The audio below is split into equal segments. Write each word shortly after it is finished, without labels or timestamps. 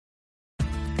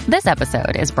This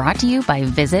episode is brought to you by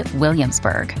Visit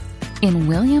Williamsburg. In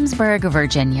Williamsburg,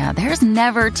 Virginia, there's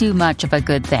never too much of a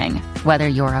good thing. Whether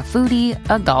you're a foodie,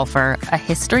 a golfer, a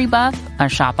history buff, a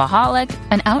shopaholic,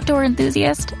 an outdoor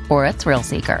enthusiast, or a thrill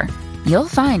seeker, you'll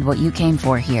find what you came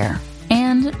for here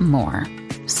and more.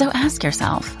 So ask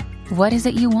yourself, what is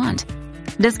it you want?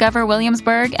 Discover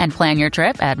Williamsburg and plan your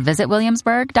trip at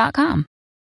visitwilliamsburg.com.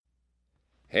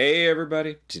 Hey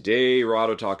everybody, today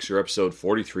Rahdo Talks your episode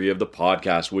 43 of the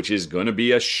podcast, which is going to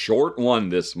be a short one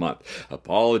this month.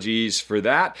 Apologies for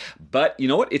that, but you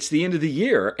know what? It's the end of the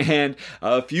year, and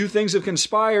a few things have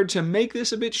conspired to make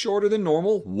this a bit shorter than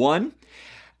normal. One,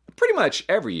 pretty much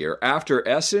every year after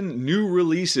Essen, new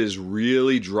releases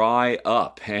really dry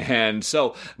up. And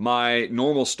so my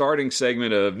normal starting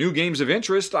segment of new games of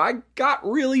interest, I got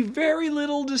really very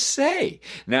little to say.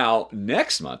 Now,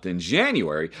 next month in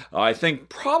January, I think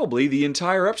probably the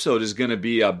entire episode is going to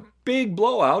be a big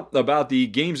blowout about the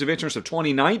games of interest of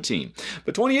 2019.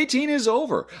 But 2018 is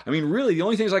over. I mean, really, the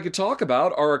only things I could talk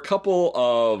about are a couple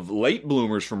of late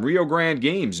bloomers from Rio Grande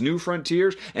Games, New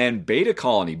Frontiers, and Beta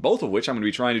Colony, both of which I'm going to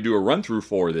be trying to do a run-through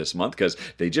for this month because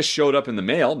they just showed up in the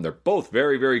mail. They're both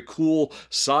very, very cool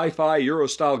sci-fi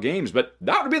Euro-style games, but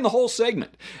that would have been the whole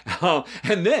segment.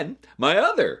 And then my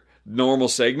other normal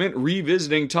segment,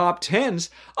 revisiting top 10s.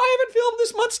 I haven't filmed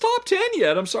this month's top 10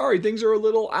 yet. I'm sorry, things are a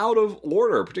little out of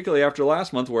order, particularly after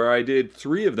last month where I did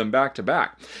 3 of them back to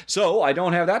back. So I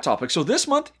don't have that topic. So this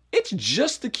month, it's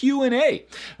just the Q&A.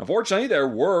 Unfortunately, there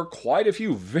were quite a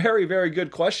few very, very good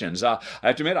questions. I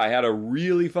have to admit, I had a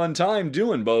really fun time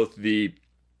doing both the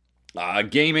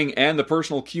gaming and the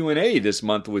personal Q&A this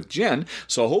month with Jen.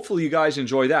 So hopefully you guys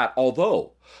enjoy that.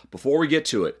 Although, before we get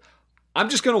to it, I'm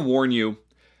just going to warn you.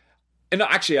 And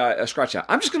actually, scratch that.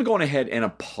 I'm just going to go on ahead and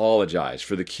apologize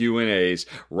for the Q&As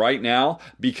right now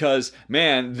because,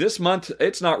 man, this month,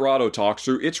 it's not Rahdo Talks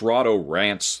Through, it's Rahdo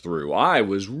Rants Through. I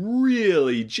was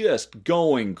really just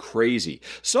going crazy.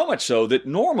 So much so that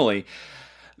normally,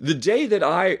 the day that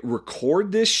I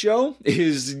record this show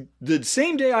is the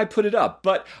same day I put it up.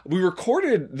 But we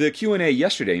recorded the Q&A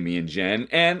yesterday, me and Jen,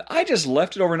 and I just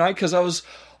left it overnight because I was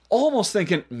almost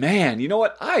thinking, man, you know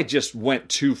what? I just went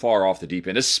too far off the deep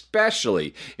end,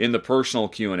 especially in the personal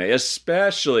Q&A,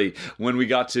 especially when we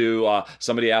got to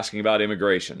somebody asking about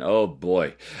immigration. Oh,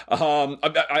 boy.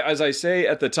 As I say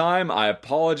at the time, I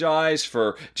apologize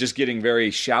for just getting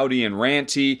very shouty and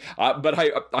ranty, but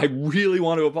I really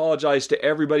want to apologize to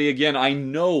everybody again. I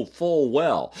know full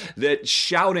well that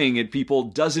shouting at people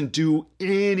doesn't do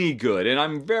any good, and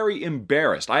I'm very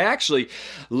embarrassed. I actually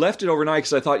left it overnight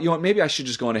because I thought, you know what, maybe I should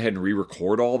just go on ahead and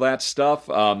re-record all that stuff,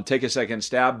 take a second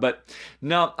stab. But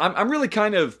no, I'm really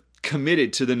kind of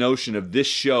committed to the notion of this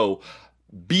show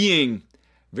being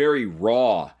very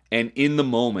raw and in the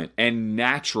moment and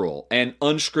natural and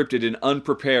unscripted and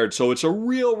unprepared. So it's a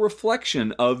real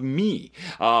reflection of me.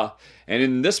 And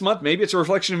in this month, maybe it's a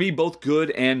reflection of me, both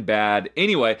good and bad.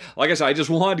 Anyway, like I said, I just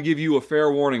wanted to give you a fair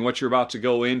warning what you're about to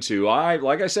go into.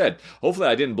 Like I said, hopefully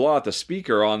I didn't blow out the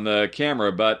speaker on the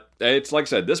camera, but it's like I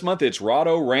said, this month it's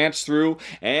Rahdo Rants Through.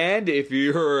 And if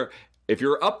you're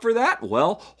up for that,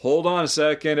 well, hold on a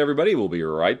second, everybody. We'll be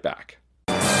right back.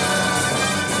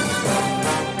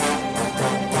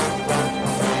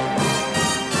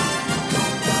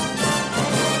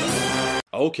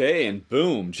 Okay, and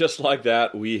boom, just like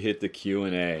that, we hit the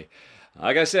Q&A.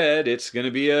 Like I said, it's going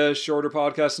to be a shorter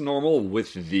podcast than normal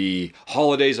with the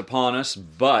holidays upon us,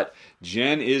 but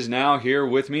Jen is now here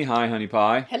with me. Hi, honey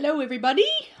pie. Hello, everybody.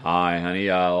 Hi,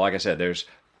 honey. Like I said, there's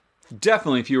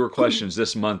definitely fewer questions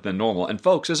this month than normal. And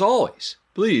folks, as always,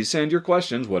 please send your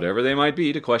questions, whatever they might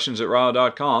be, to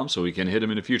questions@rahdo.com so we can hit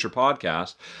them in a future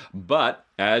podcast. But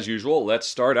as usual, let's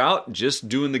start out just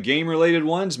doing the game-related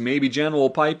ones. Maybe Jen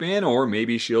will pipe in, or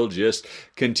maybe she'll just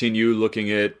continue looking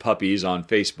at puppies on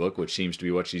Facebook, which seems to be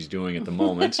what she's doing at the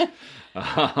moment.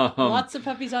 Lots of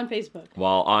puppies on Facebook.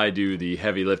 While I do the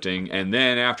heavy lifting, and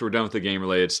then after we're done with the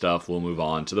game-related stuff, we'll move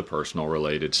on to the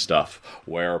personal-related stuff,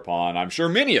 whereupon I'm sure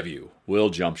many of you will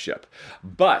jump ship.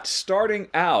 But starting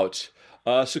out,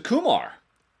 Sukumar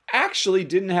actually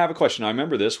didn't have a question. I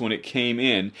remember this when it came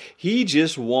in. He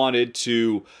just wanted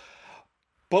to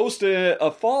post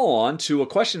a follow-on to a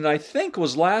question that I think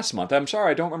was last month. I'm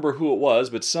sorry, I don't remember who it was,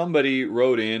 but somebody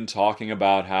wrote in talking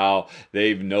about how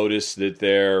they've noticed that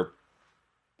their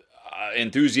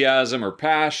enthusiasm or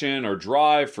passion or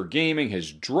drive for gaming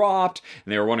has dropped,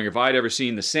 and they were wondering if I'd ever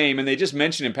seen the same, and they just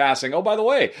mentioned in passing, oh, by the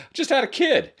way, just had a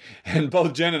kid. And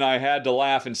both Jen and I had to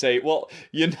laugh and say, well,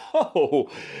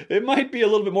 it might be a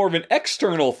little bit more of an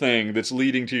external thing that's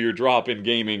leading to your drop in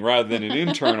gaming rather than an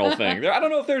internal thing. I don't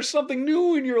know if there's something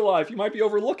new in your life you might be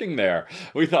overlooking there.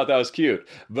 We thought that was cute.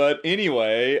 But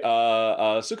anyway,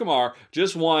 Sukumar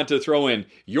just wanted to throw in,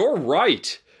 you're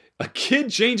right. A kid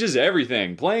changes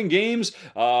everything. Playing games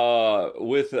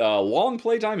with long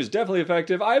playtime is definitely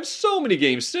effective. I have so many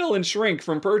games still in shrink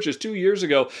from purchase 2 years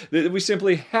ago that we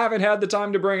simply haven't had the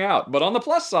time to bring out. But on the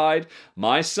plus side,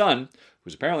 my son,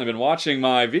 who's apparently been watching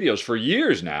my videos for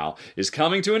years now, is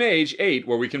coming to an age, 8,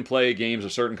 where we can play games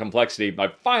of certain complexity. I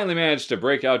finally managed to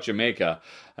break out Jamaica.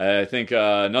 I think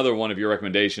another one of your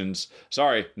recommendations.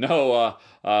 Sorry, no,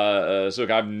 Suk,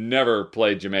 I've never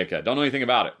played Jamaica. Don't know anything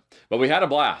about it. But we had a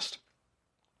blast.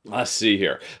 Let's see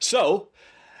here. So,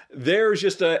 there's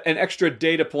just an extra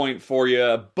data point for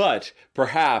you, but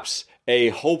perhaps a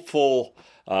hopeful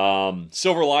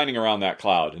silver lining around that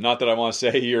cloud. Not that I want to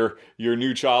say your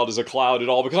new child is a cloud at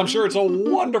all, because I'm sure it's a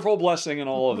wonderful blessing and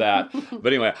all of that.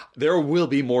 But anyway, there will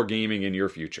be more gaming in your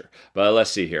future. But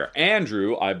let's see here.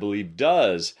 Andrew, I believe,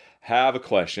 does have a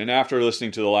question. After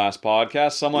listening to the last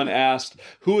podcast, someone asked,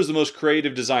 who is the most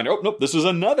creative designer? Oh, nope, this was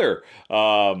another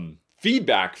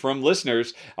feedback from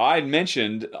listeners. I had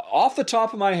mentioned, off the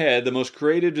top of my head, the most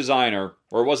creative designer,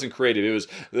 or it wasn't creative, it was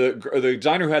the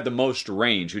designer who had the most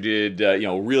range, who did,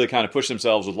 really kind of push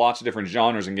themselves with lots of different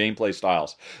genres and gameplay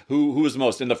styles. Who was the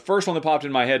most? And the first one that popped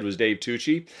in my head was Dave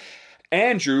Tucci.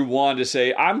 Andrew wanted to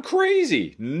say, I'm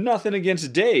crazy. Nothing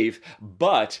against Dave,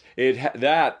 but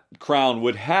that crown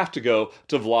would have to go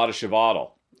to Vlaada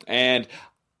Chvátil. And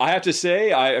I have to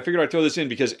say, I figured I'd throw this in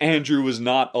because Andrew was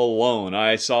not alone.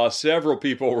 I saw several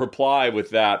people reply with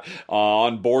that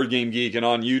on Board Game Geek and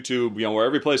on YouTube, where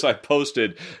every place I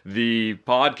posted the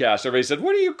podcast, everybody said,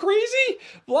 what are you, crazy?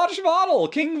 Vlaada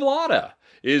Chvátil, King Vlaada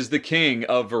is the king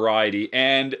of variety.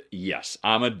 And yes,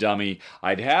 I'm a dummy.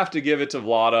 I'd have to give it to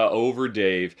Vlaada over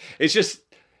Dave. It's just,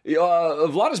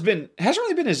 Vlad hasn't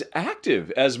really been as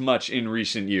active as much in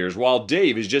recent years, while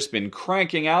Dave has just been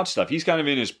cranking out stuff. He's kind of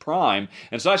in his prime,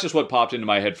 and so that's just what popped into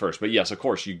my head first. But yes, of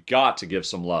course, you got to give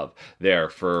some love there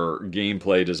for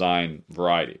gameplay design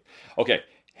variety. Okay,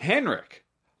 Henrik,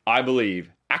 I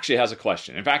believe, actually has a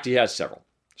question. In fact, he has several.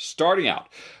 Starting out,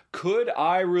 could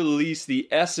I release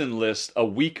the Essen list a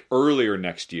week earlier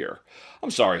next year? I'm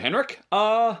sorry, Henrik.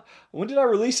 When did I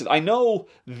release it? I know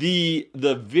the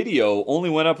video only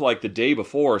went up like the day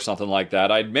before or something like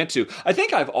that. I'd meant to. I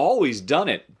think I've always done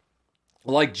it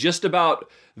like just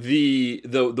about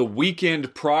the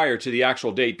weekend prior to the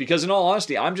actual date, because in all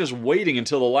honesty, I'm just waiting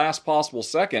until the last possible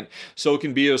second so it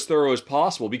can be as thorough as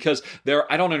possible, because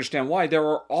I don't understand why there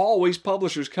are always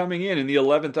publishers coming in the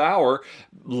 11th hour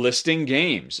listing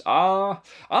games. I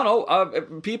don't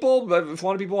know, people, if a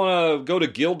lot of people want to go to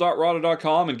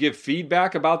guild.rahdo.com and give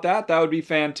feedback about that would be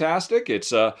fantastic.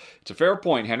 It's a fair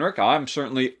point, Henrik. I'm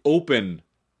certainly open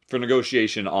for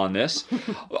negotiation on this.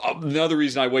 Another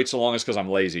reason I wait so long is because I'm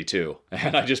lazy too,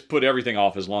 and I just put everything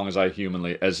off as long as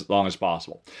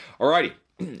possible. Alrighty.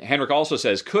 Henrik also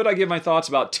says, could I give my thoughts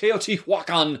about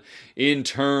Teotihuacan in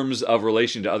terms of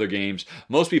relation to other games?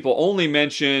 Most people only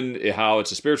mention how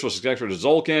it's a spiritual successor to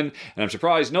Tzolk'in, and I'm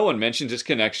surprised no one mentions its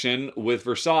connection with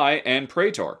Versailles and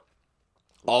Praetor.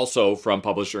 Also from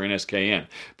publisher NSKN.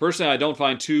 Personally, I don't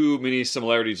find too many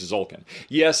similarities to Tzolk'in.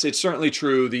 Yes, it's certainly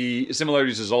true. The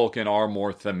similarities to Tzolk'in are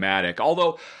more thematic.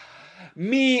 Although,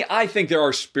 I think there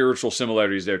are spiritual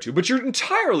similarities there too. But you're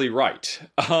entirely right.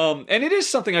 And it is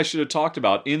something I should have talked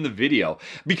about in the video.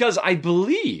 Because I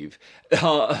believe,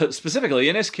 specifically,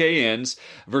 NSKN's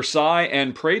Versailles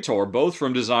and Praetor, both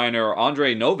from designer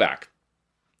Andrei Novak,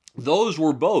 those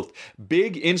were both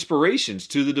big inspirations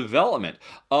to the development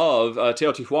of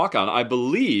Teotihuacan. I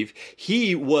believe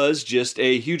he was just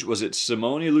a huge, was it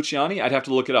Simone Luciani? I'd have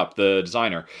to look it up, the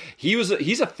designer. He's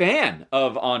a fan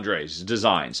of Andrei's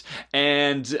designs.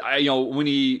 And, when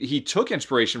he took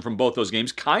inspiration from both those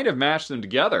games, kind of mashed them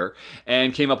together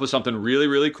and came up with something really,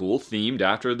 really cool, themed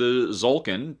after the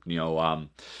Tzolk'in,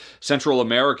 Central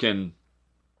American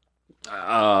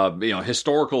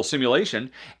historical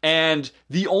simulation, and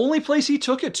the only place he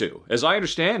took it to, as I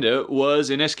understand it,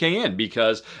 was in SKN,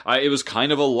 because it was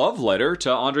kind of a love letter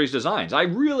to Andrei's designs.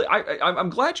 I'm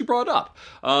glad you brought it up,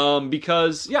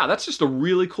 because that's just a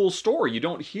really cool story. You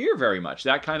don't hear very much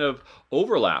that kind of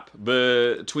overlap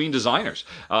between designers.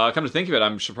 Come to think of it,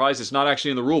 I'm surprised it's not actually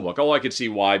in the rulebook. Oh, I could see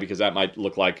why, because that might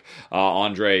look like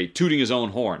Andrei tooting his own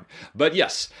horn. But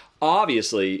yes,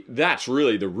 obviously, that's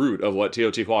really the root of what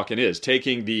Teotihuacan is,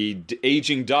 taking the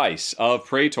aging dice of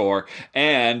Praetor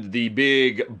and the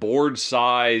big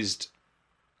board-sized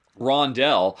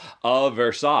rondel of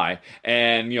Versailles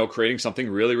and, creating something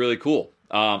really, really cool.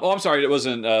 I'm sorry, it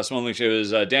wasn't Simone Lynch, it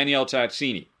was Daniele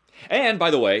Taccini. And,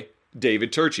 by the way,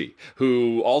 David Turchi,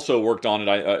 who also worked on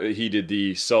it. He did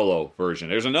the solo version.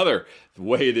 There's another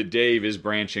way that Dave is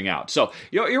branching out. So,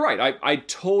 you're right. I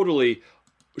totally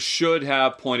should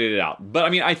have pointed it out. But,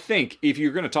 I think if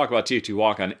you're going to talk about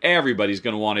Teotihuacan, everybody's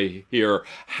going to want to hear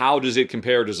how does it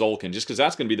compare to Tzolk'in, just because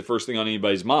that's going to be the first thing on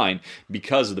anybody's mind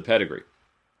because of the pedigree.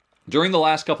 During the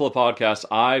last couple of podcasts,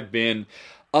 I've been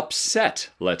upset,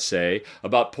 let's say,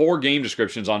 about poor game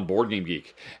descriptions on Board Game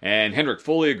Geek. And Hendrik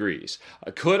fully agrees.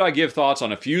 Could I give thoughts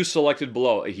on a few selected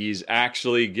below? He's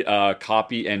actually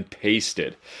copy and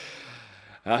pasted.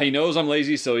 He knows I'm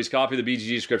lazy, so he's copied the BGG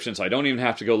description, so I don't even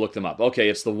have to go look them up. Okay,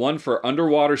 it's the one for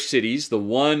Underwater Cities, the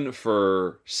one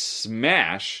for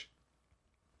Smash.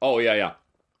 Oh, yeah.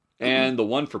 And the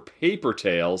one for Paper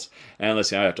Tales. And let's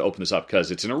see, I have to open this up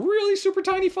because it's in a really super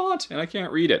tiny font, and I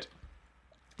can't read it.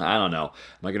 I don't know.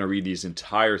 Am I going to read these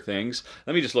entire things?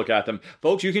 Let me just look at them.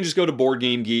 Folks, you can just go to Board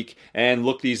Game Geek and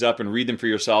look these up and read them for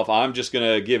yourself. I'm just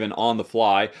going to give an on the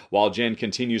fly while Jen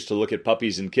continues to look at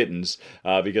puppies and kittens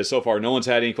because so far no one's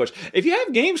had any questions. If you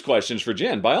have games questions for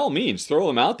Jen, by all means, throw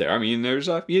them out there. There's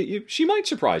she might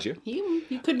surprise you.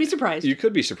 You could be surprised. You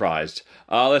could be surprised.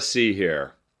 Let's see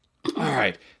here. All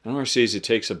right. Number says it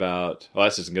takes about... Well,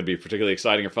 this isn't going to be particularly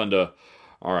exciting or fun to...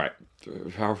 All right.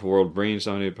 Powerful World, Brains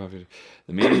Dominated...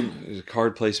 The main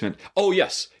card placement. Oh,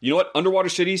 yes. You know what? Underwater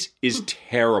Cities is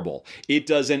terrible. It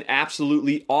does an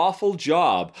absolutely awful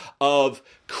job of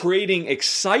creating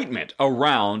excitement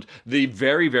around the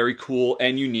very, very cool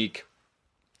and unique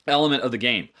element of the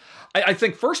game. I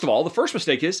think, first of all, the first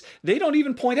mistake is they don't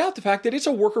even point out the fact that it's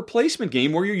a worker placement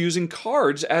game where you're using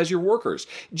cards as your workers.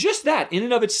 Just that, in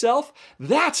and of itself,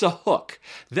 that's a hook.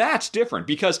 That's different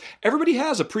because everybody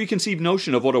has a preconceived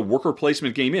notion of what a worker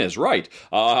placement game is, right?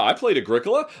 I played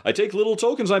Agricola. I take little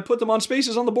tokens, I put them on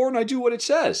spaces on the board, and I do what it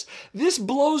says. This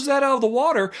blows that out of the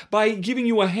water by giving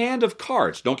you a hand of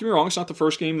cards. Don't get me wrong, it's not the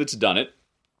first game that's done it.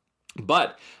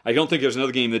 But I don't think there's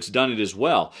another game that's done it as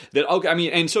well.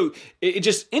 And so it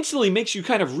just instantly makes you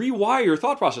kind of rewire your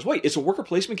thought process. Wait, it's a worker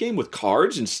placement game with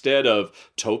cards instead of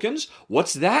tokens?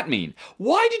 What's that mean?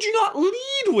 Why did you not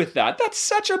lead with that? That's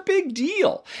such a big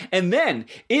deal. And then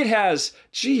it has,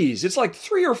 it's like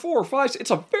 3 or 4 or 5.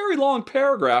 It's a very long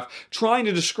paragraph trying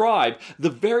to describe the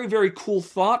very, very cool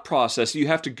thought process you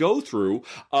have to go through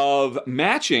of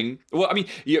matching. Well,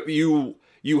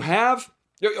 you have.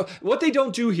 What they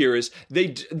don't do here is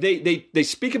they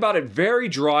speak about it very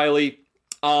dryly.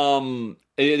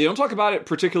 They don't talk about it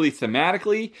particularly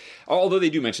thematically, although they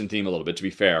do mention theme a little bit, to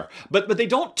be fair. But they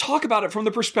don't talk about it from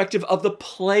the perspective of the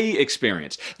play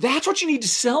experience. That's what you need to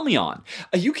sell me on.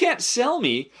 You can't sell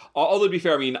me, although to be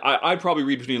fair, I'd probably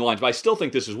read between the lines, but I still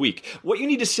think this is weak. What you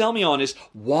need to sell me on is,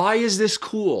 why is this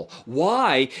cool?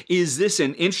 Why is this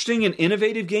an interesting and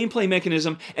innovative gameplay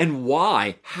mechanism? And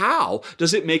how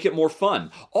does it make it more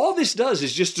fun? All this does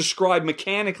is just describe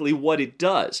mechanically what it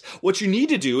does. What you need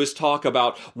to do is talk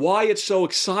about why it's so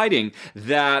exciting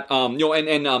that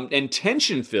and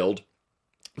tension filled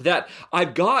that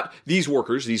I've got these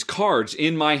workers, these cards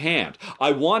in my hand.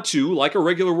 I want to, like a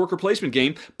regular worker placement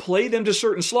game, play them to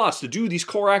certain slots to do these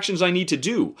core actions I need to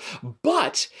do.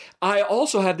 But I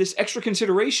also have this extra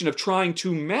consideration of trying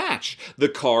to match the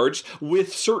cards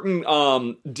with certain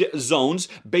zones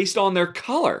based on their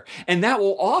color. And that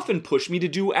will often push me to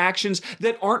do actions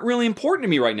that aren't really important to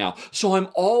me right now. So I'm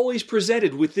always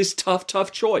presented with this tough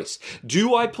choice.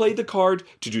 Do I play the card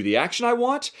to do the action I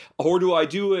want? Or do I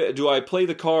play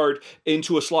the card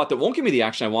into a slot that won't give me the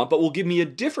action I want, but will give me a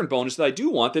different bonus that I do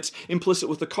want that's implicit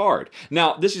with the card?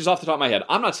 Now, this is off the top of my head.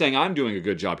 I'm not saying I'm doing a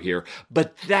good job here,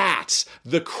 but that's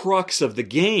the crux of the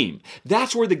game.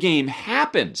 That's where the game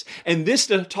happens. And this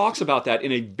talks about that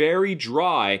in a very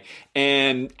dry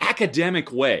and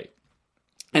academic way.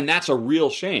 And that's a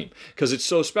real shame because it's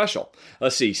so special.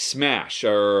 Let's see, Smash,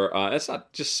 or that's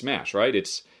not just Smash, right?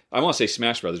 I want to say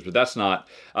Smash Brothers, but that's not.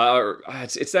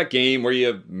 It's that game where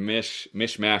you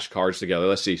mishmash cards together.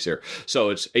 Let's see here. So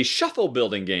it's a shuffle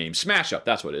building game. Smash Up,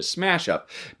 that's what it is. Smash Up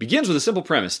begins with a simple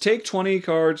premise. Take 20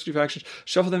 cards, do factions,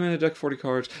 shuffle them in a deck of 40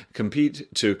 cards, compete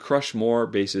to crush more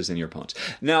bases than your opponents.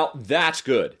 Now, that's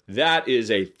good. That is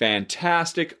a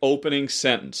fantastic opening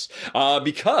sentence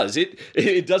because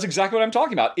it does exactly what I'm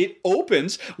talking about. It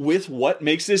opens with what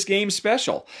makes this game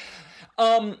special.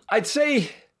 I'd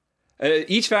say...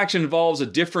 Each faction involves a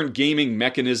different gaming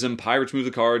mechanism. Pirates move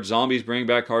the cards, zombies bring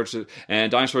back cards,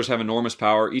 and dinosaurs have enormous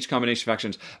power. Each combination of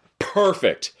factions,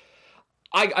 perfect.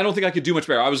 I don't think I could do much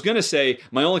better. I was going to say,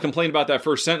 my only complaint about that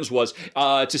first sentence was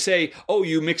to say, oh,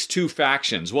 you mixed two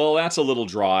factions. Well, that's a little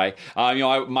dry.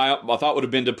 My thought would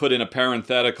have been to put in a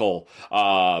parenthetical,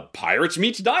 pirates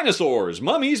meets dinosaurs,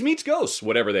 mummies meets ghosts,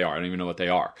 whatever they are. I don't even know what they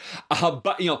are.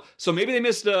 So maybe they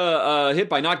missed a hit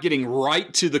by not getting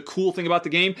right to the cool thing about the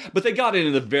game, but they got it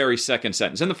in the very second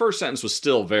sentence. And the first sentence was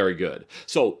still very good.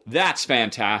 So that's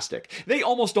fantastic. They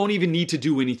almost don't even need to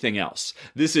do anything else.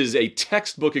 This is a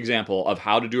textbook example of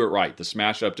how to do it right, the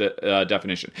smash up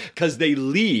definition, because they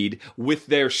lead with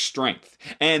their strength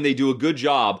and they do a good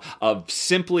job of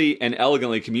simply and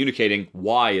elegantly communicating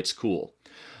why it's cool.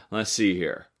 Let's see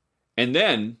here. And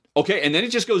then it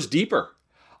just goes deeper.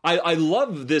 I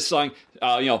love this song.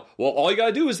 Well, all you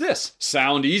gotta do is this.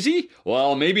 Sound easy?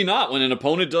 Well, maybe not when an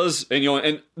opponent does.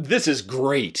 And this is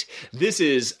great. This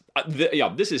is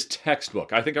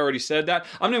textbook. I think I already said that.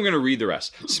 I'm not even going to read the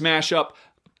rest. Smash up.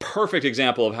 Perfect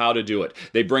example of how to do it.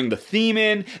 They bring the theme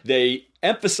in, they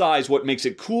emphasize what makes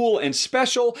it cool and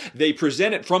special, they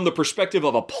present it from the perspective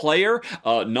of a player,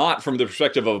 not from the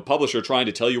perspective of a publisher trying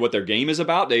to tell you what their game is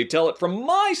about. They tell it from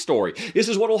my story. This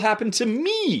is what will happen to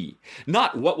me,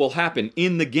 not what will happen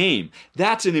in the game.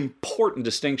 That's an important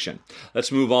distinction.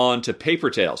 Let's move on to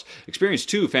Paper Tales. Experience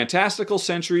 2 fantastical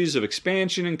centuries of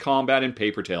expansion and combat in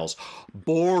Paper Tales.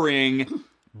 Boring.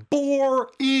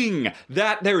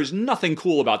 That there is nothing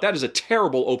cool about. That is a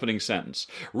terrible opening sentence.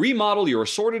 Remodel your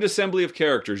assorted assembly of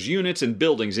characters, units, and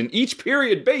buildings in each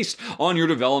period based on your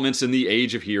developments in the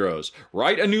Age of Heroes.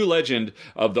 Write a new legend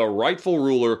of the rightful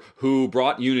ruler who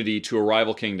brought unity to a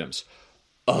rival kingdoms.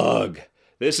 Ugh.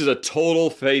 This is a total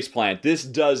faceplant.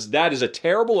 That is a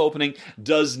terrible opening,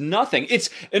 does nothing.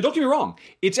 And don't get me wrong,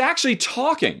 it's actually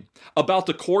talking about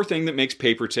the core thing that makes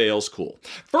Paper Tales cool.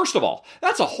 First of all,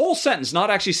 that's a whole sentence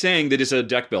not actually saying that it's a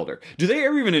deck builder. Do they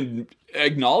ever even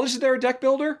acknowledge that they're a deck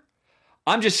builder?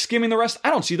 I'm just skimming the rest.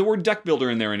 I don't see the word deck builder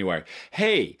in there anywhere.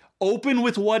 Hey, open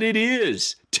with what it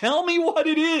is. Tell me what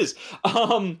it is.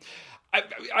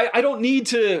 I don't need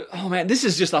to... Oh, man, this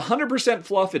is just 100%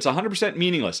 fluff. It's 100%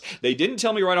 meaningless. They didn't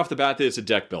tell me right off the bat that it's a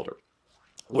deck builder,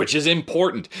 which is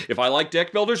important. If I like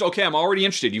deck builders, okay, I'm already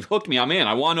interested. You've hooked me. I'm in.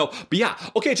 I want to know. But yeah,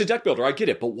 okay, it's a deck builder. I get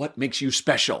it. But what makes you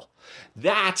special?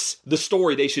 That's the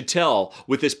story they should tell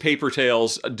with this Paper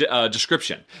Tales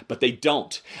description. But they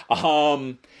don't.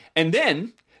 And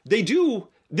then they do...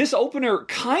 This opener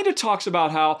kind of talks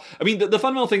about how, the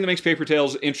fundamental thing that makes Paper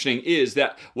Tales interesting is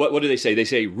that, what do they say? They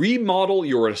say, remodel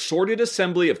your assorted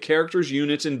assembly of characters,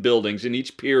 units, and buildings in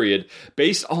each period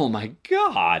based, oh my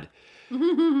God.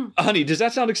 Honey, does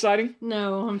that sound exciting?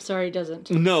 No, I'm sorry, it doesn't.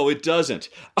 No, it doesn't.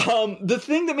 The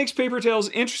thing that makes Paper Tales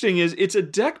interesting is it's a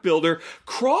deck builder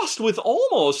crossed with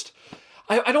almost...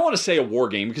 I don't want to say a war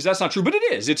game because that's not true, but it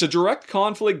is. It's a direct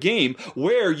conflict game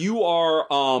where you are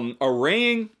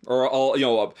arraying, or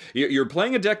you're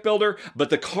playing a deck builder, but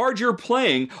the cards you're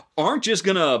playing aren't just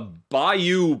gonna buy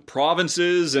you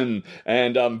provinces and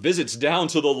visits down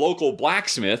to the local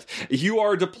blacksmith. You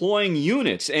are deploying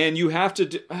units, and you have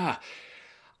to.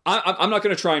 I'm not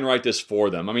going to try and write this for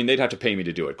them. They'd have to pay me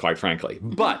to do it, quite frankly.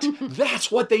 But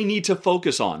that's what they need to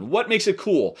focus on. What makes it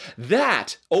cool?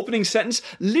 That opening sentence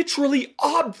literally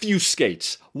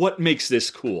obfuscates what makes this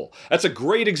cool. That's a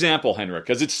great example, Henrik,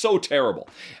 because it's so terrible.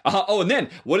 And then,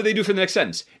 what do they do for the next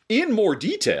sentence? In more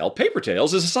detail, Paper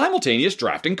Tales is a simultaneous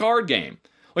drafting card game.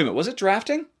 Wait a minute, was it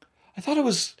drafting? I thought it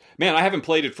was... Man, I haven't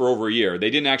played it for over a year.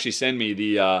 They didn't actually send me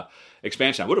the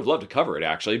expansion. I would have loved to cover it,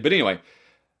 actually. But anyway...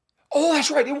 Oh,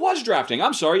 that's right. It was drafting.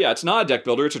 I'm sorry. Yeah, it's not a deck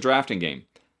builder. It's a drafting game.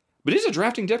 But is it a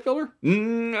drafting deck builder?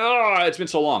 It's been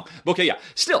so long. Okay, yeah.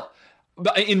 Still,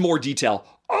 in more detail,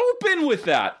 open with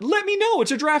that. Let me know.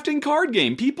 It's a drafting card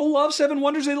game. People love Seven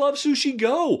Wonders. They love Sushi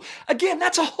Go. Again,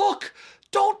 that's a hook.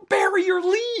 Don't bury your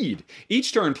lead.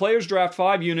 Each turn, players draft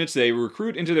 5 units they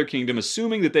recruit into their kingdom,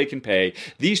 assuming that they can pay.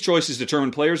 These choices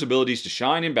determine players' abilities to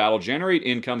shine in battle, generate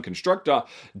income, construct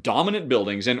dominant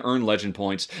buildings, and earn legend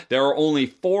points. There are only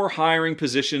 4 hiring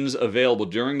positions available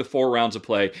during the 4 rounds of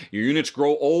play. Your units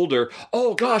grow older.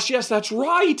 Oh gosh, yes, that's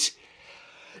right.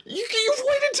 You've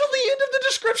waited till the end of the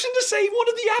description to say one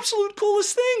of the absolute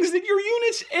coolest things, that your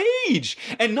units age.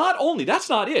 And not only, that's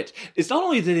not it. It's not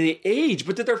only that they age,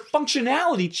 but that their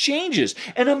functionality changes.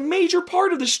 And a major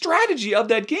part of the strategy of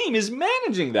that game is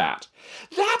managing that.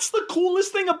 That's the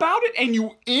coolest thing about it. And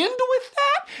you end with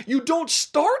that? You don't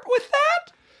start with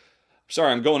that? Sorry,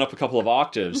 I'm going up a couple of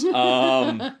octaves.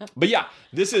 But yeah,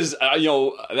 this is,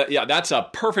 that's a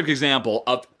perfect example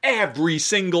of every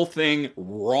single thing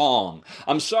wrong.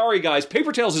 I'm sorry, guys.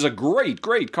 Paper Tales is a great,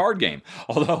 great card game.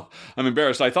 Although, I'm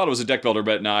embarrassed. I thought it was a deck builder,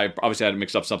 but no, I obviously had to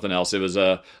mix up something else. It was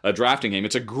a drafting game.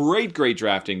 It's a great, great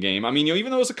drafting game. I mean,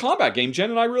 even though it was a combat game, Jen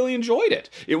and I really enjoyed it.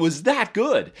 It was that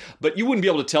good. But you wouldn't be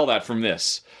able to tell that from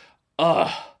this.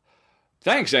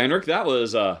 Thanks, Henrik. That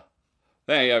was...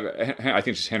 Hey, I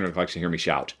think just Henrik likes to hear me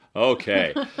shout.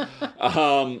 Okay. I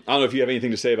don't know if you have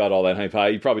anything to say about all that, Honey Pie.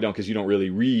 You probably don't because you don't really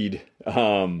read. I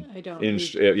don't.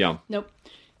 Read. Nope.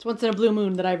 It's once in a blue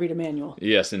moon that I read a manual.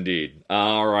 Yes, indeed.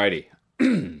 All righty.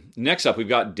 Next up, we've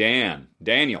got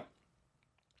Daniel,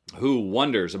 who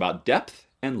wonders about depth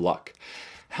and luck.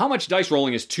 How much dice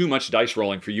rolling is too much dice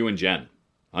rolling for you and Jen?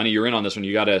 Honey, you're in on this one.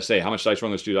 You got to say how much dice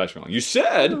rolling is too dice rolling. You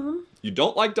said you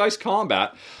don't like dice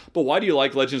combat, but why do you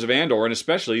like Legends of Andor, and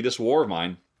especially this War of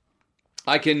Mine?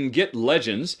 I can get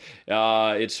Legends.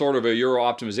 It's sort of a Euro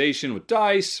optimization with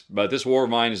dice, but this War of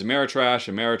Mine is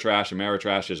Ameritrash, Ameritrash,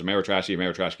 Ameritrash is Ameritrashy,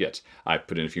 Ameritrash gets. I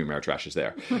put in a few Ameritrashes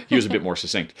there. He was a bit more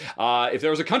succinct. If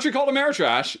there was a country called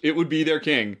Ameritrash, it would be their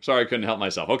king. Sorry, I couldn't help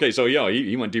myself. Okay, so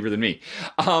he went deeper than me.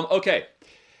 Okay.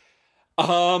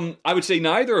 I would say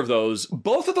neither of those.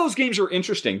 Both of those games are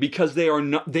interesting because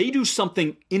they do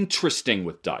something interesting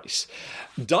with dice.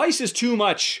 Dice is too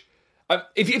much.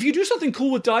 If you do something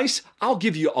cool with dice, I'll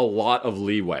give you a lot of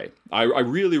leeway. I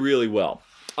really, really will.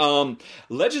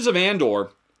 Legends of Andor,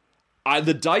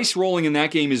 the dice rolling in that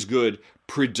game is good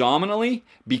predominantly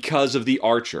because of the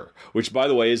Archer, which, by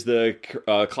the way, is the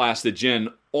class that Jen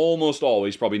almost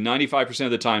always, probably 95%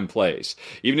 of the time, plays.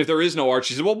 Even if there is no archer,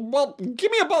 she says, well,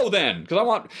 give me a bow then, because I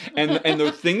want... And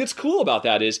the thing that's cool about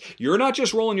that is, you're not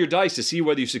just rolling your dice to see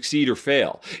whether you succeed or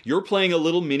fail. You're playing a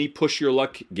little mini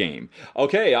push-your-luck game.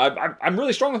 Okay, I'm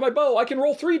really strong with my bow, I can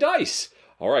roll 3 dice.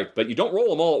 All right, but you don't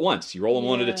roll them all at once. You roll them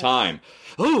one at a time.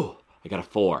 Oh, I got a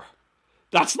 4.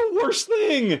 That's the worst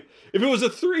thing! If it was a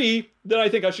 3, then I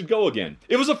think I should go again.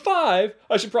 If it was a 5,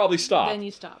 I should probably stop. Then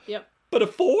you stop, yep. But a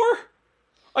 4?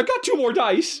 I've got 2 more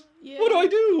dice. Yeah. What do I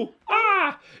do?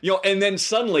 And then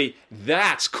suddenly,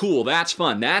 that's cool. That's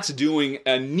fun. That's doing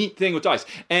a neat thing with dice.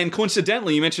 And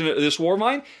coincidentally, you mentioned this War of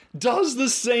Mine does the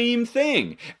same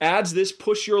thing. Adds this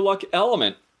push your luck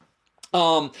element.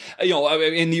 In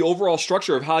the overall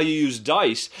structure of how you use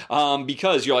dice,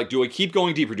 because you're like, do I keep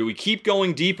going deeper? Do we keep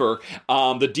going deeper?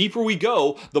 The deeper we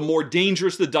go, the more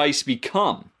dangerous the dice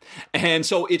become. And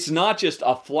so it's not just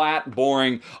a flat,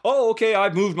 boring,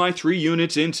 I've moved my 3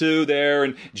 units into there,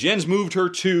 and Jen's moved her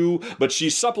 2, but she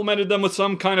supplemented them with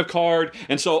some kind of card,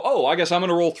 and so, I guess I'm going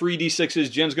to roll 3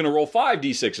 d6s, Jen's going to roll 5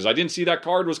 d6s. I didn't see that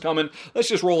card was coming. Let's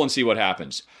just roll and see what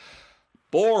happens.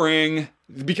 Boring,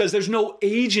 because there's no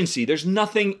agency. There's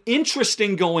nothing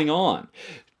interesting going on.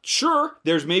 Sure,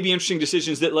 there's maybe interesting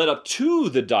decisions that led up to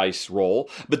the dice roll,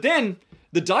 but then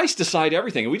the dice decide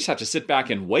everything, and we just have to sit back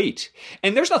and wait.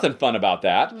 And there's nothing fun about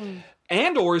that.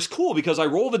 Andor is cool because I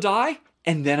roll the die,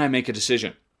 and then I make a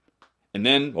decision. And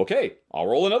then, I'll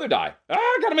roll another die.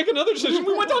 I gotta make another decision.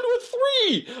 We went down to a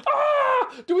 3.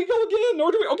 Do we go again? Or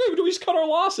do we just cut our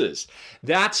losses?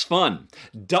 That's fun.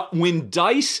 When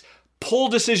dice pull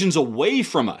decisions away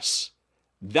from us,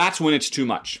 that's when it's too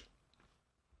much.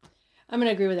 I'm going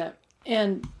to agree with that.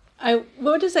 And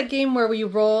what is that game where you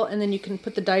roll and then you can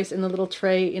put the dice in the little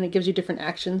tray and it gives you different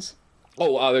actions?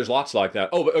 There's lots like that.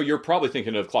 You're probably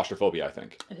thinking of Claustrophobia, I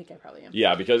think. I think I probably am.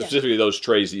 Yeah, because specifically those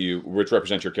trays which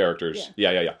represent your characters.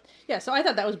 Yeah. Yeah, so I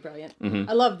thought that was brilliant. Mm-hmm.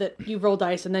 I love that you roll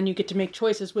dice and then you get to make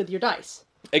choices with your dice.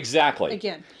 Exactly.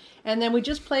 Again. And then we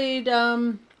just played...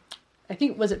 I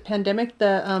think, was it Pandemic?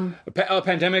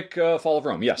 Pandemic Fall of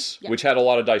Rome, yes. Yep. Which had a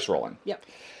lot of dice rolling. Yep.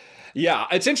 Yeah,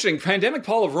 it's interesting. Pandemic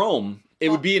Fall of Rome, it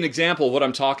would be an example of what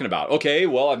I'm talking about. Okay,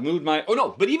 well, I've moved my...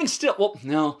 but even still...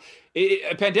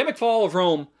 Pandemic Fall of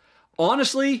Rome,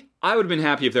 honestly, I would have been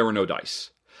happy if there were no dice.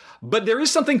 But there is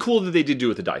something cool that they did do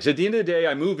with the dice. At the end of the day,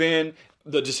 I move in...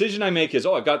 The decision I make is,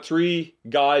 I've got 3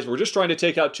 guys. We're just trying to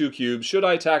take out 2 cubes. Should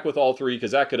I attack with all 3?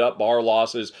 Because that could up our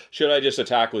losses. Should I just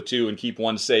attack with 2 and keep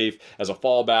 1 safe as a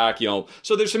fallback?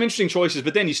 So there's some interesting choices,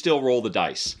 but then you still roll the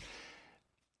dice.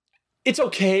 It's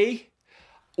okay.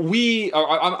 I'm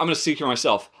going to speak for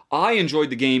myself. I enjoyed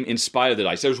the game in spite of the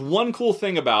dice. There's one cool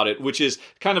thing about it, which is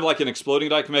kind of like an exploding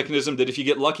die mechanism, that if you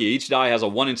get lucky, each die has a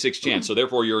 1 in 6 chance. So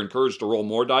therefore, you're encouraged to roll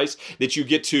more dice, that you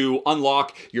get to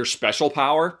unlock your special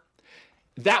power.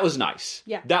 That was nice.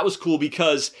 Yeah. That was cool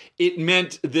because it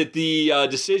meant that the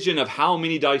decision of how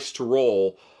many dice to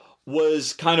roll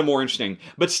was kind of more interesting.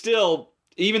 But still,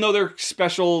 even though they're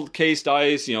special case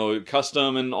dice,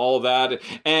 custom and all of that,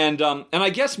 and I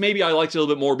guess maybe I liked it a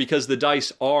little bit more because the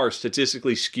dice are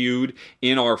statistically skewed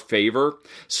in our favor,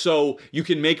 so you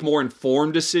can make more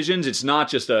informed decisions. It's not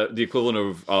just the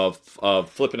equivalent of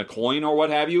flipping a coin or what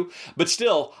have you, but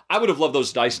still, I would have loved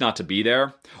those dice not to be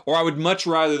there, or I would much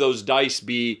rather those dice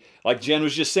be, like Jen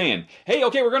was just saying, hey,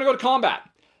 okay, we're going to go to combat.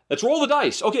 Let's roll the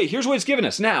dice. Okay, here's what it's given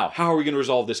us. Now, how are we going to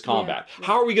resolve this combat? Yeah.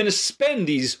 How are we going to spend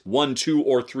these 1, 2,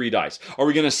 or 3 dice? Are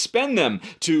we going to spend them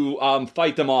to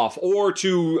fight them off, or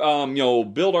to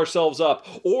build ourselves up,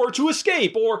 or to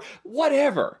escape, or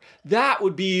whatever? That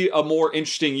would be a more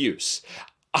interesting use.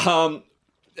 I'm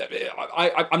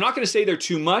not going to say they're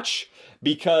too much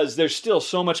because there's still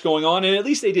so much going on, and at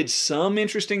least they did some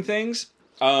interesting things.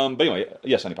 But anyway,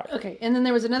 yes, Honey Pie. Okay, and then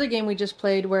there was another game we just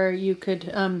played where you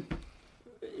could.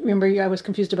 Remember, I was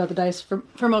confused about the dice for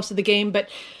most of the game, but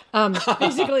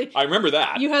basically... I remember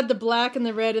that. You had the black and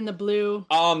the red and the blue.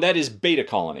 That is Beta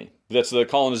Colony. That's the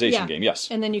colonization game, yes.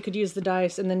 And then you could use the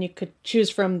dice, and then you could choose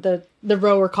from the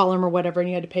row or column or whatever, and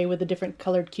you had to pay with the different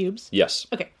colored cubes. Yes.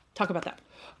 Okay, talk about that.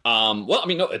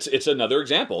 It's another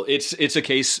example. It's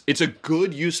a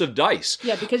good use of dice.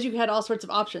 Yeah, because you had all sorts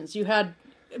of options. You had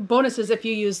bonuses if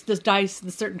you used this dice, the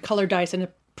certain color dice in a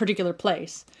particular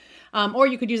place. Or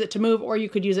you could use it to move, or you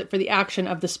could use it for the action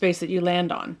of the space that you land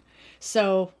on.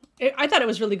 So I thought it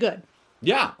was really good.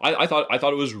 Yeah, I thought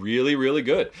it was really, really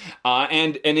good.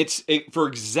 And it's for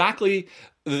exactly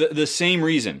the same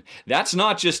reason. That's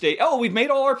not just we've made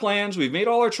all our plans, we've made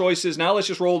all our choices, now let's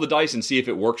just roll the dice and see if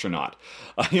it works or not.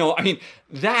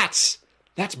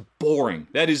 That's boring.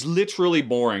 That is literally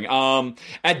boring.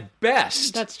 At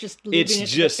best, that's just leaving it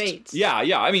to the fates.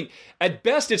 Yeah. At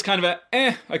best, it's kind of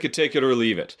I could take it or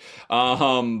leave it.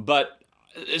 But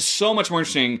it's so much more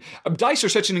interesting. Dice are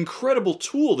such an incredible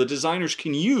tool that designers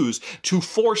can use to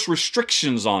force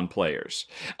restrictions on players.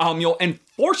 And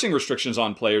forcing restrictions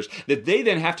on players that they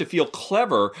then have to feel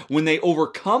clever when they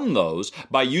overcome those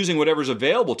by using whatever's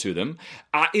available to them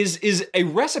is a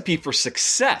recipe for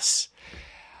success.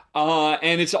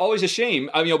 And it's always a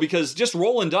shame, because just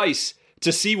rolling dice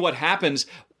to see what happens.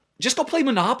 Just go play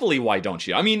Monopoly. Why don't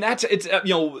you? That's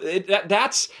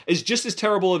just as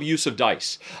terrible of use of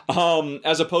dice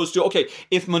as opposed to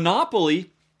if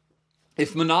Monopoly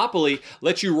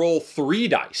lets you roll 3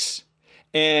 dice.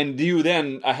 And you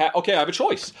then, I have a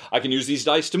choice. I can use these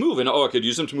dice to move, and I could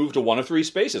use them to move to 1 of 3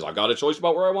 spaces. I've got a choice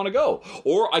about where I want to go.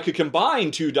 Or I could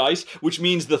combine 2 dice, which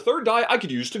means the 3rd die I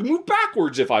could use to move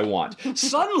backwards if I want.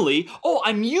 Suddenly,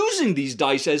 I'm using these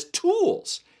dice as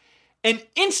tools. And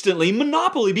instantly,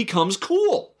 Monopoly becomes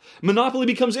cool. Monopoly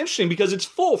becomes interesting because it's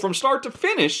full from start to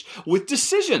finish with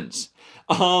decisions.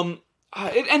 And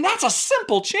that's a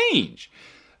simple change.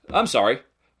 I'm sorry.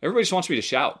 Everybody just wants me to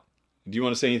shout. Do you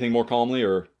want to say anything more calmly,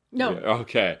 or? No. Yeah,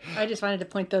 okay. I just wanted to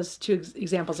point those 2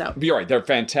 examples out. You're right. They're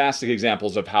fantastic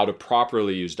examples of how to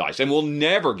properly use dice. And we'll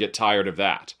never get tired of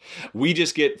that. We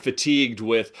just get fatigued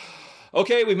with,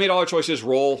 we've made all our choices,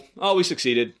 roll. Oh, we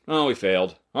succeeded. Oh, we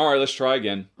failed. All right, let's try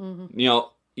again. Mm-hmm.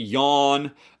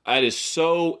 Yawn. That is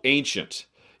so ancient.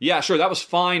 Yeah, sure, that was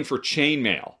fine for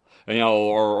chainmail.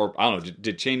 Or I don't know,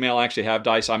 did chainmail actually have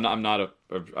dice? I'm not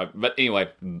but anyway,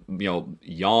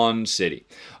 Yawn City.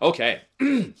 Okay.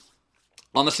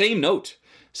 On the same note,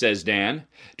 says Dan,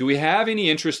 do we have any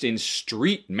interest in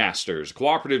Street Masters,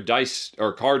 cooperative dice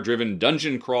or card-driven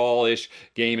dungeon crawl-ish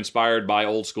game inspired by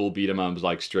old school beat-em-ups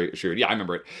like Straight Shooter? Yeah, I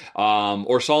remember it.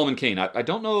 Or Solomon Kane. I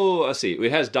don't know. Let's see.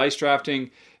 It has dice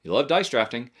drafting. You love dice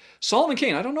drafting. Solomon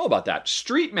Kane, I don't know about that.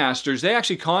 Street Masters, they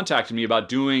actually contacted me about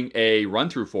doing a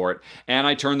run-through for it, and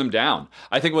I turned them down.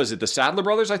 I think, was it the Sadler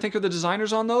Brothers, I think, are the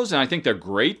designers on those, and I think they're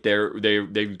great.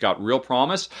 They've got real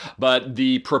promise, but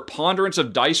the preponderance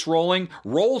of dice rolling,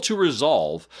 roll to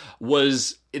resolve,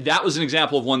 that was an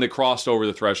example of one that crossed over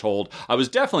the threshold. I was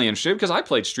definitely interested because I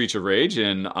played Streets of Rage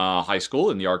in high school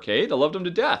in the arcade. I loved them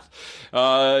to death.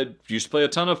 Used to play a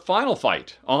ton of Final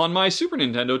Fight on my Super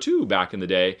Nintendo too back in the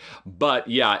day. But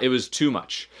yeah, it was too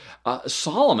much.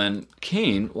 Solomon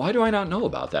Kane, why do I not know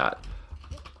about that?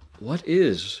 What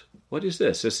is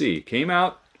this? Let's see. Came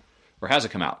out, or has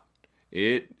it come out?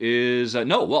 It is,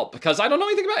 because I don't know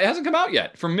anything about it. It hasn't come out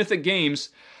yet. From Mythic Games,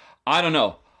 I don't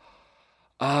know.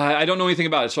 I don't know anything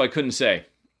about it, so I couldn't say.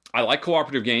 I like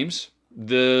cooperative games.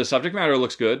 The subject matter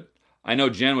looks good. I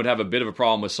know Jen would have a bit of a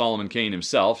problem with Solomon Kane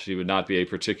himself. He would not be a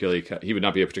particularly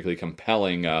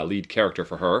compelling lead character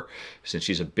for her, since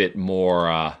she's a bit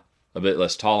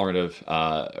less tolerant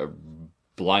of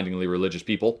blindingly religious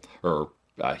people or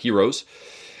heroes.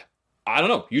 I don't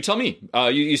know. You tell me.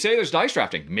 You say there's dice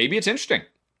drafting. Maybe it's interesting.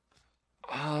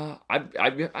 I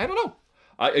don't know.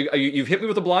 You've hit me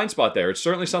with a blind spot there. It's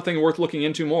certainly something worth looking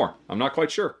into more. I'm not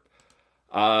quite sure.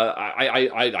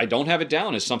 I don't have it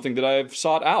down as something that I've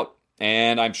sought out.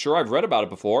 And I'm sure I've read about it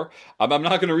before. I'm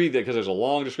not going to read it because there's a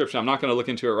long description. I'm not going to look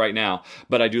into it right now.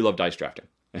 But I do love dice drafting.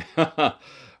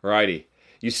 Righty.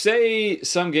 You say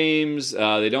some games,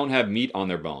 they don't have meat on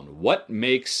their bone. What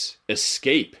makes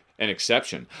Escape an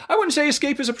exception? I wouldn't say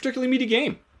Escape is a particularly meaty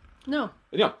game. No.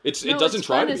 Yeah, it doesn't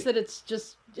try to be. It's fun is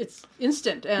that it's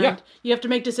instant, and you have to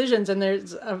make decisions, and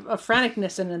there's a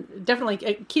franticness, and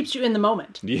it keeps you in the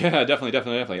moment. Yeah,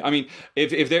 definitely. I mean,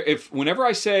 if whenever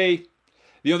I say,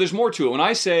 there's more to it. When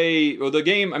I say, well, the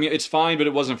game, I mean, it's fine, but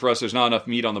it wasn't for us. There's not enough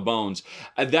meat on the bones.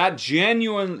 That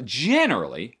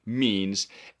generally means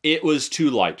it was too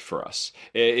light for us.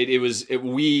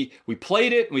 We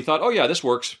played it and we thought, oh yeah, this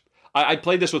works. I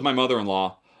played this with my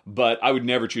mother-in-law, but I would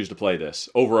never choose to play this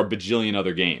over a bajillion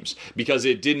other games because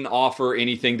it didn't offer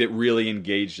anything that really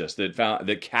engaged us,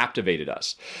 that captivated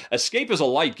us. Escape is a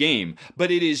light game, but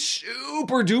it is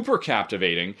super duper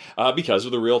captivating because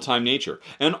of the real-time nature.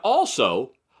 And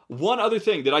also, one other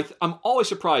thing that I'm always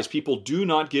surprised people do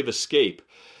not give Escape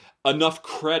enough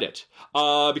credit.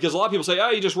 Because a lot of people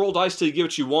say, you just roll dice till you get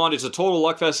what you want. It's a total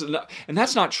luck fest. And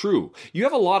that's not true. You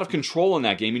have a lot of control in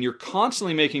that game, and you're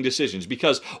constantly making decisions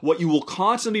because what you will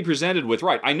constantly be presented with,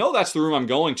 right, I know that's the room I'm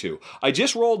going to. I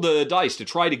just rolled the dice to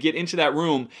try to get into that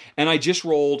room, and I just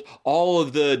rolled all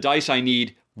of the dice I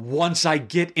need once I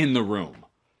get in the room.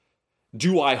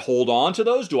 Do I hold on to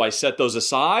those? Do I set those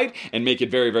aside and make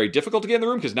it very, very difficult to get in the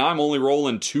room because now I'm only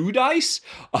rolling 2 dice?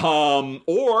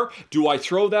 Or do I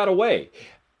throw that away?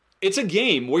 It's a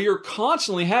game where you're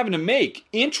constantly having to make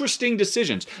interesting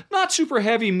decisions. Not super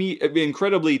heavy,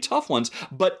 incredibly tough ones,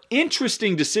 but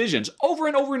interesting decisions over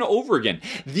and over and over again.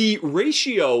 The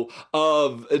ratio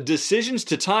of decisions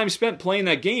to time spent playing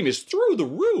that game is through the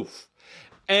roof.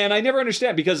 And I never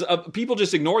understand because people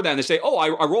just ignore that and they say, I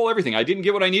roll everything. I didn't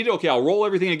get what I needed. Okay, I'll roll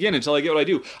everything again until I get what I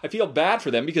do. I feel bad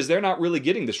for them because they're not really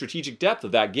getting the strategic depth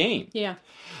of that game. Yeah.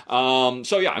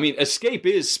 Escape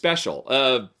is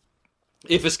special.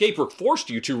 If Escape forced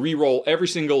you to re-roll every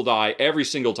single die every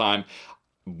single time,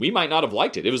 we might not have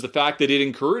liked it. It was the fact that it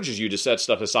encourages you to set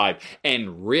stuff aside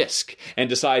and risk and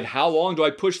decide how long do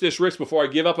I push this risk before I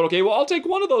give up. And okay, well, I'll take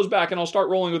one of those back and I'll start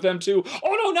rolling with them too.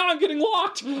 Oh no, now I'm getting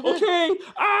locked. Okay.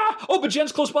 But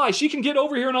Jen's close by. She can get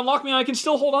over here and unlock me and I can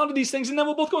still hold on to these things and then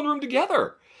we'll both go in the room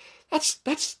together. That's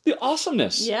the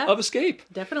awesomeness of Escape.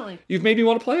 Definitely. You've made me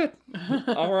want to play it.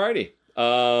 Alrighty.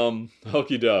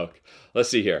 Okie doke. Let's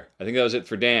see here. I think that was it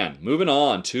for Dan. Moving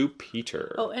on to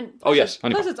Peter. Yes.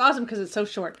 Plus, it's awesome because it's so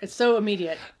short. It's so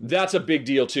immediate. That's a big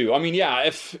deal too. I mean,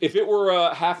 if it were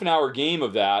a half an hour game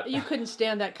of that, you couldn't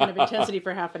stand that kind of intensity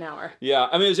for half an hour. Yeah,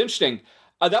 I mean, it was interesting.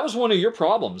 That was one of your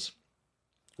problems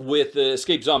with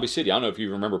Escape Zombie City. I don't know if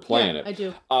you remember playing it. I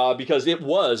do. Because it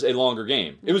was a longer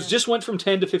game. It just went from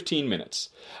 10 to 15 minutes.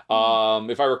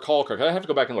 If I recall correctly. I have to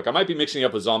go back and look. I might be mixing it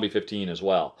up with Zombie 15 as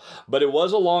well. But it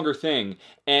was a longer thing,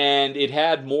 and it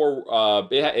had more.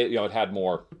 It had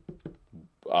more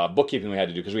bookkeeping we had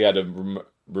to do because we had to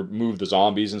remove the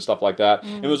zombies and stuff like that.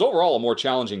 It was overall a more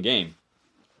challenging game.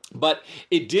 But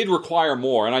it did require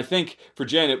more, and I think for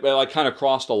Jen, it kind of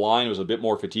crossed a line. It was a bit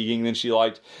more fatiguing than she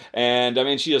liked, and I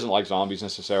mean, she doesn't like zombies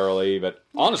necessarily, but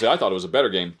honestly, I thought it was a better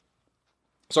game.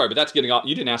 Sorry, but that's getting off.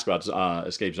 You didn't ask about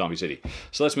Escape Zombie City,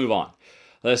 so let's move on.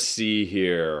 Let's see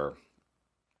here.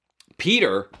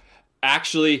 Peter, I'm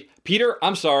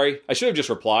sorry, I should have just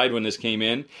replied when this came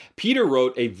in. Peter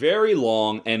wrote a very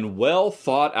long and well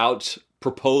thought out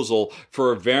proposal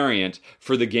for a variant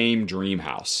for the game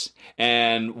Dreamhouse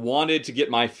and wanted to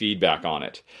get my feedback on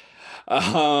it.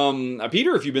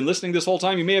 Peter, if you've been listening this whole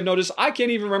time, you may have noticed I can't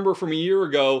even remember from a year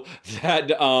ago that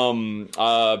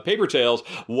Paper Tales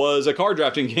was a card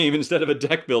drafting game instead of a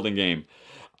deck building game.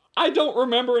 I don't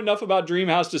remember enough about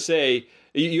Dreamhouse to say.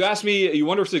 You asked me, you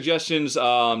wonder if suggestions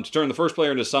to turn the first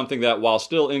player into something that, while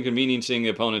still inconveniencing the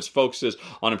opponents, focuses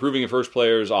on improving the first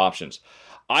player's options.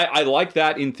 I like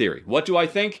that in theory. What do I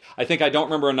think? I think I don't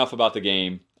remember enough about the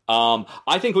game.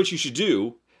 I think what you should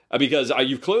do, because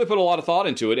you've clearly put a lot of thought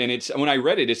into it, and when I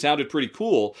read it, it sounded pretty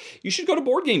cool. You should go to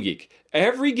Board Game Geek.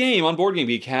 Every game on Board Game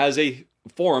Geek has a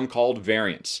forum called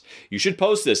Variants. You should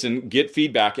post this and get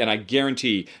feedback, and I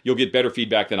guarantee you'll get better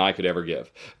feedback than I could ever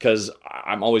give, because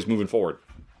I'm always moving forward.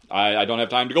 I don't have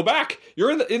time to go back.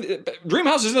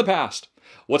 Dreamhouse is in the past.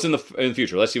 What's in the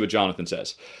future? Let's see what Jonathan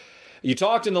says. You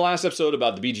talked in the last episode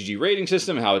about the BGG rating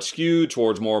system, how it's skewed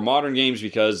towards more modern games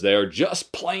because they're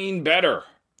just plain better.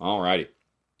 Alrighty.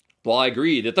 Well, I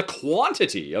agree that the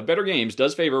quantity of better games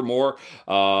does favor more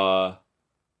midterm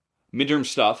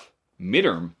stuff.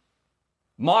 Midterm?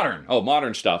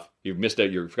 modern stuff. You missed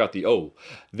out. You forgot the O.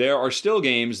 There are still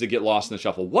games that get lost in the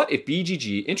shuffle. What if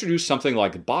BGG introduced something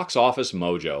like Box Office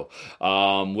Mojo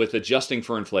with adjusting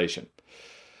for inflation?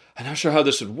 I'm not sure how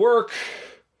this would work.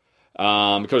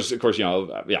 Because of course,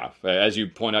 as you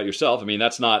point out yourself, I mean,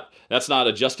 that's not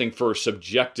adjusting for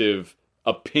subjective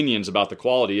opinions about the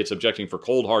quality. It's objecting for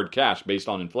cold hard cash based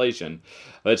on inflation.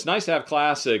 But it's nice to have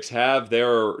classics have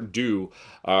their due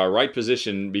right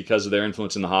position because of their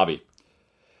influence in the hobby.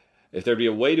 If there'd be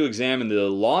a way to examine the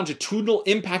longitudinal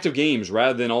impact of games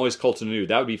rather than always cults and new,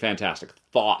 that would be fantastic.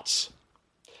 Thoughts?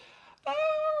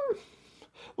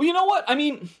 Well, you know what? I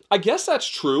mean, I guess that's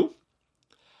true.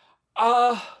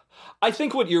 I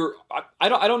think I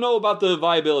don't know about the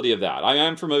viability of that. I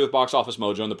am familiar with Box Office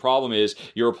Mojo, and the problem is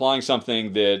you're applying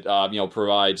something that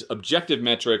provides objective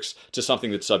metrics to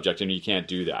something that's subjective, and you can't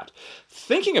do that.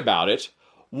 Thinking about it,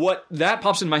 what that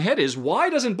pops in my head is, why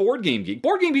doesn't Board Game Geek?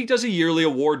 Board Game Geek does a yearly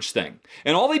awards thing,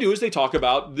 and all they do is they talk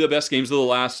about the best games of the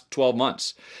last 12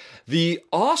 months. The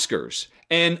Oscars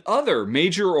and other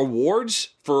major awards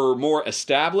for more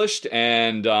established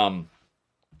and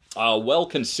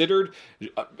well-considered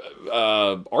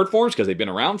art forms, because they've been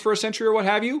around for a century or what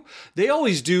have you, they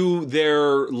always do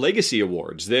their legacy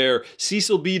awards, their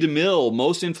Cecil B. DeMille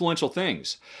most influential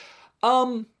things.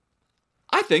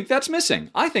 I think that's missing.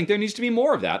 I think there needs to be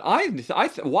more of that.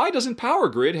 Why doesn't Power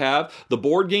Grid have the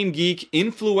Board Game Geek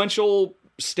Influential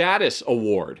Status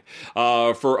Award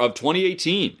of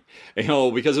 2018?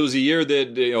 Because it was a year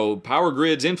that Power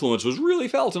Grid's influence was really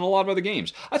felt in a lot of other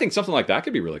games. I think something like that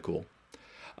could be really cool.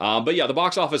 But yeah, the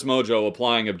Box Office Mojo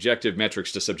applying objective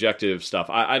metrics to subjective stuff,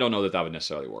 I don't know that would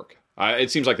necessarily work.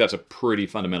 It seems like that's a pretty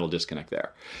fundamental disconnect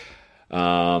there.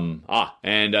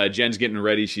 Jen's getting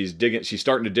ready. She's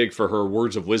starting to dig for her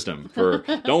words of wisdom.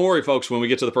 Don't worry, folks, when we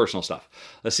get to the personal stuff.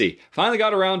 Let's see. Finally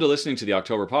got around to listening to the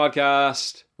October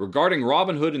podcast regarding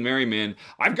Robin Hood and Merry Men.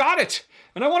 I've got it!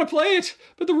 And I want to play it,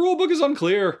 but the rule book is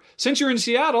unclear. Since you're in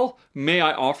Seattle, may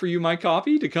I offer you my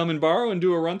copy to come and borrow and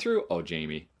do a run-through? Oh,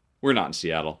 Jamie. We're not in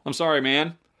Seattle. I'm sorry,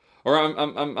 man. Or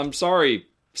I'm sorry,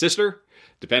 sister.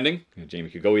 Depending. Jamie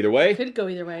could go either way. Could go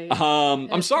either way.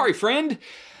 I'm sorry, friend.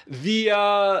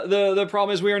 The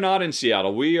problem is we are not in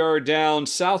Seattle. We are down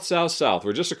south.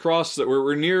 We're just across.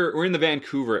 We're in the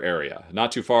Vancouver area,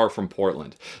 not too far from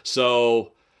Portland.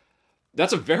 So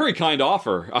that's a very kind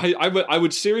offer. I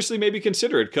would seriously maybe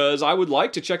consider it, because I would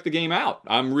like to check the game out.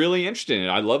 I'm really interested in it.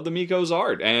 I love the Mikos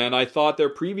art, and I thought their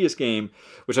previous game,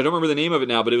 which I don't remember the name of it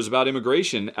now, but it was about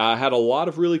immigration, had a lot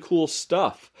of really cool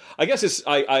stuff. I guess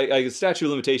statute of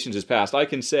limitations is passed. I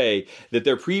can say that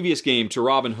their previous game, To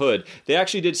Robin Hood, they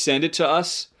actually did send it to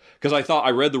us, because I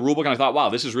read the rulebook and I thought, wow,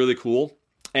 this is really cool.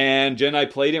 And Jen and I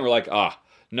played it and we're like,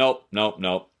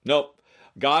 nope.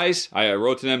 Guys, I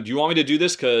wrote to them, do you want me to do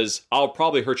this? Because I'll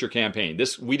probably hurt your campaign.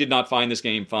 We did not find this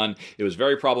game fun. It was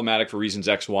very problematic for reasons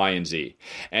X, Y, and Z.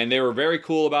 And they were very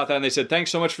cool about that. And they said,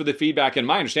 thanks so much for the feedback. And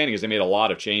my understanding is they made a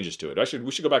lot of changes to it. We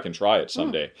should go back and try it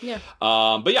someday. Yeah.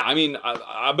 But yeah, I mean,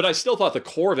 but I still thought the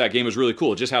core of that game was really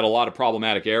cool. It just had a lot of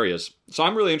problematic areas. So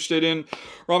I'm really interested in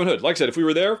Robin Hood. Like I said, if we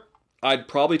were there, I'd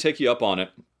probably take you up on it.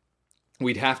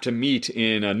 We'd have to meet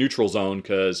in a neutral zone,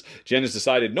 because Jen has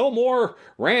decided no more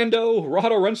Rahdo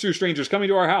runs through strangers coming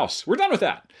to our house. We're done with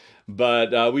that.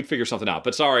 But we'd figure something out.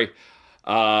 But sorry,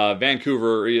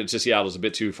 Vancouver to Seattle is a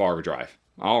bit too far of a drive.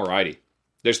 Alrighty.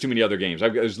 There's too many other games.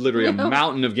 There's literally a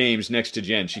mountain of games next to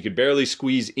Jen. She could barely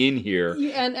squeeze in here.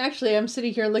 Yeah, and actually, I'm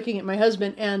sitting here looking at my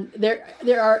husband, and there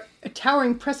are a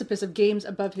towering precipice of games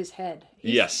above his head.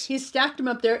 He's stacked them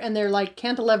up there, and they're like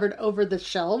cantilevered over the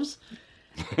shelves.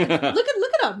 Look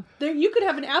at them. You could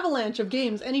have an avalanche of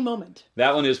games any moment.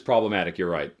 That one is problematic. You're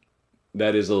right.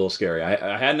 That is a little scary.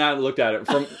 I had not looked at it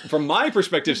from my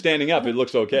perspective. Standing up, it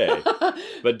looks okay,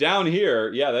 but down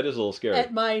here, yeah, that is a little scary.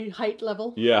 At my height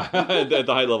level. Yeah, at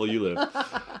the height level you live.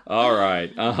 All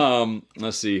right.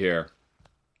 Let's see here.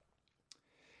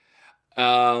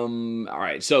 All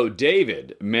right. So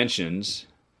David mentions,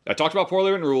 I talked about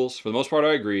poorly written rules. For the most part,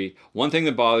 I agree. One thing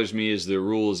that bothers me is the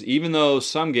rules, even though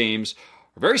some games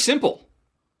are very simple.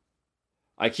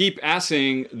 I keep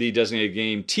asking the designated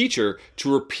game teacher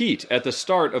to repeat at the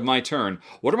start of my turn.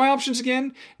 What are my options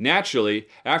again? Naturally,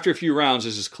 after a few rounds,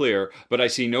 this is clear, but I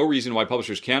see no reason why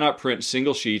publishers cannot print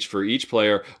single sheets for each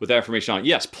player with that information on it.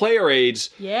 Yes, player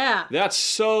aids. Yeah. That's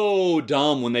so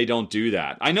dumb when they don't do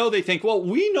that. I know they think, well,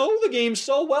 we know the game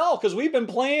so well because we've been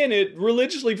playing it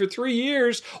religiously for 3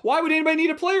 years. Why would anybody need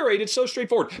a player aid? It's so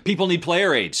straightforward. People need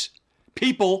player aids.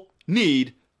 People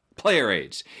need player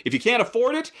aids. If you can't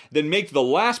afford it, then make the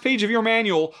last page of your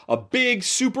manual a big,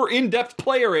 super in-depth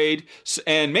player aid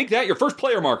and make that your first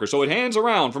player marker so it hands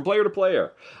around from player to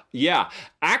player. Yeah,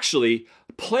 actually,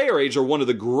 player aids are one of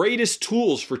the greatest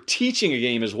tools for teaching a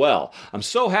game as well. I'm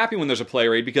so happy when there's a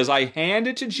player aid because I hand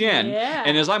it to Jen,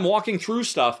 and as I'm walking through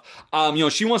stuff,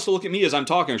 she wants to look at me as I'm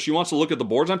talking, or she wants to look at the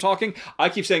boards I'm talking. I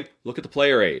keep saying, look at the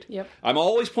player aid. Yep. I'm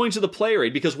always pointing to the player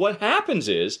aid because what happens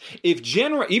is, if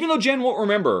Jen, even though Jen won't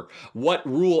remember what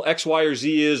rule X, Y, or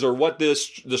Z is, or what the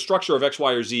structure of X,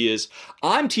 Y, or Z is,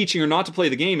 I'm teaching her not to play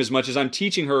the game as much as I'm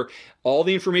teaching her all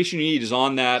the information you need is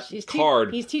on that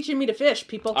card. He's teaching me to fish,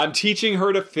 people. I'm teaching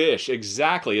her to fish,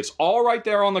 exactly. It's all right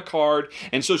there on the card,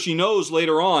 and so she knows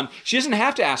later on, she doesn't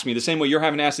have to ask me the same way you're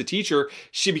having to ask the teacher,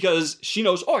 because she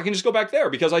knows, I can just go back there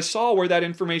because I saw where that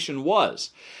information was.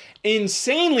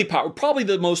 Insanely powerful, probably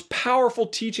the most powerful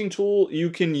teaching tool you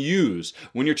can use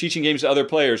when you're teaching games to other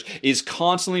players is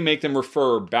constantly make them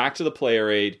refer back to the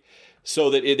player aid so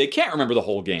that they can't remember the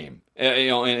whole game,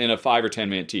 in a 5 or 10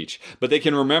 minute teach, but they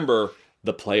can remember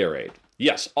the player aid.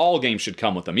 Yes, all games should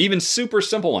come with them, even super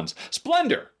simple ones.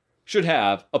 Splendor should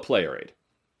have a player aid.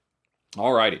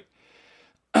 Alrighty.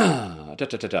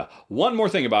 One more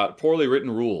thing about poorly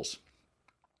written rules.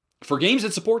 For games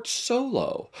that support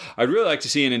solo, I'd really like to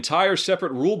see an entire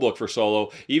separate rule book for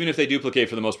solo, even if they duplicate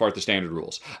for the most part the standard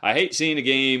rules. I hate seeing a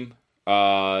game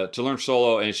to learn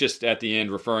solo, and it's just at the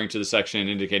end referring to the section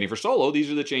indicating for solo,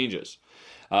 these are the changes.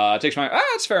 It takes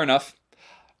that's fair enough.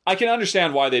 I can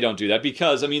understand why they don't do that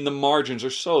because, the margins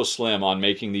are so slim on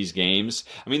making these games.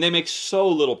 They make so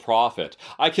little profit.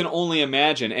 I can only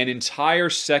imagine an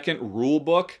entire second rule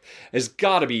book has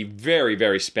got to be very,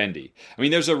 very spendy.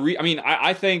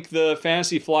 I think the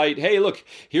Fantasy Flight, hey, look,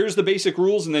 here's the basic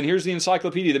rules and then here's the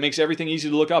encyclopedia that makes everything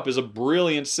easy to look up is a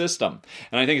brilliant system.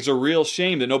 And I think it's a real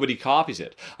shame that nobody copies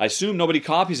it. I assume nobody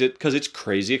copies it because it's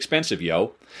crazy expensive,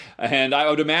 yo. And I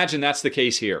would imagine that's the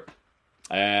case here.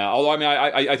 Although,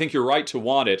 I think you're right to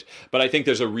want it, but I think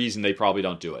there's a reason they probably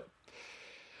don't do it.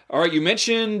 All right, you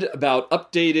mentioned about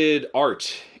updated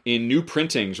art in new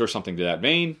printings or something to that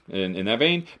vein. In that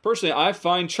vein, personally, I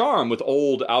find charm with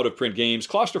old out-of-print games.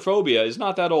 Claustrophobia is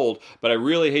not that old, but I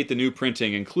really hate the new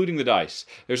printing, including the dice.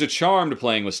 There's a charm to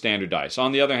playing with standard dice.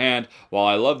 On the other hand, while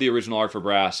I love the original art for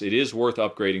brass, it is worth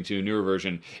upgrading to a newer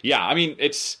version. Yeah, I think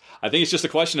it's just a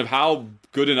question of how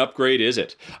good an upgrade is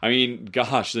it.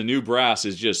 Gosh, the new brass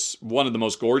is just one of the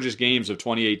most gorgeous games of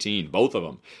 2018. Both of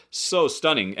them. So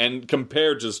stunning. And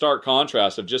compared to the stark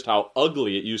contrast of just how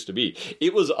ugly it used to be.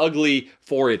 It was ugly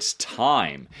for its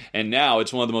time. And now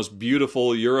it's one of the most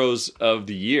beautiful Euros of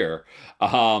the year.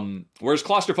 Whereas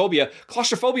Claustrophobia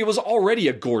was already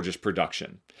a gorgeous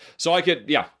production. So I think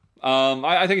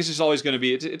it's just always going to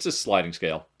be, it's a sliding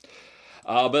scale.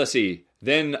 But let's see.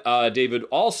 Then David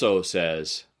also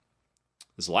says,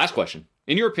 this is the last question.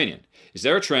 In your opinion, is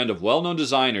there a trend of well-known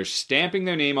designers stamping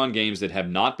their name on games that have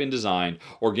not been designed,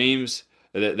 or games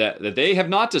that they have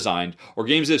not designed, or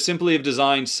games that simply have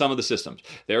designed some of the systems?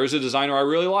 There is a designer I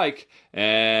really like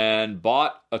and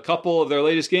bought a couple of their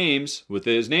latest games with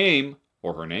his name,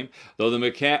 or her name, though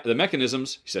the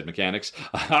mechanisms, he said mechanics,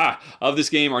 of this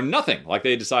game are nothing like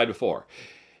they had decided before.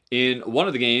 In one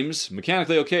of the games,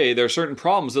 mechanically okay, there are certain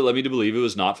problems that led me to believe it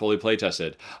was not fully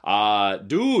playtested.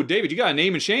 Dude, David, you got a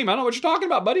name and shame. I don't know what you're talking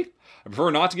about, buddy. I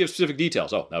prefer not to give specific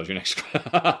details. Oh, that was your next.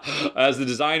 As the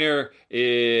designer,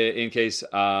 in case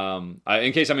I'm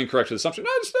incorrect with the assumption,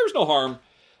 there's no harm.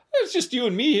 It's just you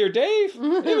and me here, Dave.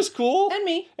 Mm-hmm. It was cool. And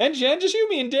me. And Jen, just you,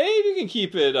 me, and Dave. You can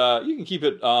keep it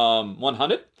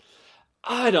 100.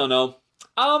 I don't know.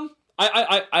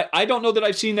 I don't know that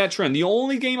I've seen that trend. The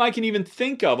only game I can even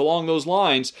think of along those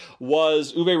lines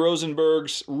was Uwe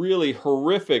Rosenberg's really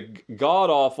horrific,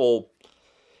 god-awful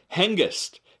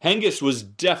Hengist. Hengist was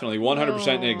definitely 100%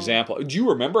 an example. Do you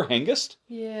remember Hengist?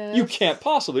 Yeah. You can't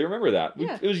possibly remember that.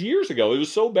 Yeah. It was years ago. It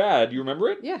was so bad. You remember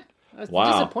it? Yeah. It was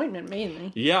wow. Disappointment,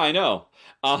 mainly. Yeah, I know.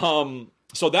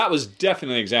 So that was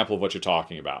definitely an example of what you're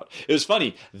talking about. It was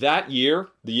funny. That year,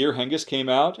 the year Hengist came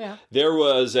out, there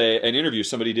was an interview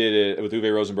somebody did with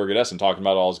Uwe Rosenberg at Essen talking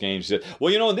about all his games. He said,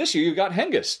 well, in this year you've got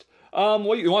Hengist.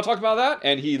 You want to talk about that?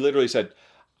 And he literally said,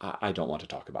 I don't want to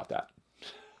talk about that.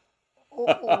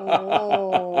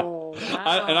 Oh, wow.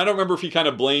 And I don't remember if he kind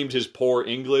of blamed his poor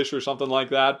English or something like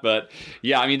that, but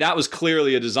yeah, that was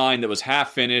clearly a design that was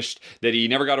half finished that he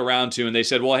never got around to, and they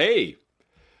said, well, hey,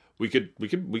 we could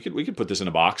put this in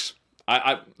a box.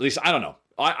 At least I don't know.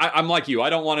 I'm like you. I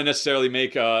don't want to necessarily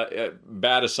make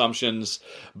bad assumptions,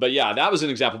 but yeah, that was an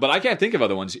example. But I can't think of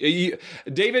other ones.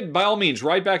 David, by all means,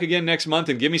 write back again next month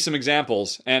and give me some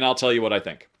examples, and I'll tell you what I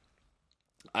think.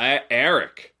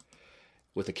 Eric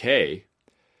with a K,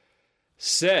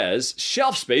 says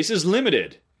shelf space is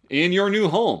limited in your new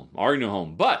home, our new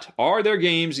home. But are there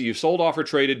games that you've sold off or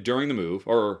traded during the move,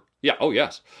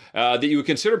 that you would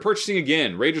consider purchasing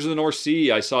again? Raiders of the North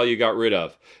Sea, I saw you got rid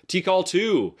of. T-Call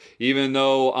 2, even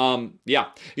though,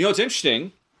 it's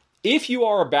interesting. If you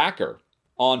are a backer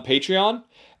on Patreon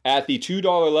at the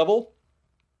 $2 level,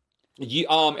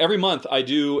 every month I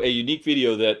do a unique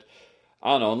video that,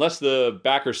 I don't know, unless the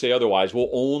backers say otherwise, will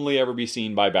only ever be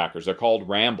seen by backers. They're called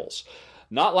Rambles.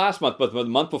 Not last month, but the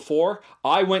month before,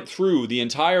 I went through the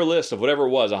entire list of whatever it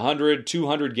was, 100,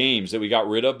 200 games that we got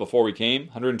rid of before we came,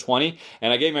 120,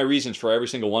 and I gave my reasons for every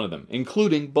single one of them,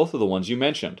 including both of the ones you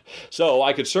mentioned. So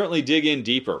I could certainly dig in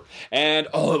deeper. And,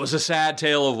 it was a sad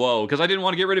tale of woe, because I didn't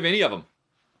want to get rid of any of them.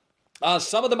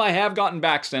 Some of them I have gotten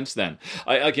back since then,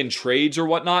 like in trades or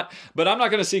whatnot, but I'm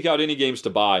not going to seek out any games to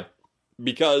buy,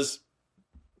 because,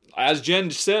 as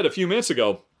Jen said a few minutes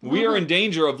ago, we are in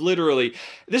danger of literally,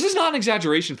 this is not an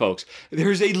exaggeration, folks.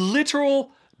 There's a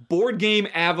literal board game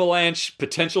avalanche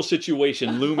potential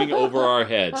situation looming over our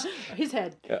heads. His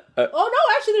head.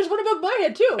 Actually, there's one above my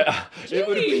head, too. It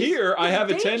would appear I have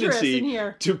a tendency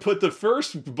to put the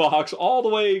first box all the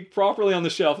way properly on the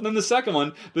shelf, and then the second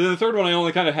one, but then the third one I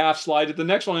only kind of half slide it, the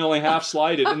next one I only half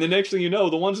slide it, and the next thing you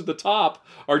know, the ones at the top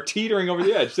are teetering over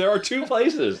the edge. There are two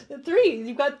places.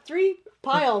 You've got three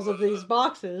piles of these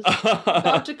boxes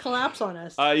about to collapse on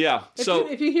us.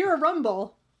 If you hear a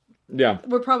rumble,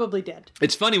 we're probably dead.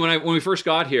 It's funny, when we first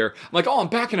got here, I'm like, I'm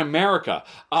back in America.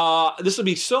 This will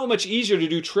be so much easier to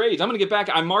do trades. I'm going to get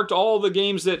back. I marked all the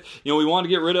games that we wanted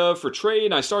to get rid of for trade,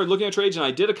 and I started looking at trades, and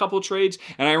I did a couple of trades,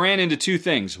 and I ran into two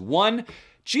things. One,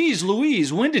 geez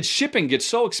Louise, when did shipping get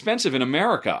so expensive in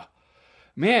America?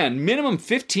 Man, minimum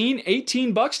 $15,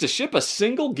 $18 to ship a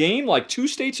single game like 2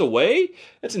 states away?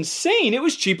 That's insane. It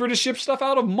was cheaper to ship stuff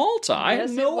out of Malta. I had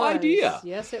no idea.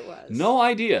 Yes, it was. No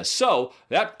idea. So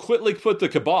that quickly put the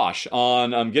kibosh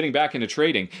on getting back into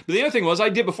trading. But the other thing was,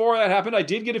 before that happened, I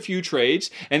did get a few trades,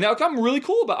 and I'm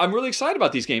really excited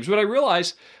about these games. But I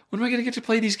realized, when am I going to get to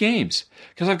play these games?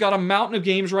 Because I've got a mountain of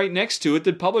games right next to it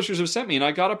that publishers have sent me, and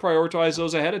I got to prioritize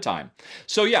those ahead of time.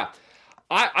 So yeah.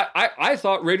 I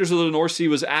thought Raiders of the North Sea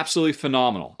was absolutely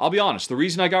phenomenal. I'll be honest. The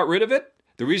reason I got rid of it,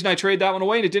 the reason I traded that one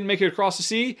away and it didn't make it across the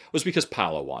sea, was because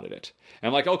Paolo wanted it. And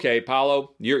I'm like, okay,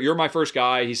 Paolo, you're my first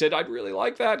guy. He said, I'd really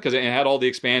like that because it had all the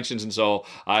expansions, and so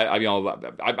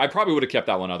I probably would have kept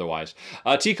that one otherwise.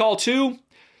 T-Call 2,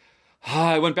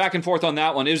 I went back and forth on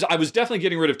that one. I was definitely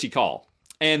getting rid of T-Call.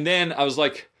 And then I was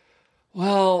like,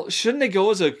 well, shouldn't they go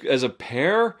as a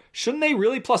pair? Shouldn't they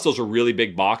really? Plus, those are really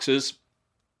big boxes.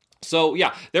 So,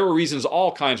 yeah, there were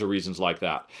all kinds of reasons like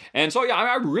that. And so, yeah,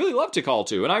 I really love T-Call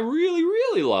 2, and I really,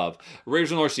 really love Raiders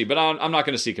of the North Sea, but I'm not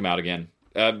going to seek him out again.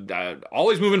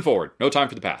 Always moving forward. No time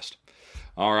for the past.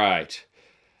 All right.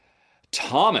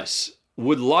 Thomas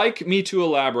would like me to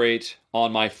elaborate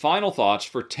on my final thoughts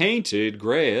for Tainted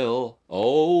Grail.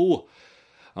 Oh,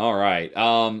 all right.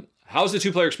 How's the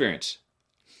 2-player experience?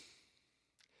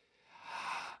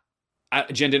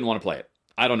 Jen didn't want to play it.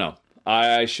 I don't know.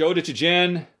 I showed it to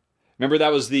Jen. Remember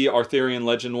that was the Arthurian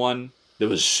Legend one? That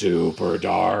was super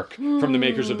dark from the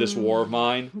makers of This War of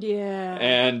Mine. Yeah.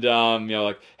 And,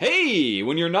 like, hey,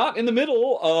 when you're not in the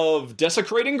middle of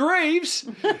desecrating graves,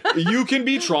 you can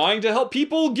be trying to help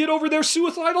people get over their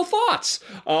suicidal thoughts.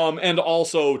 And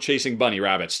also chasing bunny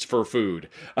rabbits for food.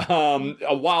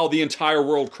 While the entire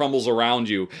world crumbles around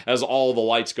you as all the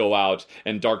lights go out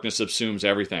and darkness subsumes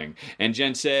everything. And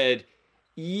Jen said,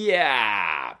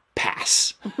 yeah,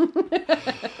 pass.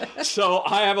 So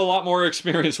I have a lot more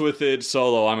experience with it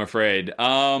solo, I'm afraid.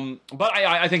 But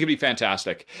I think it'd be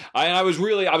fantastic. I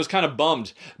was kind of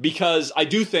bummed because I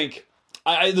do think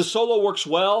the solo works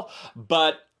well,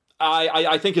 but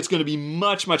I think it's going to be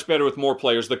much, much better with more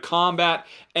players. The combat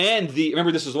and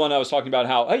remember this is the one I was talking about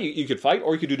how, hey, you could fight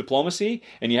or you could do diplomacy,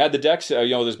 and you had the decks,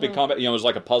 this big combat, it was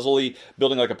like a puzzle-y,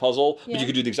 building like a puzzle, but you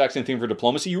could do the exact same thing for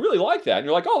diplomacy. You really like that. And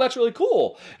you're like, oh, that's really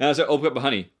cool. And I was like, oh, but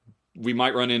honey, we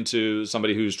might run into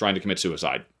somebody who's trying to commit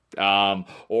suicide.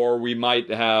 Or we might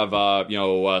have,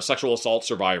 sexual assault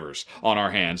survivors on our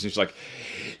hands. And she's like,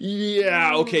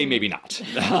 yeah, okay, maybe not.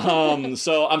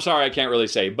 So I'm sorry, I can't really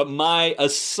say. But my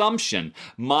assumption,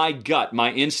 my gut,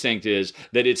 my instinct is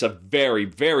that it's a very,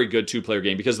 very good 2-player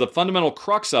game, because the fundamental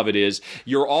crux of it is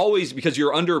because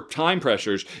you're under time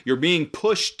pressures, you're being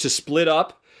pushed to split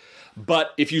up.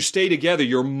 But if you stay together,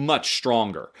 you're much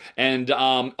stronger. And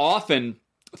often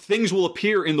things will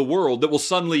appear in the world that will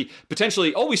suddenly,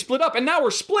 potentially, we split up, and now we're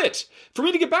split. For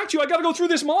me to get back to you, I got to go through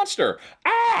this monster.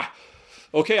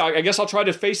 okay, I guess I'll try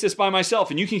to face this by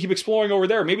myself, and you can keep exploring over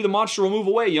there. Maybe the monster will move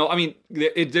away. You know, I mean,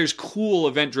 there's cool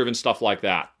event-driven stuff like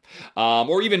that.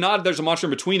 Or even not if there's a monster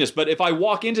in between us, but if I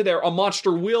walk into there, a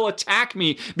monster will attack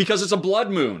me because it's a blood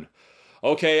moon.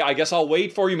 Okay, I guess I'll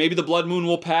wait for you. Maybe the blood moon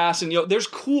will pass, and there's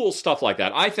cool stuff like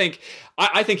that. I think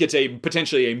it's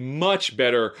potentially a much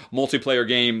better multiplayer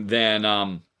game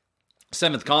than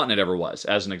Seventh Continent ever was,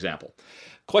 as an example.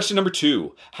 Question number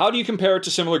 2. How do you compare it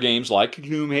to similar games like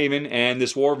Gloomhaven and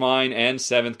This War of Mine and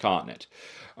Seventh Continent?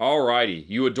 Alrighty,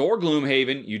 you adore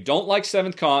Gloomhaven, you don't like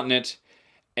Seventh Continent,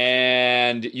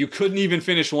 and you couldn't even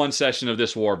finish one session of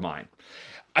This War of Mine.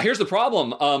 Here's the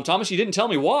problem, Thomas, you didn't tell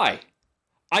me why.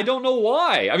 I don't know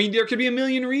why. I mean, there could be a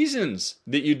million reasons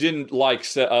that you didn't like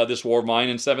This War of Mine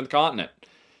and Seventh Continent.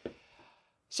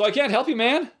 So I can't help you,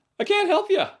 man. I can't help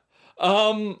you.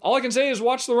 All I can say is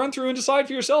watch the run-through and decide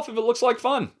for yourself if it looks like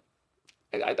fun.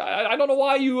 I don't know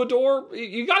why you adore...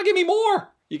 You gotta give me more.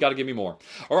 You gotta give me more.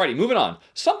 Alrighty, moving on.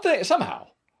 Somehow,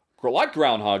 like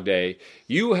Groundhog Day,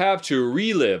 you have to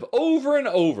relive over and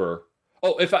over...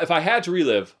 Oh, if I had to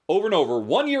relive over and over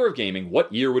 1 year of gaming,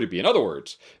 what year would it be? In other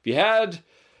words, if you had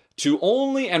to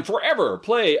only and forever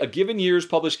play a given year's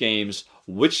published games,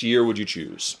 which year would you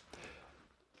choose?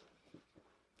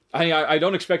 I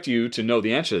don't expect you to know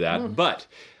the answer to that, but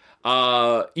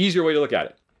easier way to look at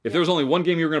it. If there was only one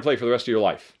game you were going to play for the rest of your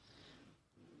life.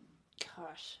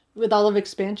 Gosh. With all of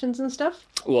expansions and stuff?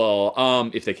 Well,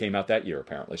 if they came out that year,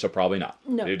 apparently, so probably not.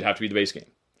 No. It'd have to be the base game.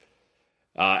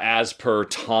 As per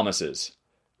Thomas's.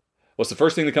 What's the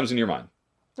first thing that comes into your mind?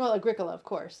 Well, Agricola, of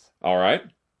course. All right.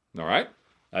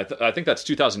 I think that's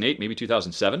 2008, maybe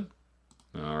 2007.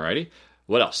 All righty.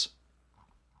 What else?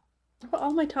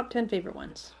 All my top 10 favorite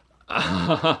ones.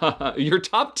 Your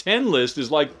top 10 list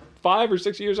is like 5 or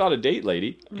 6 years out of date,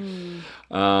 lady.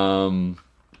 Let's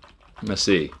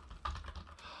see.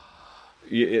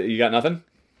 You got nothing?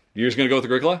 You're just going to go with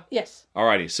Agricola? Yes.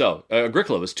 Alrighty, so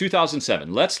Agricola was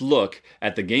 2007. Let's look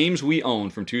at the games we own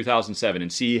from 2007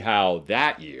 and see how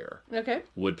that year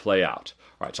would play out.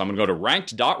 All right, so I'm going to go to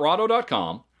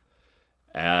ranked.rahdo.com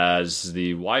as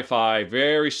the Wi-Fi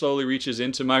very slowly reaches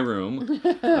into my room.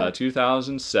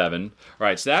 2007. All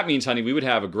right, so that means, honey, we would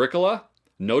have Agricola,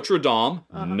 Notre Dame,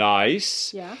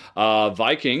 nice. Yeah.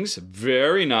 Vikings,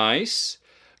 very nice.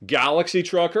 Galaxy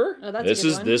Trucker. Oh, that's a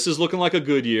good one. This is looking like a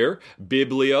good year.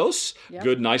 Biblios,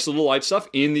 good, nice little light stuff.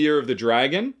 In the Year of the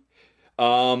Dragon.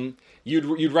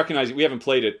 You'd recognize it. We haven't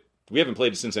played it. We haven't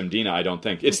played it since Mdina, I don't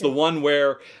think. It's the one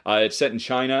where it's set in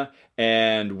China,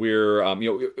 and we're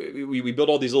we build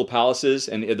all these little palaces,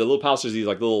 and the little palaces are these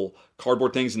like little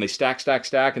cardboard things, and they stack,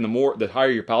 and the higher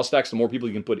your palace stacks, the more people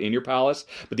you can put in your palace.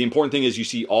 But the important thing is you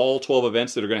see all 12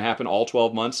 events that are going to happen all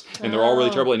 12 months, and they're all really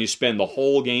terrible, and you spend the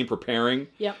whole game preparing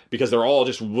because they're all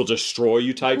just will destroy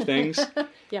you type things.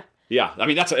 Yeah, I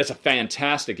mean it's a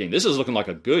fantastic game. This is looking like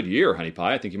a good year, Honey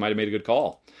Pie. I think you might have made a good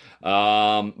call.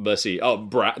 Let's see. Oh,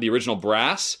 the original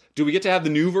Brass. Do we get to have the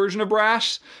new version of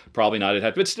Brass? Probably not.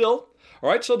 But still. All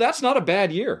right, so that's not a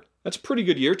bad year. That's a pretty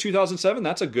good year. 2007,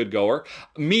 that's a good goer.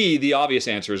 The obvious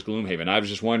answer is Gloomhaven. I was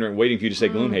just waiting for you to say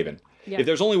Gloomhaven. Yeah. If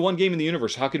there's only one game in the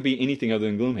universe, how could it be anything other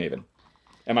than Gloomhaven?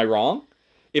 Am I wrong?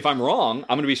 If I'm wrong,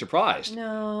 I'm going to be surprised.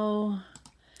 No,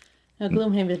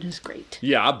 Gloomhaven is great.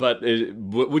 Yeah, but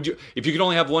would you, if you could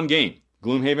only have one game,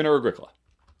 Gloomhaven or Agricola?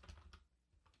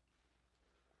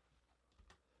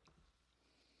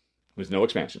 With no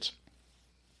expansions.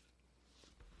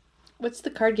 What's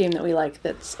the card game that we like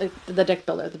that's the deck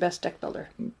builder, the best deck builder?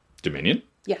 Dominion?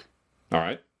 Yeah. All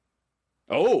right.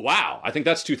 Oh, wow. I think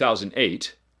that's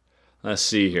 2008. Let's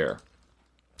see here.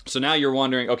 So now you're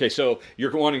wondering, okay, so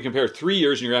you're wanting to compare 3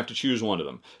 years and you're going to have to choose one of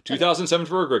them. 2007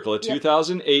 for Agricola,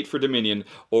 2008 for Dominion,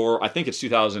 or I think it's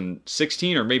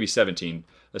 2016 or maybe 17.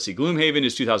 Let's see, Gloomhaven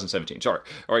is 2017. Sorry.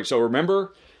 All right, so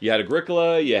remember, you had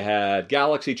Agricola, you had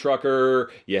Galaxy Trucker,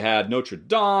 you had Notre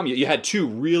Dame, you had 2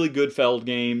 really good Feld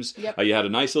games, you had a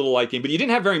nice little light game, but you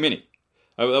didn't have very many.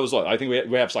 I think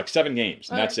we have like 7 games,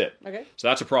 and that's it. Okay. So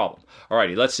that's a problem. All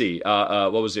righty, let's see.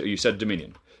 What was it? You said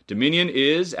Dominion. Dominion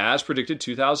is, as predicted,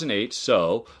 2008.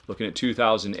 So, looking at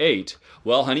 2008,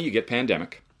 well, honey, you get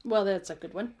Pandemic. Well, that's a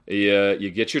good one. You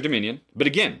get your Dominion. But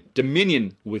again,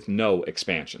 Dominion with no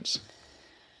expansions.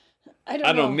 I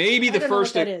don't know. Maybe the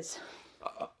first... I don't know what that is.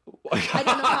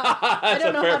 I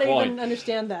don't know how to even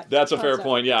understand that. That's a fair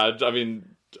point, yeah. I mean,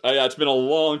 it's been a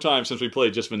long time since we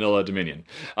played just vanilla Dominion.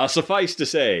 Suffice to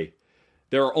say,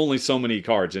 there are only so many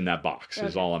cards in that box,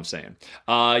 is all I'm saying.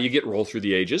 You get Roll Through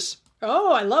the Ages.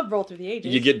 Oh, I love Roll Through the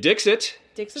Ages. You get Dixit.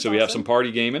 Dixit's so we have some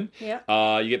party gaming.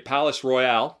 Yeah. You get Palace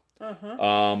Royale,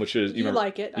 which is... You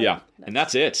like it. Yeah, and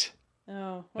that's it.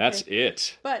 Oh, okay. That's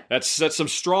it. But that's some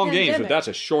strong games, but Pandemic. that's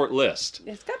a short list.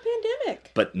 It's got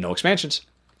Pandemic. But no expansions.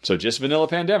 So just vanilla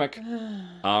Pandemic.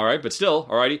 All right, but still,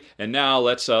 alrighty. And now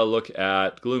let's look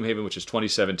at Gloomhaven, which is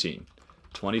 2017.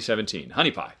 2017.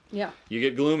 Honey Pie. Yeah. You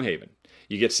get Gloomhaven.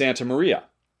 You get Santa Maria.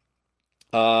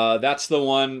 That's the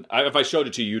one, if I showed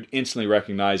it to you, you'd instantly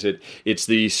recognize it. It's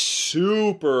the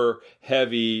super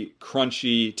heavy,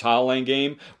 crunchy tile laying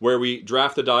game where we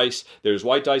draft the dice. There's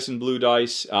white dice and blue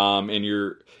dice, and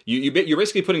you're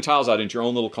basically putting tiles out into your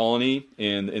own little colony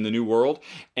in the new world.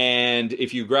 And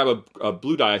if you grab a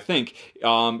blue die, I think,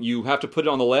 you have to put it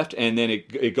on the left, and then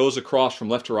it goes across from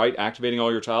left to right, activating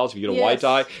all your tiles. If you get a white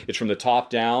die, it's from the top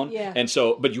down. Yeah. And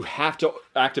so, but you have to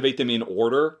activate them in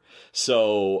order.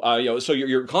 So, so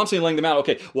you're constantly laying them out.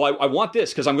 Okay, well, I want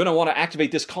this because I'm going to want to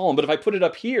activate this column. But if I put it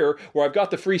up here where I've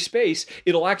got the free space,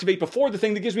 it'll activate before the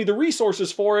thing that gives me the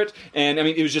resources for it. And I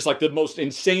mean, it was just like the most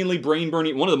insanely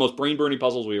brain-burning, one of the most brain-burning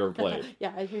puzzles we ever played.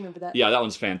 Yeah, I remember that. Yeah, that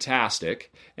one's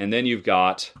fantastic. And then you've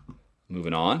got,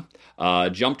 moving on,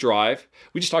 Jump Drive.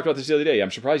 We just talked about this the other day.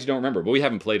 I'm surprised you don't remember, but we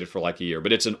haven't played it for like a year.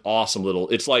 But it's an awesome little,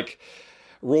 it's like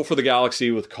Roll for the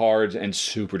Galaxy with cards and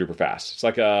super duper fast. It's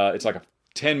like a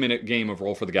 10-minute game of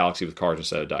Roll for the Galaxy with cards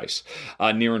instead of dice.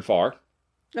 Near and Far.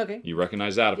 Okay. You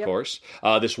recognize that, of Yep. course.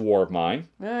 This War of Mine.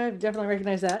 I definitely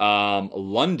recognize that.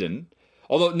 London.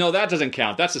 Although, no, that doesn't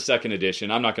count. That's the second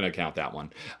edition. I'm not going to count that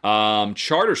one.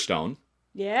 Charterstone.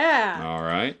 Yeah. All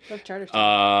right. Love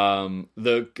Charterstone.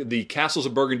 The Castles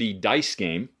of Burgundy dice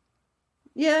game.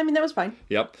 Yeah, I mean, that was fine.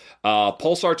 Yep.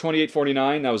 Pulsar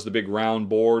 2849. That was the big round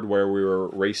board where we were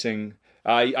racing.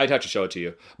 I'd have to show it to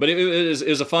you. But it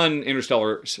was a fun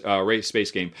interstellar race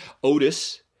space game.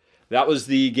 Otis. That was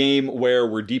the game where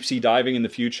we're deep sea diving in the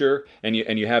future, and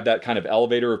you have that kind of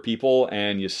elevator of people,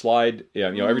 and you slide.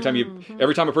 Every time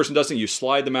a person does something, you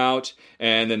slide them out,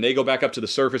 and then they go back up to the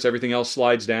surface. Everything else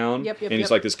slides down, Yep, and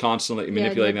it's like this constantly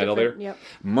manipulating that elevator. Yep.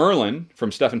 Merlin from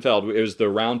Stefan Feld. It was the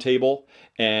round table,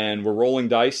 and we're rolling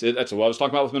dice. That's what I was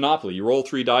talking about with Monopoly. You roll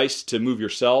 3 dice to move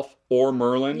yourself or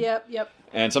Merlin. Yep.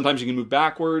 And sometimes you can move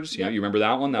backwards. You remember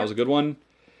that one? That was a good one.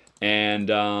 And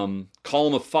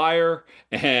Column of Fire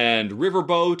and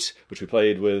Riverboat, which we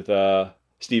played with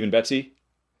Steve and Betsy.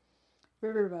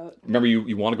 Riverboat. Remember,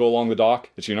 you want to go along the dock?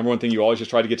 It's your number one thing. You always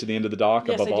just try to get to the end of the dock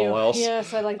Yes, above I do. all else.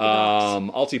 Yes, I like the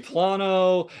docks.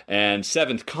 Altiplano and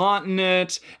Seventh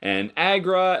Continent and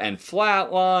Agra and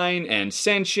Flatline and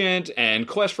Sentient and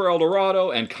Quest for El Dorado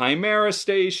and Chimera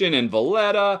Station and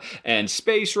Valletta and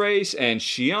Space Race and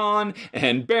Xi'an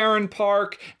and Baron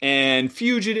Park and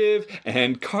Fugitive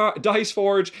and Dice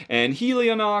Forge and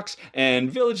Helionox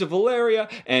and Village of Valeria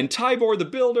and Tybor the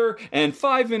Builder and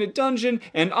 5 Minute Dungeon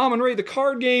and Amon-Ra the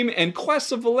Card Game and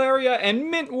Quests of Valeria and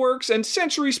Mintworks and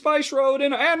Century Spice Road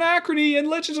and Anachrony and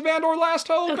Legends of Andor Last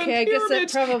Hope Okay, I and guess that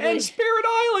Pyramids probably- and Spirit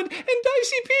Island and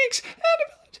Dicey Peaks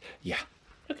and... Yeah.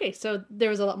 Okay, so there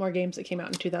was a lot more games that came out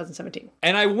in 2017.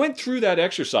 And I went through that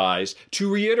exercise to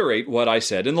reiterate what I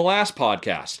said in the last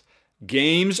podcast.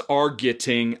 Games are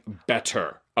getting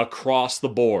better across the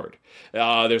board.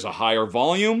 There's a higher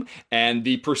volume, and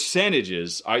the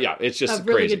percentages are, it's just Of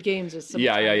really crazy. good games is so much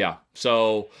Yeah. fun.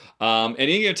 So, at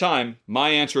any given time, my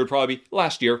answer would probably be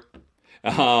last year.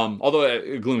 Although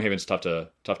Gloomhaven's tough to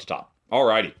top.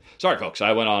 Alrighty. Sorry, folks.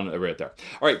 I went on a bit there.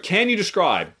 All right. Can you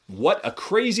describe what a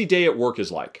crazy day at work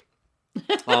is like?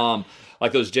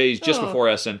 Like those days just before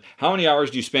Essen. How many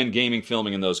hours do you spend gaming,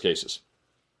 filming in those cases?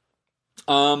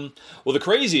 Well, the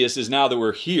craziest is now that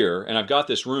we're here, and I've got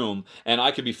this room, and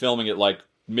I could be filming at like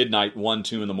midnight, 1,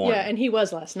 2 in the morning. Yeah, and he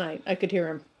was last night. I could hear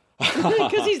him.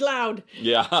 Because he's loud.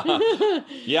 Yeah.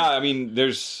 Yeah, I mean,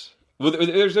 there's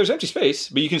empty space,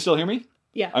 but you can still hear me?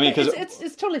 Yeah, I mean, 'cause-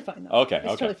 it's totally fine, though. Okay.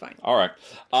 It's totally fine. All right.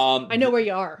 I know where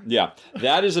you are. Yeah,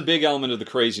 that is a big element of the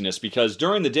craziness because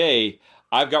during the day,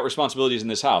 I've got responsibilities in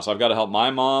this house. I've got to help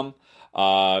my mom.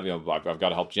 I've got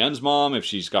to help Jen's mom if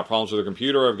she's got problems with her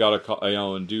computer. I've got to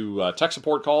call, and do tech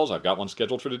support calls. I've got one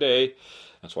scheduled for today.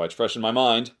 That's why it's fresh in my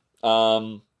mind.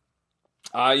 I've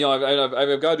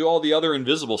got to do all the other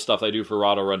invisible stuff I do for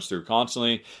Rahdo Runs Through.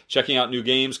 Constantly checking out new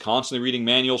games, constantly reading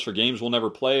manuals for games we'll never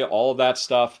play, all of that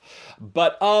stuff.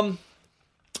 But I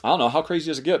don't know, how crazy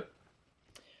does it get?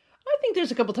 I think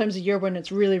there's a couple times a year when it's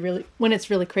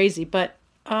really crazy, but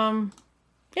most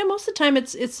of the time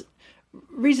it's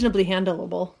reasonably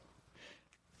handleable.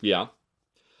 Yeah.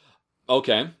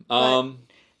 Okay. I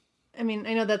mean,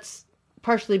 I know that's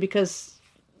partially because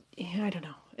I don't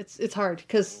know. It's hard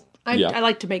because I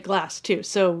like to make glass too,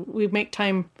 so we make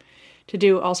time to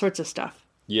do all sorts of stuff.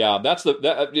 Yeah, that's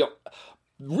the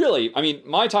really, I mean,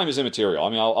 my time is immaterial. I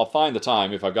mean, I'll find the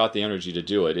time if I've got the energy to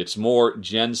do it. It's more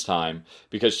Jen's time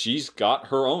because she's got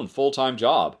her own full-time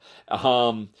job.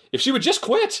 If she would just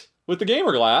quit with the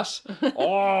gamer glass,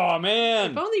 oh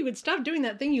man! If only you would stop doing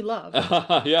that thing you love.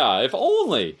 Yeah, if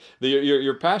only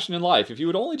your passion in life. If you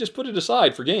would only just put it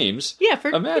aside for games. Yeah,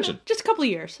 for imagine just a couple of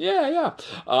years. Yeah.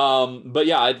 But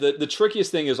yeah, the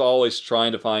trickiest thing is always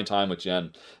trying to find time with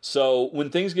Jen. So when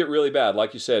things get really bad,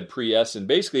 like you said, pre-Essen,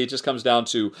 basically it just comes down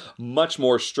to much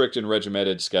more strict and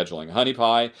regimented scheduling. Honey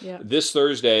Pie, this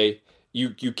Thursday.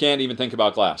 You can't even think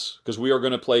about glass because we are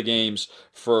going to play games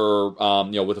for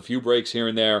with a few breaks here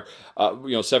and there,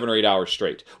 7 or 8 hours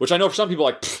straight. Which I know for some people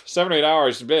 7 or 8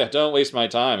 hours, don't waste my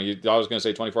time. I was going to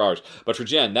say 24 hours, but for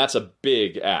Jen, that's a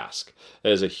big ask.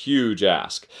 That is a huge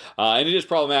ask, and it is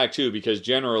problematic too because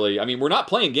generally, I mean, we're not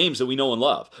playing games that we know and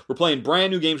love. We're playing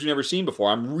brand new games we've never seen before.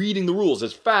 I'm reading the rules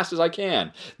as fast as I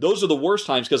can. Those are the worst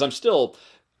times because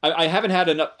I haven't had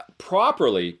enough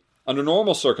properly. Under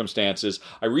normal circumstances,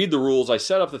 I read the rules, I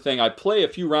set up the thing, I play a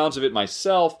few rounds of it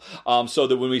myself so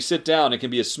that when we sit down, it can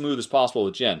be as smooth as possible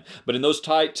with Jen. But in those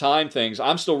tight time things,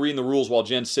 I'm still reading the rules while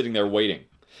Jen's sitting there waiting.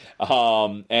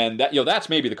 And that that's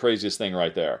maybe the craziest thing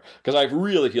right there. Because I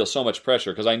really feel so much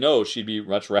pressure because I know she'd be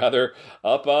much rather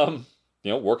up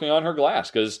working on her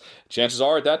glass, because chances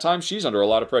are at that time she's under a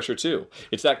lot of pressure too.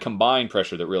 It's that combined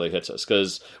pressure that really hits us,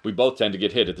 because we both tend to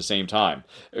get hit at the same time,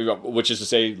 which is to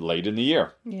say late in the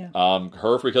year. Yeah.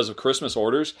 Her because of Christmas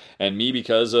orders, and me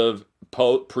because of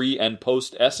pre and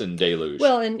post Essen deluge.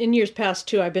 Well, in years past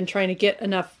too, I've been trying to get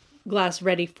enough glass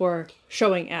ready for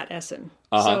showing at Essen.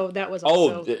 So that was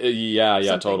also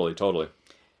something. Totally.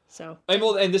 So,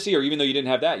 and this year, even though you didn't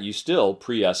have that, you still,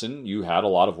 pre-Essen, you had a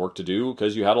lot of work to do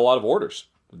because you had a lot of orders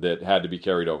that had to be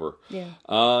carried over. Yeah.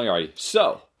 Alrighty.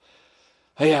 So,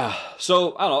 yeah.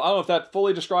 So, I don't know if that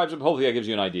fully describes it, but hopefully that gives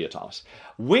you an idea, Thomas.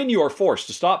 When you are forced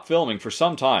to stop filming for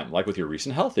some time, like with your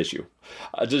recent health issue,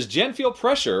 does Jen feel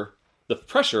the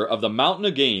pressure of the mountain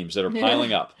of games that are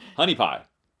piling up? Honey Pie.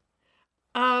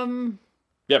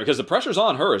 Yeah, because the pressure's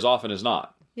on her as often as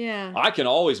not. Yeah. I can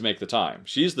always make the time.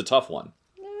 She's the tough one.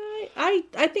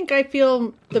 I think I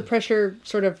feel the pressure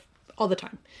sort of all the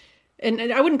time.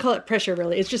 And I wouldn't call it pressure,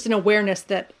 really. It's just an awareness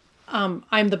that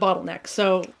I'm the bottleneck.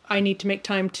 So I need to make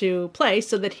time to play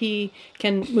so that he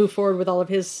can move forward with all of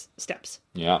his steps.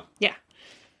 Yeah. Yeah.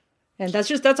 And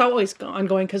that's always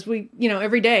ongoing because we,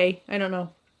 every day, I don't know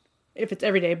if it's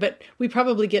every day, but we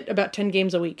probably get about 10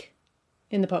 games a week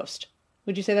in the post.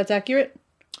 Would you say that's accurate?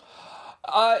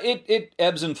 It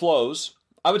ebbs and flows.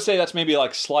 I would say that's maybe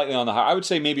slightly on the high. I would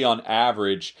say maybe on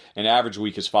average, an average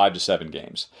week is 5 to 7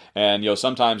 games. And,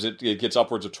 sometimes it gets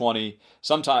upwards of 20.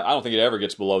 Sometimes, I don't think it ever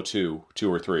gets below 2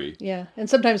 or 3. Yeah. And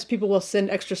sometimes people will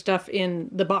send extra stuff in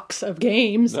the box of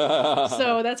games.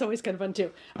 So that's always kind of fun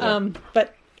too. Yeah.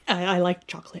 But I like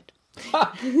chocolate.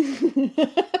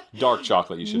 Dark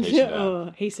chocolate, you should hasten down.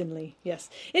 Oh, hastenly, yes.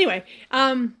 Anyway,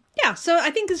 yeah, so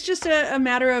I think it's just a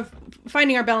matter of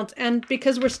finding our balance. And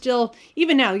because we're still,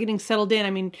 even now, getting settled in, I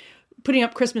mean, putting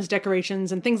up Christmas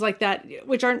decorations and things like that,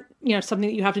 which aren't, something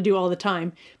that you have to do all the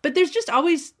time. But there's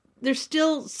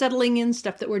still settling in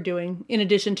stuff that we're doing, in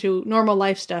addition to normal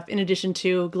life stuff, in addition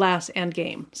to glass and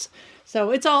games.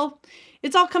 So it's all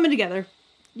coming together.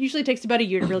 Usually takes about a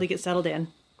year to really get settled in.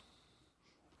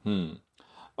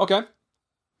 Okay.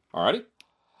 Alrighty.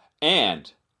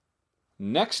 And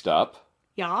next up...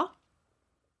 Yeah?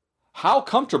 How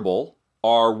comfortable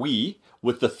are we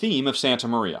with the theme of Santa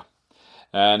Maria?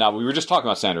 Now, we were just talking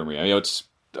about Santa Maria.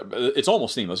 It's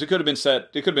almost themeless. It could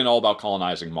have been all about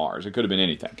colonizing Mars. It could have been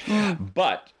anything.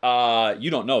 But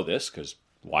you don't know this, because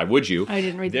why would you? I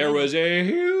didn't read that. There was a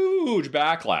huge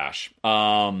backlash,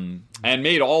 and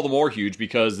made all the more huge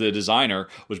because the designer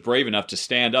was brave enough to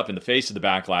stand up in the face of the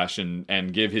backlash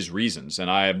and give his reasons. And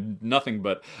I have nothing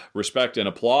but respect and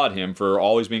applaud him for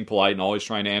always being polite and always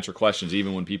trying to answer questions,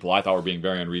 even when people I thought were being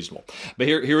very unreasonable. But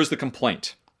here is the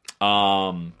complaint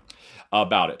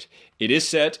about it. It is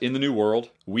set in the New World.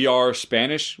 We are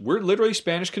Spanish. We're literally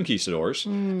Spanish conquistadors.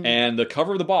 And the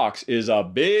cover of the box is a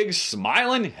big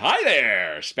smiling, hi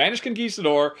there, Spanish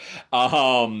conquistador.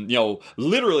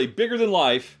 Literally bigger than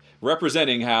life,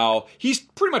 representing how he's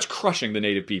pretty much crushing the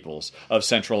native peoples of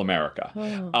Central America.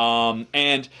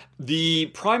 And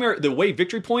the way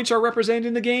victory points are represented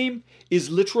in the game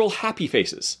is literal happy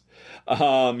faces.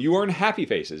 You earn happy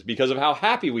faces because of how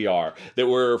happy we are that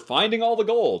we're finding all the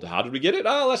gold. How did we get it?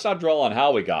 Oh, let's not dwell on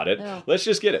how we got it. No. Let's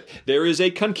just get it. There is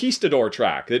a conquistador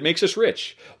track that makes us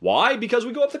rich. Why? Because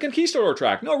we go up the conquistador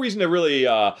track. No reason to really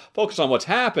focus on what's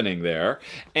happening there.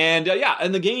 And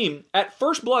and the game at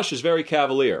first blush is very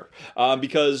cavalier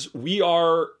because we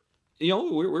are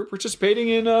we're participating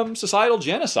in societal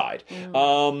genocide,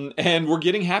 and we're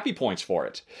getting happy points for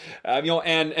it. And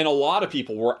a lot of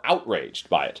people were outraged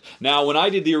by it. Now, when I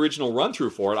did the original run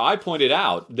through for it, I pointed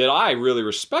out that I really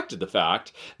respected the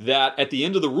fact that at the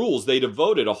end of the rules, they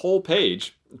devoted a whole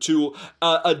page to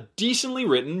a decently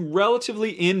written,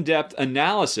 relatively in-depth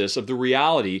analysis of the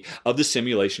reality of the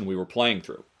simulation we were playing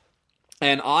through.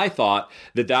 And I thought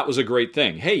that was a great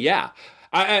thing. Hey, yeah,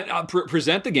 I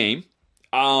present the game.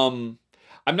 I'm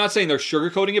not saying they're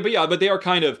sugarcoating it, but they are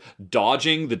kind of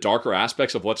dodging the darker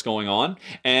aspects of what's going on,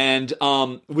 and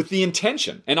with the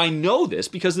intention. And I know this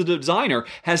because the designer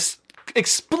has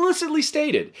explicitly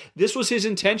stated this was his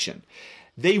intention.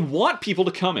 They want people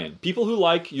to come in, people who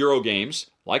like Euro games,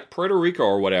 like Puerto Rico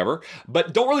or whatever,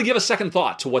 but don't really give a second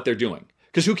thought to what they're doing.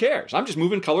 Because who cares? I'm just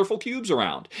moving colorful cubes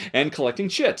around and collecting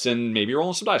chits and maybe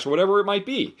rolling some dice or whatever it might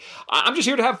be. I'm just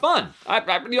here to have fun.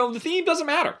 The theme doesn't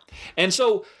matter. And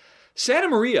so Santa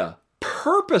Maria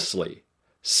purposely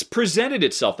presented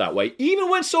itself that way, even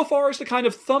went so far as to kind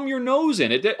of thumb your nose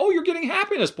in it that, you're getting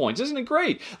happiness points. Isn't it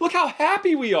great? Look how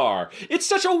happy we are. It's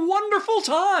such a wonderful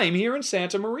time here in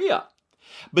Santa Maria.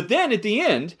 But then at the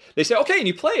end, they say, okay, and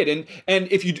you play it. And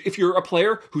if you're a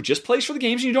player who just plays for the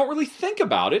games and you don't really think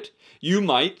about it, you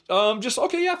might just,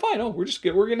 okay, yeah, fine. We're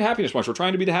getting happiness points. We're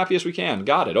trying to be the happiest we can.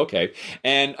 Got it. Okay.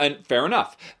 And fair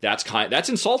enough. That's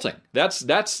insulting.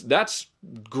 That's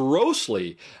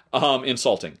grossly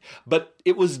insulting. But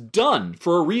it was done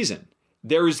for a reason.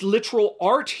 There is literal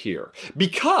art here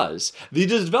because the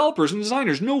developers and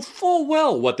designers know full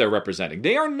well what they're representing.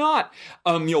 They are not,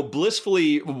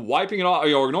 blissfully wiping it off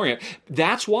or ignoring it.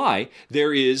 That's why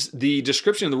there is the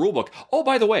description in the rulebook. Oh,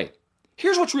 by the way,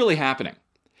 here's what's really happening.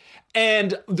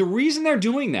 And the reason they're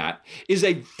doing that is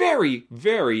a very,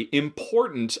 very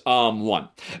important one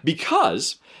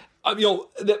because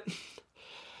the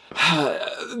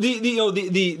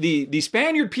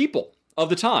Spaniard people of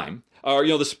the time, or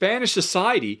the Spanish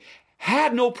society,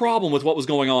 had no problem with what was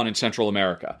going on in Central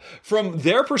America. From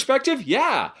their perspective,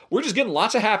 yeah, we're just getting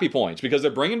lots of happy points because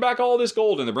they're bringing back all this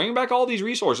gold and they're bringing back all these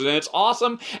resources, and it's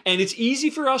awesome, and it's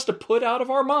easy for us to put out of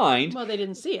our mind. Well, they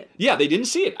didn't see it. Yeah, they didn't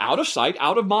see it. Out of sight,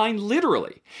 out of mind,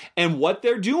 literally. And what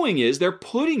they're doing is they're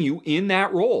putting you in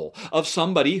that role of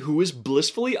somebody who is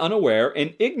blissfully unaware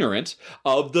and ignorant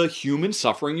of the human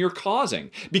suffering you're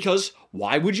causing. Because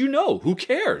why would you know? Who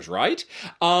cares, right?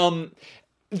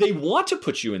 They want to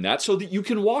put you in that so that you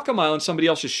can walk a mile in somebody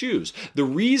else's shoes. The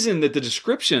reason that the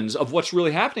descriptions of what's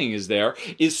really happening is there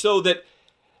is so that,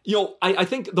 I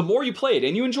think the more you play it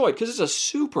and you enjoy it, because it's a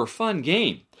super fun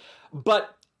game,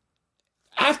 but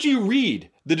after you read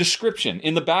the description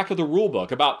in the back of the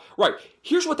rulebook about, right,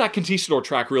 here's what that conquistador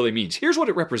track really means. Here's what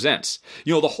it represents.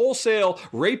 The wholesale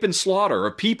rape and slaughter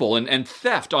of people and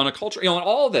theft on a culture, and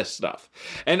all this stuff.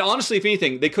 And honestly, if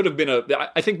anything, they could have been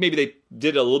I think maybe they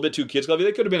did a little bit too kids clubby.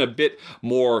 They could have been a bit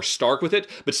more stark with it.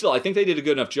 But still, I think they did a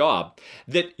good enough job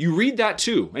that you read that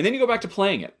too, and then you go back to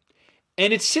playing it.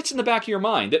 And it sits in the back of your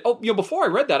mind that, before I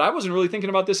read that, I wasn't really thinking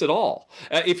about this at all.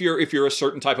 If you're a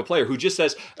certain type of player who just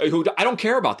says, I don't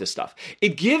care about this stuff.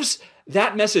 It gives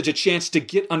that message a chance to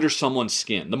get under someone's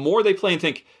skin. The more they play and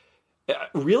think,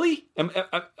 really?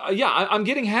 I'm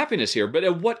getting happiness here, but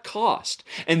at what cost?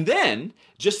 And then,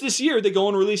 just this year, they go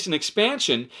and release an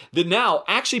expansion that now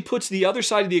actually puts the other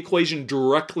side of the equation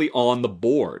directly on the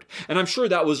board. And I'm sure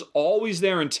that was always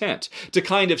their intent, to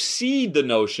kind of seed the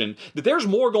notion that there's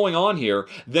more going on here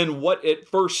than what at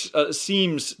first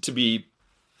seems to be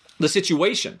the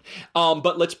situation.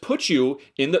 But let's put you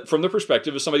from the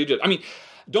perspective of somebody who did. I mean,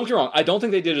 don't get me wrong, I don't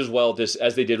think they did as well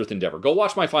as they did with Endeavor. Go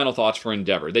watch my final thoughts for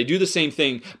Endeavor. They do the same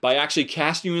thing by actually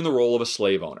casting you in the role of a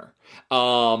slave owner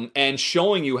and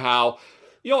showing you how,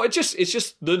 it's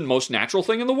just the most natural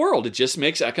thing in the world. It just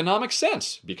makes economic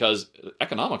sense because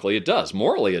economically it does.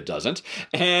 Morally it doesn't.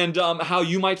 And how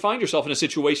you might find yourself in a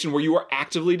situation where you are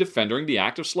actively defending the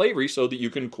act of slavery so that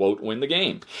you can, quote, win the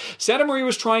game. Santa Maria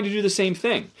was trying to do the same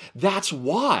thing. That's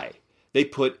why they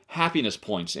put happiness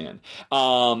points in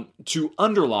to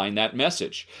underline that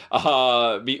message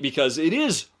because it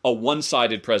is a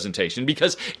one-sided presentation,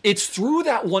 because it's through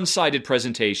that one-sided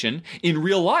presentation in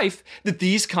real life that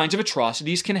these kinds of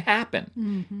atrocities can happen.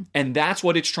 Mm-hmm. And that's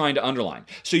what it's trying to underline.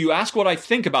 So you ask what I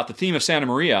think about the theme of Santa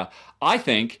Maria. I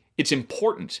think it's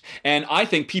important. And I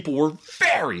think people were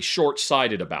very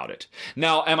short-sighted about it.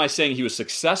 Now, am I saying he was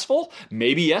successful?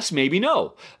 Maybe yes, maybe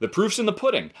no. The proof's in the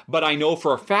pudding. But I know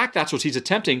for a fact that's what he's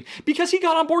attempting because he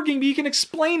got on Board Game Geek and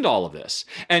explained all of this.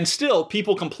 And still,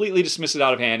 people completely dismiss it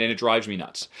out of hand, and it drives me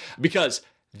nuts. Because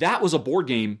that was a board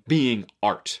game being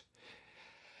art.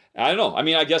 I don't know. I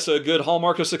mean, I guess a good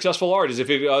hallmark of successful art is if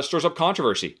it stirs up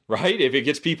controversy, right? If it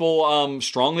gets people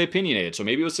strongly opinionated. So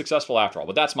maybe it was successful after all.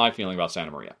 But that's my feeling about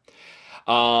Santa Maria.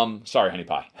 Sorry, honey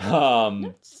pie.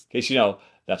 In case you know,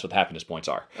 that's what the happiness points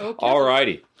are. Okay. All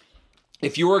righty.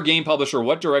 If you were a game publisher,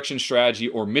 what direction, strategy,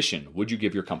 or mission would you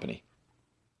give your company?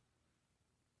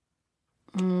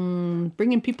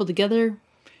 Bringing people together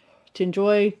to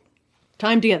enjoy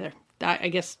time together. I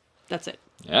guess that's it.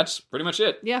 That's pretty much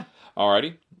it. Yeah. All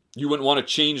righty. You wouldn't want to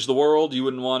change the world. You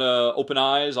wouldn't want to open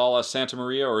eyes a la Santa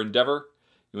Maria or Endeavor.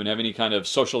 You wouldn't have any kind of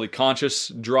socially conscious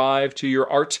drive to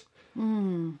your art.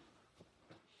 I'm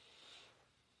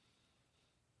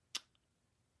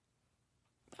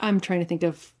trying to think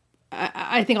of...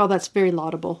 I think all that's very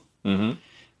laudable. Mm-hmm.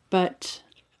 But...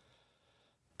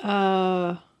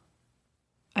 I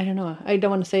don't know. I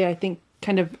don't want to say I think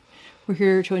kind of we're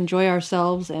here to enjoy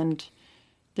ourselves, and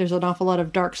there's an awful lot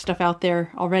of dark stuff out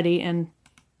there already, and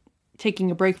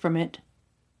taking a break from it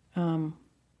in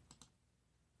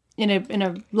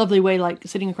a lovely way, like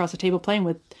sitting across the table playing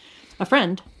with a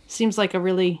friend, seems like a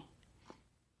really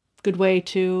good way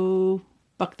to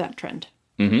buck that trend.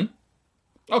 Mm-hmm.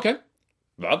 Okay.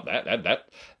 Well,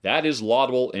 that is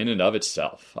laudable in and of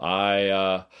itself.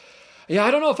 I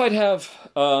don't know if I'd have...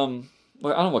 I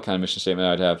don't know what kind of mission statement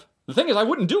I'd have. The thing is, I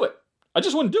wouldn't do it. I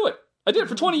just wouldn't do it. I did it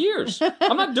for 20 years.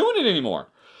 I'm not doing it anymore.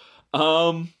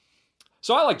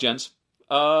 So I like Jen's.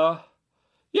 Yeah.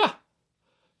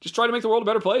 Just try to make the world a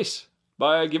better place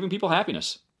by giving people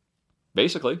happiness.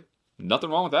 Basically. Nothing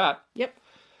wrong with that. Yep.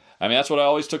 I mean, that's what I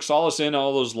always took solace in,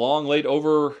 all those long, late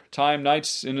overtime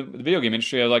nights in the video game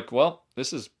industry. I was like, well,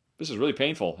 this is really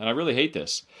painful, and I really hate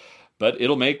this. But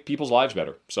it'll make people's lives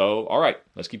better. So, all right,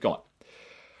 let's keep going.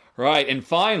 Right, and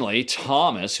finally,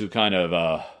 Thomas, who kind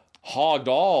of hogged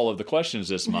all of the questions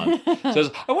this month,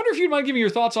 says, I wonder if you'd mind giving your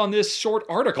thoughts on this short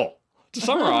article. To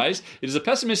summarize, it is a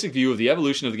pessimistic view of the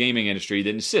evolution of the gaming industry that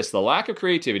insists the lack of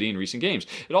creativity in recent games.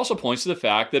 It also points to the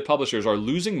fact that publishers are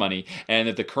losing money and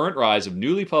that the current rise of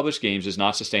newly published games is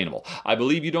not sustainable. I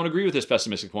believe you don't agree with this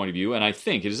pessimistic point of view, and I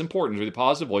think it is important for the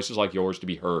positive voices like yours to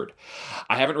be heard.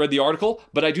 I haven't read the article,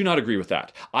 but I do not agree with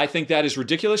that. I think that is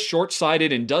ridiculous,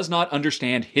 short-sighted, and does not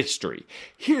understand history.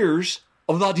 Here's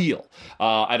the deal.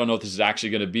 I don't know if this is actually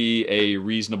going to be a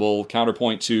reasonable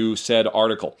counterpoint to said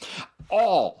article.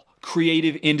 All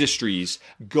creative industries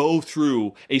go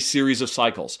through a series of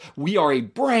cycles. We are a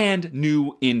brand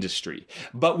new industry,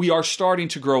 but we are starting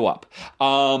to grow up.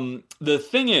 The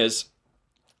thing is,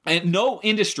 and no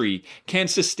industry can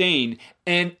sustain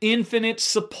an infinite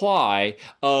supply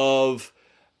of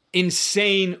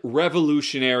insane,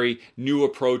 revolutionary new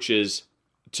approaches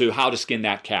to how to skin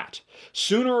that cat.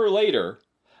 Sooner or later,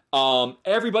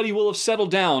 everybody will have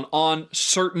settled down on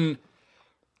certain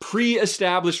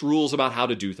pre-established rules about how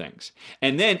to do things.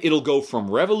 And then it'll go from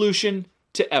revolution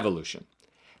to evolution.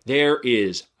 There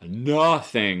is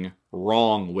nothing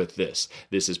wrong with this.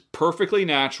 This is perfectly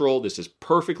natural. This is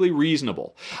perfectly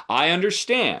reasonable. I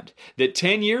understand that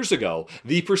 10 years ago,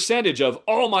 the percentage of,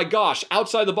 oh my gosh,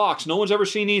 outside the box, no one's ever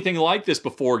seen anything like this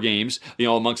before games,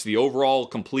 amongst the overall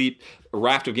complete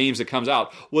raft of games that comes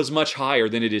out, was much higher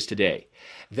than it is today.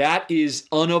 That is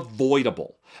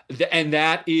unavoidable. And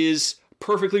that is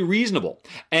perfectly reasonable.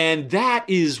 And that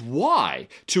is why,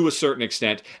 to a certain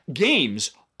extent,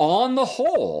 games on the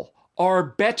whole are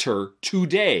better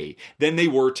today than they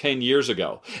were 10 years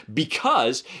ago,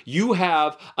 because you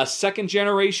have a second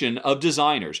generation of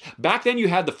designers. Back then you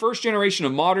had the first generation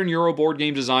of modern Euro board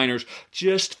game designers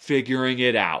just figuring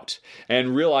it out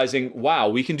and realizing, wow,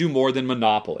 we can do more than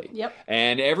Monopoly. Yep.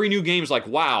 And every new game is like,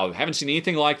 wow, I haven't seen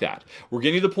anything like that. We're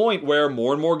getting to the point where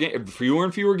more and more fewer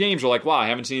and fewer games are like, wow, I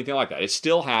haven't seen anything like that. It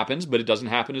still happens, but it doesn't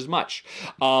happen as much.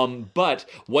 But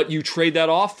what you trade that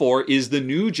off for is the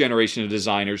new generation of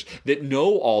designers that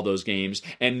know all those games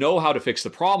and know how to fix the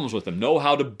problems with them, know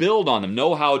how to build on them,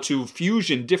 know how to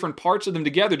fusion different parts of them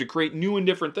together to create new and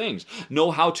different things,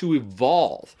 know how to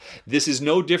evolve. This is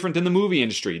no different than the movie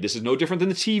industry. This is no different than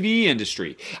the TV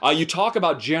industry. You talk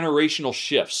about generational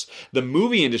shifts. The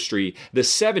movie industry, the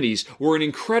 70s, were an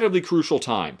incredibly crucial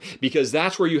time because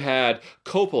that's where you had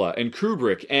Coppola and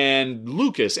Kubrick and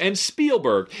Lucas and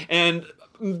Spielberg and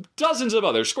dozens of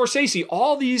others, Scorsese,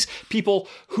 all these people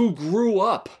who grew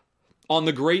up on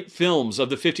the great films of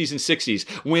the 50s and 60s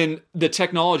when the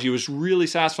technology was really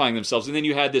satisfying themselves. And then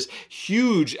you had this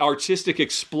huge artistic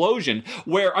explosion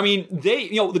where,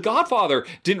 The Godfather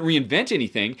didn't reinvent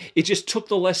anything. It just took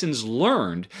the lessons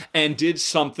learned and did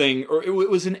something, or it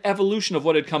was an evolution of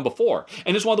what had come before.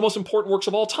 And it's one of the most important works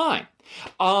of all time.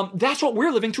 That's what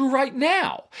we're living through right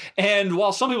now. And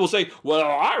while some people say, well,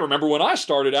 I remember when I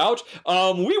started out,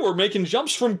 we were making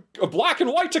jumps from black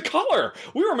and white to color.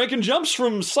 We were making jumps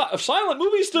from silent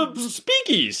movies to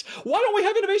speakies. Why don't we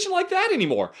have innovation like that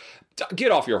anymore?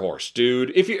 Get off your horse,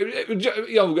 dude. If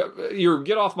your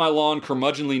get off my lawn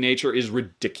curmudgeonly nature is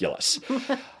ridiculous.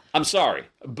 I'm sorry,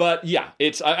 but yeah,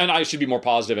 and I should be more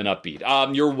positive and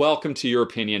upbeat. You're welcome to your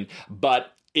opinion,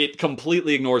 but it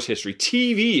completely ignores history.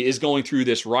 TV is going through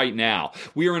this right now.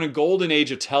 We are in a golden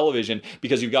age of television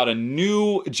because you've got a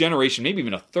new generation, maybe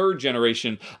even a third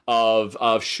generation of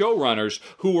showrunners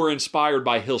who were inspired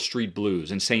by Hill Street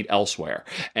Blues and Saint Elsewhere,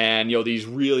 and these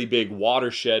really big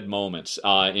watershed moments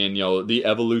in the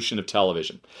evolution of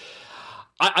television.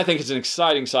 I think it's an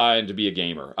exciting side to be a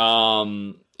gamer.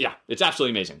 Yeah, it's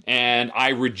absolutely amazing. And I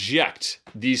reject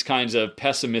these kinds of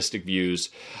pessimistic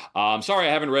views. Sorry,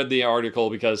 I haven't read the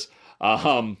article because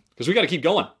we got to keep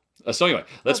going. So anyway,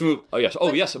 let's move. Oh, yes.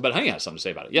 Oh, yes. But Honey has something to say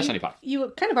about it. Yes, Honey Pie.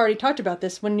 You kind of already talked about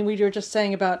this when we were just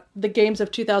saying about the games of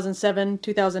 2007,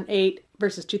 2008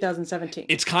 versus 2017.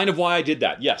 It's kind of why I did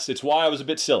that. Yes, it's why I was a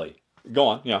bit silly. Go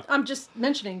on, yeah. I'm just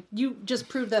mentioning, you just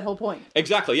proved that whole point.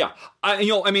 Exactly, yeah.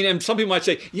 And some people might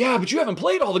say, yeah, but you haven't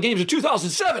played all the games of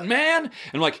 2007, man. And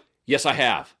I'm like, yes, I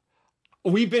have.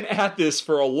 We've been at this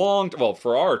for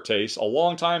for our taste, a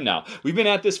long time now. We've been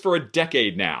at this for a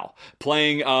decade now,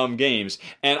 playing games.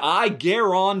 And I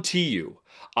guarantee you,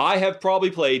 I have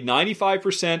probably played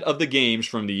 95% of the games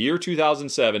from the year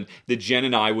 2007 that Jen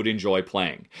and I would enjoy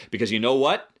playing. Because you know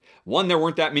what? One, there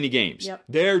weren't that many games. Yep.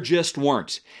 There just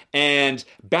weren't. And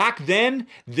back then,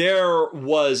 there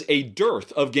was a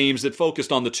dearth of games that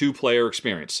focused on the two-player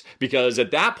experience. Because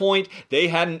at that point, they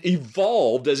hadn't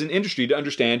evolved as an industry to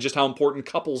understand just how important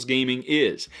couples gaming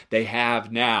is. They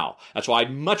have now. That's why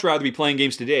I'd much rather be playing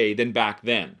games today than back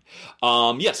then.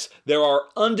 Yes, there are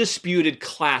undisputed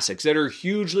classics that are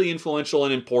hugely influential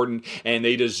and important, and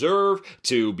they deserve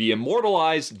to be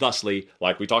immortalized thusly,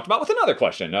 like we talked about with another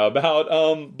question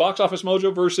about Box Office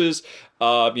Mojo versus,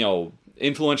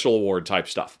 influential award type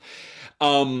stuff.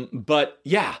 But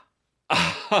yeah,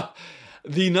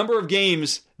 the number of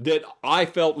games that I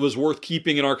felt was worth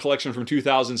keeping in our collection from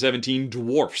 2017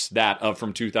 dwarfs that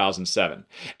from 2007.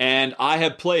 And I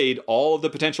have played all of the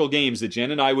potential games that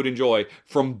Jen and I would enjoy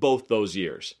from both those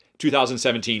years.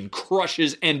 2017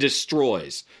 crushes and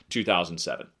destroys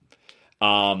 2007.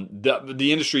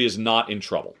 The industry is not in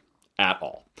trouble at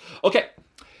all. Okay.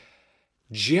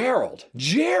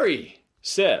 Jerry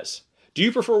says, do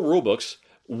you prefer rulebooks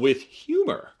with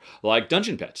humor, like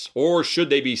Dungeon Pets, or should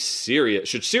they be serious?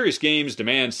 Should serious games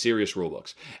demand serious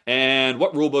rulebooks? And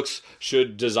what rulebooks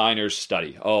should designers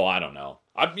study? Oh, I don't know.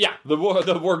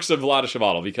 The works of Vlaada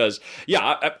Chvátil, because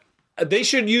they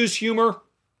should use humor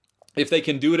if they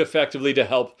can do it effectively to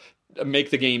help make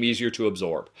the game easier to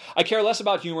absorb. I care less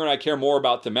about humor, and I care more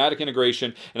about thematic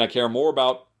integration, and I care more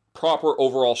about proper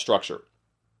overall structure.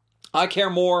 I care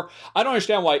more. I don't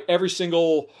understand why every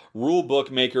single rule book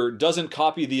maker doesn't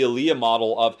copy the Aaliyah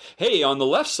model of, hey, on the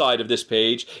left side of this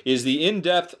page is the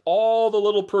in-depth, all the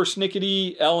little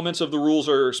persnickety elements of the rules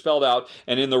are spelled out,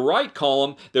 and in the right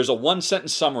column, there's a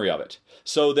one-sentence summary of it.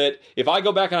 So that if I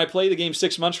go back and I play the game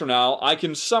 6 months from now, I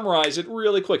can summarize it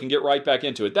really quick and get right back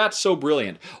into it. That's so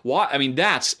brilliant.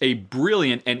 That's a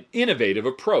brilliant and innovative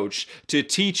approach to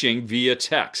teaching via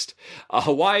text.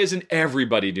 Why isn't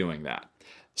everybody doing that?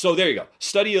 So there you go.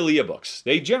 Study Aaliyah books.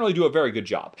 They generally do a very good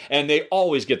job, and they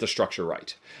always get the structure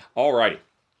right. Alrighty.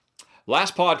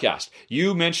 Last podcast,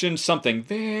 you mentioned something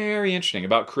very interesting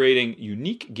about creating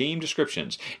unique game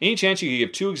descriptions. Any chance you could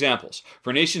give 2 examples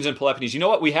for Nations and Peloponnese? You know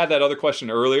what? We had that other question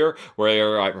earlier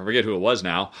where I forget who it was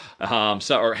now.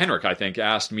 Or Henrik, I think,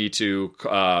 asked me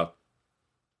to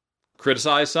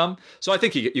criticize some. So I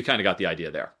think you kind of got the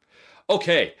idea there.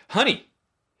 Okay, Honey,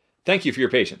 thank you for your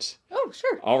patience. Oh,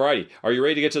 sure. Alrighty. Are you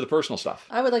ready to get to the personal stuff?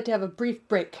 I would like to have a brief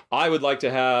break. I would like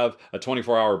to have a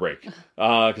 24-hour break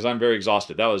because I'm very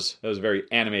exhausted. That was very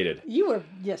animated. You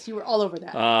were all over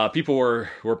that. People were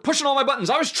pushing all my buttons.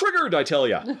 I was triggered, I tell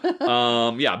ya.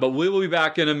 But we will be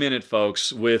back in a minute,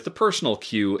 folks, with the personal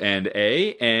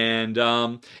Q&A. And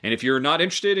if you're not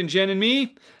interested in Jen and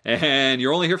me, and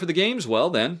you're only here for the games, well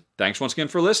then, thanks once again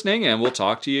for listening, and we'll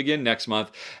talk to you again next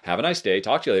month. Have a nice day.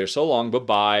 Talk to you later. So long.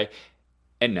 Bye-bye.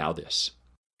 And now this.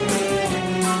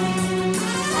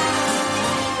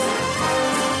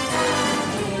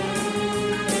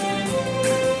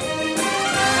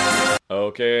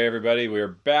 Okay, everybody, we're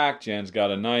back. Jen's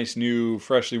got a nice new,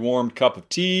 freshly warmed cup of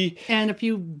tea. And a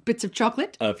few bits of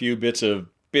chocolate. A few bits of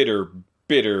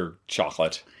bitter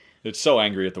chocolate. It's so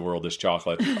angry at the world, this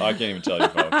chocolate. I can't even tell you,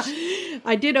 folks.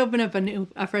 I did open up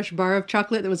a fresh bar of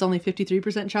chocolate that was only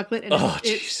 53% chocolate, and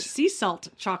it's sea salt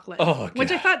chocolate,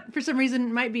 which I thought for some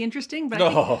reason might be interesting, but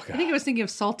I think I was thinking of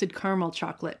salted caramel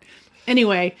chocolate.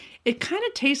 Anyway, it kind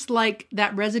of tastes like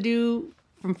that residue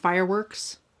from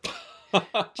fireworks. Do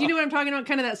you know what I'm talking about?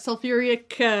 Kind of that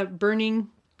sulfuric burning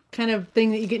kind of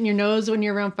thing that you get in your nose when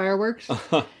you're around fireworks.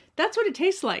 That's what it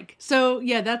tastes like. So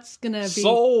yeah, that's gonna be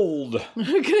sold.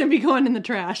 Gonna be going in the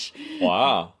trash.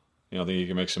 Wow. You don't think you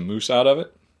can make some mousse out of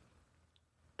it?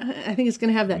 I think it's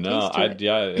gonna have that taste to it.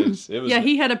 It was. Yeah,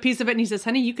 he had a piece of it, and he says,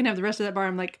 "Honey, you can have the rest of that bar."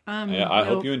 I'm like, Yeah, I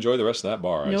hope you enjoy the rest of that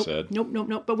bar. Nope, I said,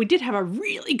 nope. But we did have a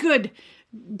really good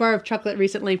bar of chocolate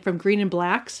recently from Green and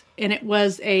Blacks, and it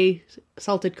was a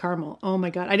salted caramel. Oh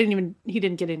my god, he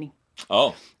didn't get any. Oh,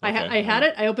 okay. I had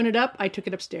it. I opened it up. I took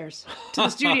it upstairs to the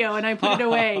studio and I put it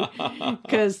away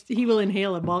because he will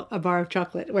inhale a bar of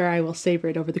chocolate where I will savor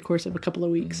it over the course of a couple of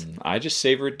weeks. I just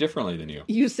savor it differently than you.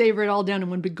 You savor it all down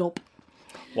in one big gulp.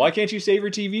 Why can't you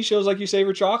savor TV shows like you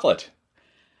savor chocolate?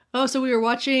 Oh, so we were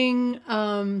watching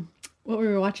what we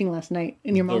were watching last night,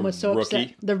 and your mom was so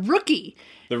upset. The Rookie.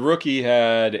 The Rookie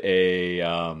had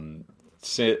a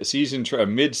mid-season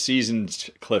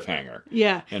cliffhanger.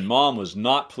 Yeah. And Mom was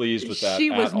not pleased with that.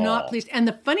 She was not pleased. And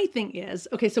the funny thing is,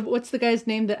 okay, so what's the guy's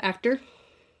name, the actor?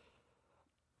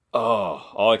 Oh,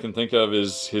 all I can think of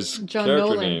is his John character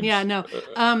Nolan. names. Yeah, no.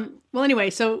 Well, anyway,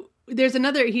 so there's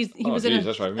another. He was in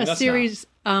a series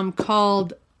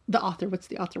called The Author. What's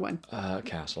the author one?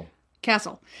 Castle.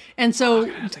 And so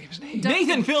I think of his name.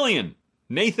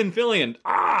 Nathan Fillion.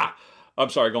 I'm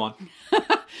sorry. Go on.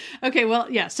 Okay. Well,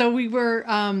 yeah. So we were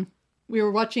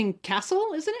watching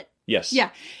Castle, isn't it? Yes. Yeah.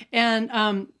 And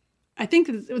I think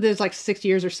there's like 6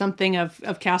 years or something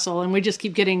of Castle, and we just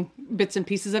keep getting bits and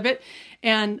pieces of it.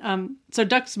 And so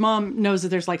Duck's mom knows that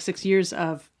there's like 6 years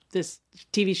of this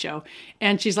TV show,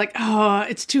 and she's like, "Oh,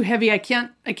 it's too heavy. I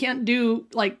can't do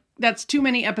like that's too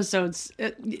many episodes.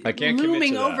 I can't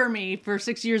looming over me for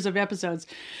 6 years of episodes."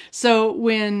 So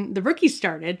when The Rookie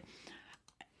started.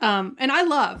 And I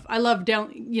love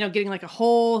getting like a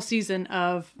whole season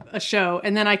of a show,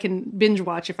 and then I can binge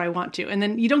watch if I want to. And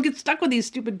then you don't get stuck with these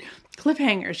stupid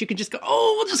cliffhangers. You could just go,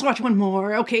 "Oh, we'll just watch one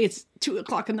more. Okay, it's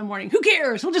 2:00 in the morning. Who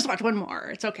cares? We'll just watch one more.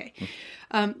 It's okay."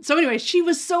 So anyway, she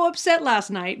was so upset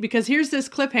last night because here's this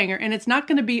cliffhanger, and it's not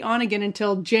going to be on again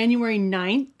until January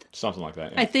 9th. Something like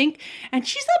that, yeah. I think. And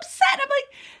she's upset. I'm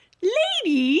like,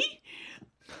 "Lady,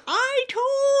 I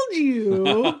told you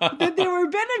that there were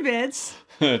benefits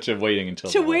to waiting until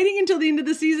the end of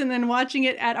the season and watching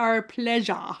it at our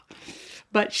pleasure."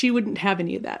 But she wouldn't have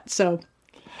any of that. So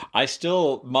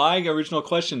my original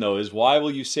question though is, why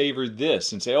will you savor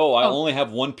this and say, I only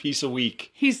have one piece a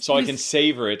week I can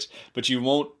savor it, but you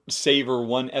won't savor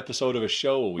one episode of a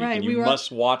show a week, right, and you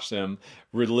must watch them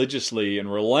religiously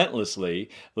and relentlessly,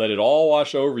 let it all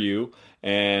wash over you,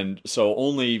 and so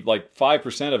only like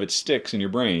 5% of it sticks in your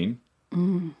brain.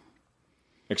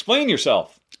 Explain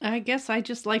yourself. I guess I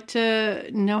just like to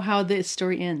know how this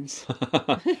story ends.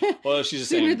 Well, she's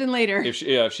sooner than later.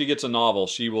 If she gets a novel,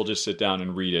 she will just sit down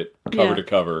and read it cover to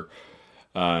cover.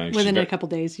 Within a couple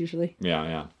days, usually.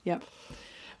 Yeah. Yep.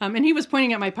 And he was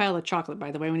pointing at my pile of chocolate,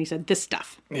 by the way, when he said this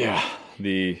stuff. Yeah,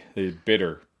 the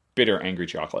bitter, angry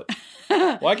chocolate.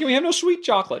 Why can't we have no sweet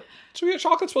chocolate? Sweet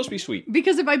chocolate's supposed to be sweet.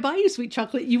 Because if I buy you sweet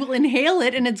chocolate, you will inhale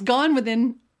it, and it's gone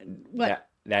within what?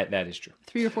 That is true.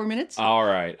 3 or 4 minutes? All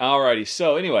right. Alrighty.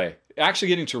 So anyway, actually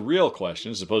getting to real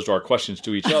questions as opposed to our questions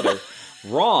to each other.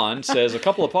 Ron says, a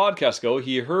couple of podcasts ago,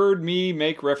 he heard me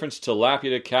make reference to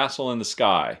Laputa Castle in the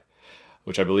Sky,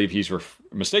 which I believe he's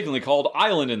mistakenly called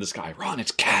Island in the Sky. Ron,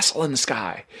 it's Castle in the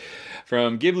Sky.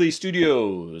 From Ghibli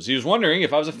Studios. He was wondering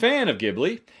if I was a fan of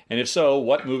Ghibli, and if so,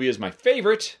 what movie is my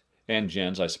favorite? And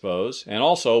Jen's, I suppose. And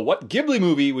also, what Ghibli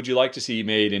movie would you like to see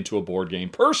made into a board game?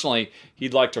 Personally,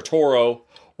 he'd like Totoro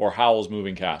or Howl's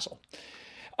Moving Castle.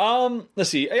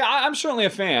 Let's see. I'm certainly a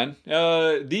fan.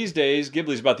 These days,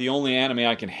 Ghibli's about the only anime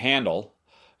I can handle.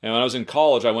 And when I was in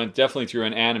college, I went definitely through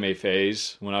an anime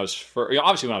phase.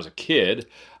 Obviously, when I was a kid,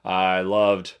 I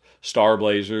loved Star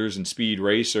Blazers and Speed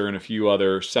Racer and a few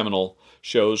other seminal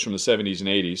shows from the 70s and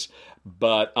 80s.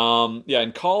 But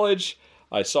in college,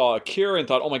 I saw Akira and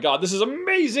thought, "Oh my god, this is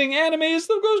amazing anime! It's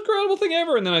the most incredible thing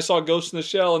ever!" And then I saw Ghost in the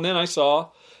Shell, and then I saw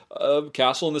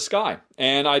Castle in the Sky.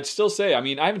 And I'd still say, I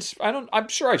mean, I'm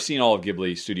sure I've seen all of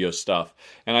Ghibli Studios stuff,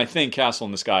 and I think Castle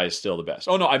in the Sky is still the best.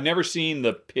 Oh no, I've never seen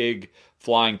the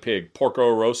flying pig,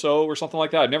 Porco Rosso or something like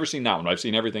that. I've never seen that one. I've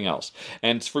seen everything else.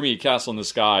 And for me, Castle in the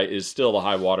Sky is still the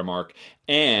high watermark.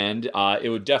 And it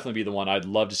would definitely be the one I'd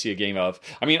love to see a game of.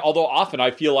 I mean, although often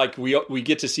I feel like we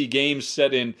get to see games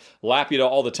set in Laputa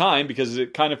all the time, because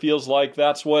it kind of feels like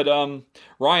that's what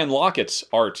Ryan Lockett's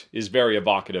art is very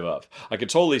evocative of. I could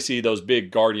totally see those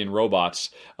big guardian robots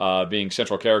being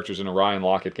central characters in a Ryan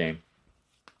Lockett game.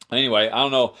 Anyway, I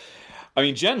don't know. I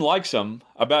mean, Jen likes them.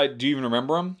 Do you even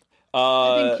remember them?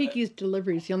 I think Kiki's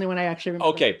Delivery is the only one I actually remember.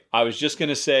 Okay, I was just going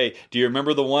to say, do you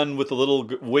remember the one with the little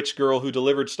witch girl who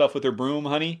delivered stuff with her broom,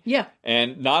 honey? Yeah.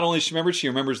 And not only she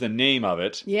remembers the name of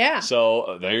it. Yeah.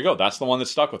 So there you go. That's the one that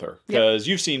stuck with her. Because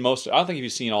you've seen I don't think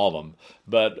you've seen all of them.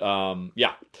 But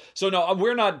yeah. So no,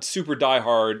 we're not super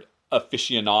diehard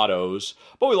aficionados,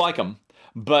 but we like them.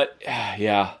 But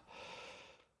yeah.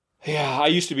 Yeah, I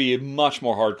used to be much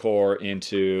more hardcore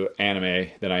into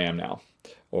anime than I am now.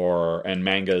 And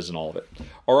mangas and all of it.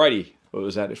 Alrighty, what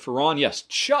was that for Ron? Yes,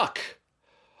 Chuck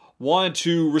wanted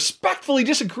to respectfully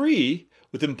disagree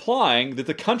with implying that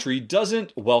the country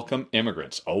doesn't welcome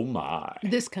immigrants. Oh my.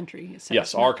 This country.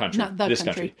 Yes, our country. Not the this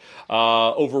country.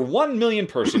 Over 1 million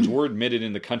persons were admitted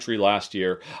in the country last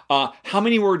year. How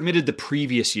many were admitted the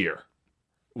previous year?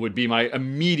 Would be my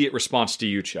immediate response to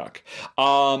you, Chuck.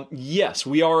 Yes,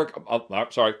 we are.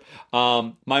 Sorry.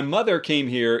 My mother came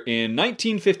here in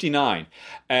 1959,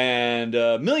 and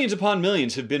millions upon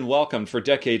millions have been welcomed for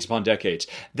decades upon decades.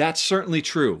 That's certainly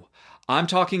true. I'm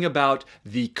talking about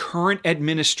the current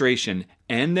administration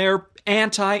and their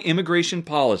anti-immigration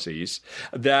policies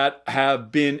that have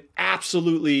been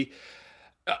absolutely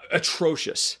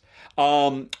atrocious.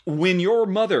 When your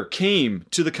mother came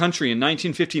to the country in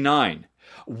 1959,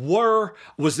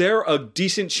 was there a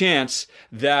decent chance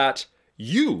that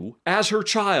you, as her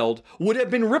child, would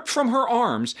have been ripped from her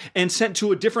arms and sent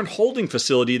to a different holding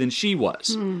facility than she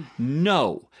was?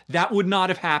 No, that would not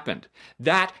have happened.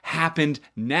 That happened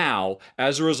now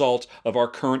as a result of our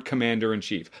current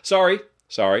commander-in-chief. Sorry,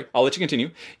 I'll let you continue.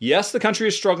 Yes, the country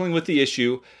is struggling with the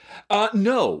issue.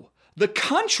 No. The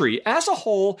country as a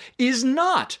whole is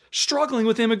not struggling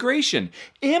with immigration.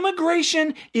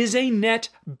 Immigration is a net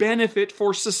benefit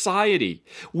for society.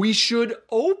 We should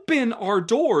open our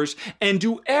doors and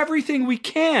do everything we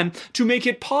can to make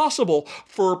it possible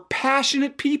for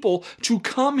passionate people to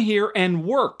come here and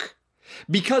work.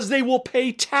 Because they will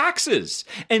pay taxes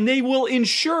and they will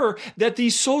ensure that the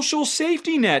social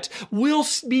safety net will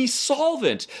be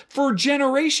solvent for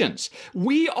generations.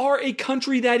 We are a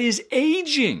country that is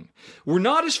aging. We're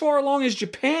not as far along as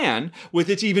Japan with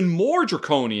its even more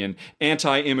draconian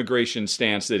anti-immigration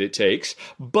stance that it takes,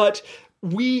 but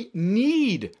we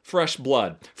need fresh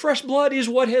blood. Fresh blood is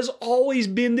what has always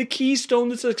been the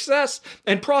keystone to success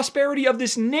and prosperity of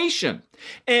this nation.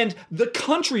 And the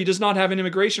country does not have an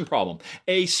immigration problem.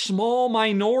 A small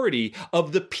minority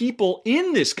of the people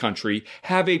in this country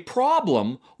have a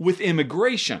problem with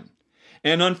immigration.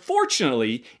 And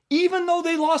unfortunately, even though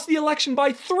they lost the election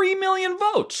by 3 million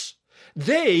votes,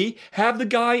 they have the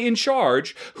guy in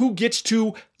charge who gets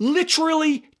to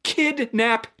literally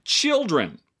kidnap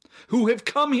children who have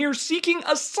come here seeking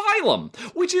asylum,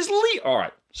 which is all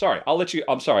right. Sorry, I'll let you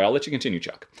continue,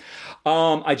 Chuck.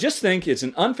 I just think it's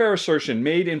an unfair assertion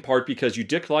made in part because you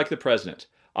dislike the president.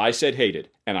 I said hated,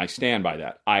 and I stand by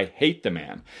that. I hate the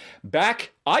man.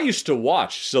 I used to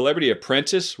watch Celebrity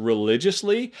Apprentice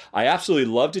religiously. I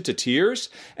absolutely loved it to tears.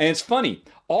 And it's funny,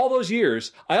 all those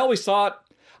years, I always thought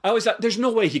there's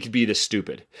no way he could be this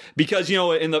stupid. Because,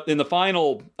 in the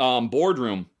final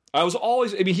boardroom,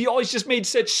 he always just made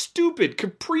such stupid,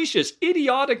 capricious,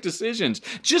 idiotic decisions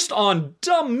just on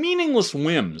dumb, meaningless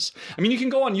whims. I mean, you can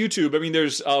go on YouTube. I mean,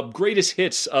 there's greatest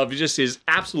hits of just his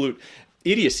absolute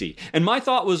idiocy. And my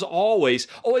thought was always,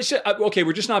 okay,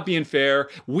 we're just not being fair.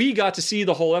 We got to see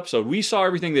the whole episode. We saw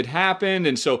everything that happened.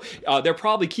 And so they're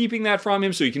probably keeping that from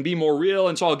him so he can be more real.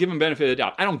 And so I'll give him benefit of the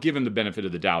doubt. I don't give him the benefit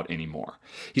of the doubt anymore.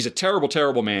 He's a terrible,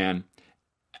 terrible man.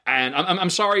 And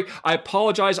I'm sorry, I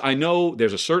apologize. I know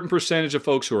there's a certain percentage of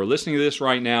folks who are listening to this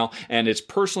right now, and it's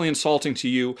personally insulting to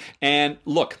you. And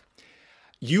look,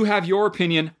 you have your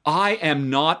opinion. I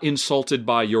am not insulted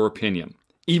by your opinion,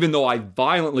 even though I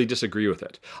violently disagree with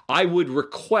it. I would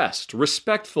request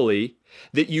respectfully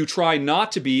that you try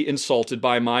not to be insulted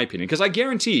by my opinion, because I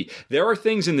guarantee there are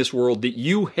things in this world that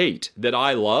you hate that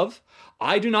I love.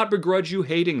 I do not begrudge you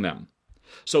hating them.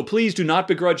 So please do not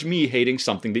begrudge me hating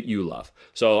something that you love.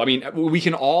 So, I mean, we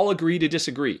can all agree to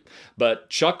disagree. But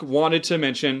Chuck wanted to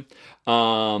mention,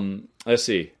 let's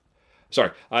see.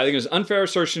 I think it's an unfair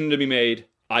assertion to be made.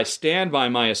 I stand by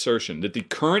my assertion that the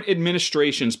current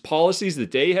administration's policies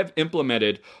that they have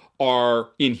implemented are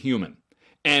inhuman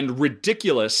and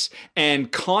ridiculous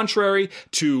and contrary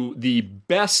to the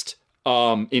best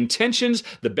intentions,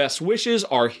 the best wishes,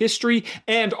 our history,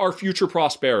 and our future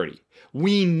prosperity.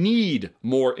 We need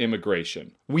more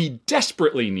immigration. We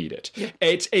desperately need it. Yeah.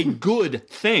 It's a good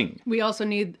thing. We also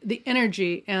need the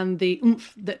energy and the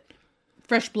oomph that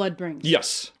fresh blood brings.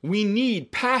 Yes. We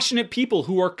need passionate people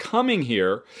who are coming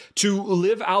here to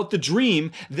live out the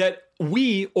dream that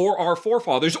we or our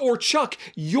forefathers or Chuck,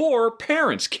 your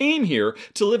parents came here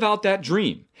to live out that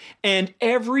dream. And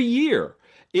every year,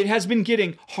 it has been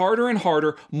getting harder and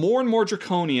harder, more and more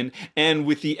draconian, and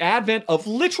with the advent of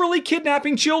literally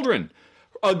kidnapping children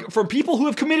from people who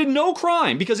have committed no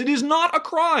crime, because it is not a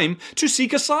crime to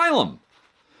seek asylum.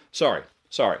 Sorry.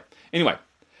 Anyway,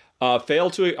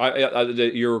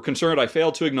 you're concerned I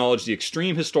failed to acknowledge the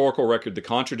extreme historical record that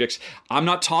contradicts. I'm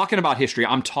not talking about history.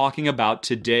 I'm talking about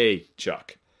today,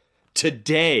 Chuck.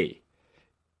 Today.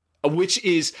 Which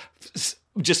is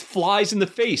just flies in the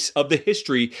face of the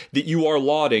history that you are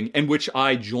lauding and which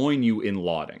I join you in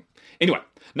lauding. Anyway,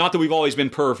 not that we've always been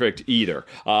perfect either.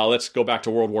 Let's go back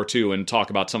to World War II and talk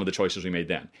about some of the choices we made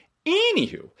then.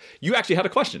 Anywho, you actually had a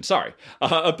question. Sorry.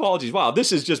 Apologies. Wow,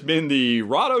 this has just been the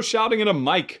Rahdo shouting in a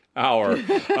mic hour.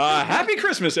 Happy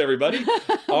Christmas, everybody.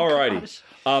 All righty.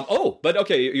 But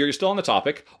okay, you're still on the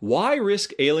topic. Why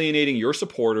risk alienating your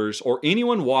supporters or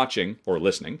anyone watching or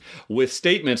listening with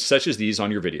statements such as these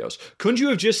on your videos? Couldn't you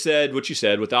have just said what you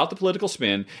said without the political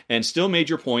spin and still made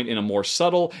your point in a more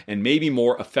subtle and maybe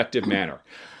more effective manner?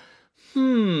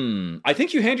 I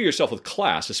think you handle yourself with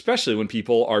class, especially when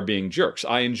people are being jerks.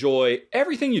 I enjoy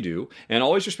everything you do and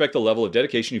always respect the level of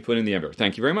dedication you put in the endeavor.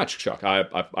 Thank you very much, Chuck. I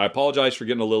apologize for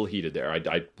getting a little heated there.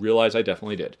 I realize I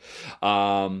definitely did.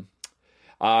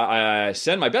 I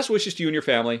send my best wishes to you and your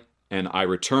family, and I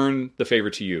return the favor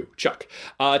to you, Chuck.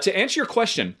 To answer your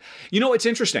question, it's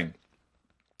interesting.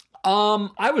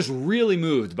 I was really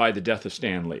moved by the death of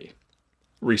Stan Lee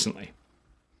recently.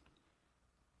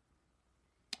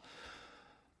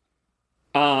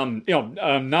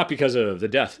 Not because of the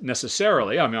death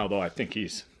necessarily. I mean, although I think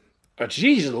he's...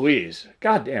 Jeez Louise.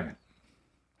 God damn it.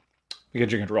 You can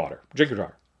drink your water. Drink your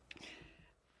water.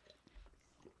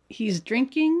 He's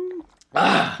drinking.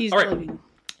 He's all right. living.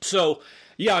 So,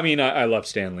 yeah, I mean, I love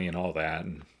Stan Lee and all that.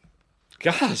 And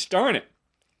gosh darn it.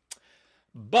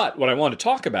 But what I wanted to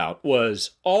talk about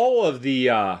was all of the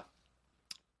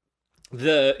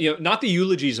not the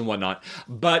eulogies and whatnot,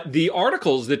 but the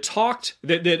articles that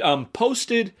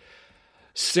posted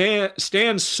Stan's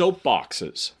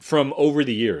soapboxes from over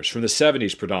the years, from the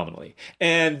 70s predominantly.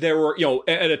 And there were,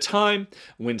 at a time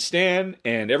when Stan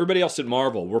and everybody else at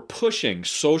Marvel were pushing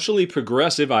socially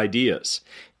progressive ideas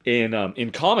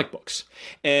in comic books.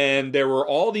 And there were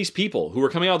all these people who were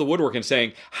coming out of the woodwork and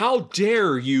saying, how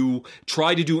dare you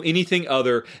try to do anything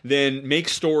other than make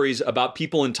stories about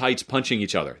people in tights punching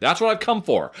each other? That's what I've come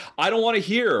for. I don't want to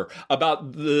hear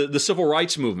about the civil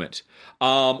rights movement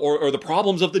or the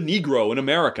problems of the Negro in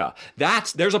America.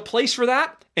 There's a place for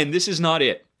that, and this is not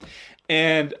it.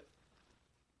 And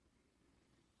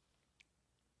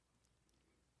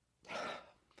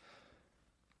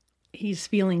he's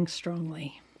feeling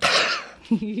strongly.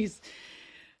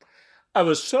 I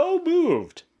was so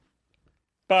moved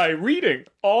by reading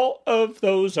all of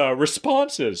those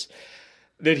responses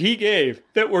that he gave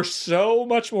that were so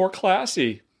much more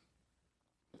classy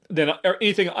than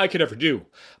anything I could ever do.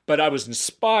 But I was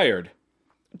inspired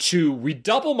to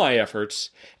redouble my efforts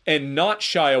and not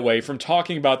shy away from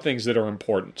talking about things that are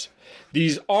important.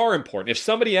 These are important. If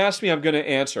somebody asks me, I'm going to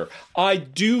answer. I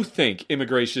do think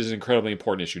immigration is an incredibly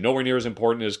important issue. Nowhere near as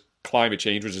important as climate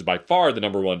change, which is by far the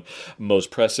number one most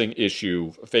pressing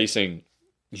issue facing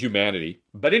humanity.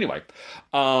 But anyway,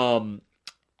 I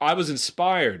was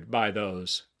inspired by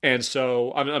those. And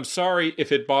so I'm sorry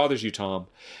if it bothers you, Tom.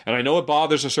 And I know it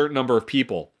bothers a certain number of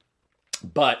people.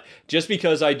 But just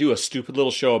because I do a stupid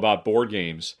little show about board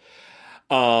games,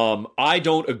 I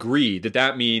don't agree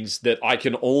that means that I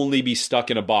can only be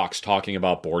stuck in a box talking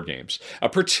about board games,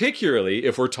 particularly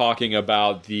if we're talking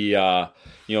about the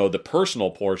personal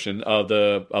portion of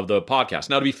the podcast.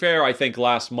 Now, to be fair, I think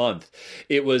last month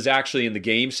it was actually in the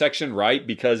game section, right?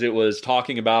 Because it was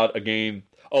talking about a game.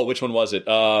 Oh, which one was it?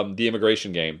 The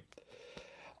immigration game.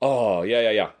 Oh,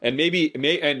 yeah. And maybe I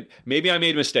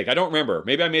made a mistake. I don't remember.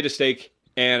 Maybe I made a mistake.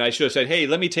 And I should have said, hey,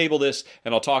 let me table this,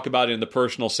 and I'll talk about it in the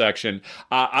personal section.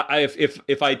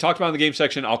 If I talked about it in the game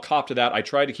section, I'll cop to that. I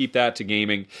tried to keep that to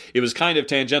gaming. It was kind of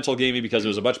tangential gaming because there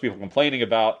was a bunch of people complaining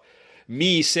about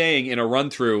me saying in a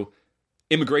run-through,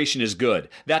 immigration is good.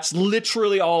 That's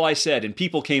literally all I said. And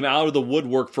people came out of the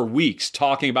woodwork for weeks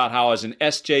talking about how I was an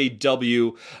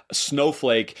SJW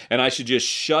snowflake and I should just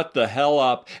shut the hell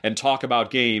up and talk about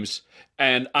games.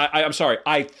 And I'm sorry,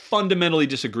 I fundamentally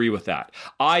disagree with that.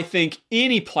 I think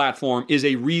any platform is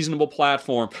a reasonable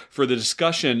platform for the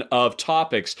discussion of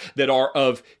topics that are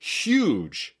of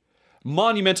huge,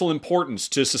 monumental importance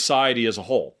to society as a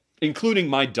whole, including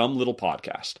my dumb little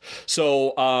podcast.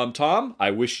 So, Tom,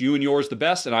 I wish you and yours the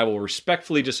best, and I will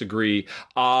respectfully disagree.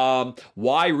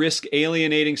 Why risk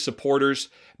alienating supporters?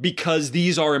 Because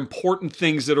these are important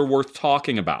things that are worth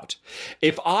talking about.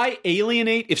 If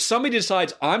somebody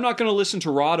decides I'm not going to listen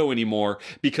to Rahdo anymore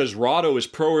because Rahdo is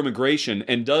pro-immigration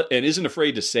and isn't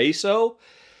afraid to say so,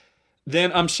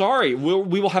 then I'm sorry,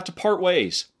 we will have to part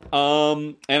ways.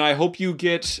 And I hope you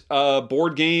get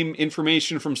board game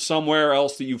information from somewhere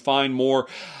else that you find more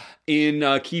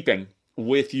in keeping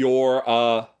with your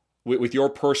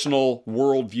personal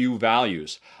worldview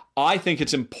values. I think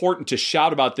it's important to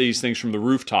shout about these things from the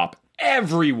rooftop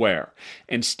everywhere,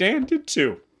 and Stan did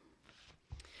too.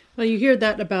 Well, you hear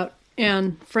that about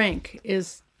Anne Frank,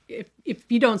 is if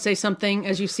you don't say something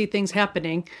as you see things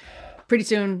happening, pretty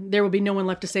soon there will be no one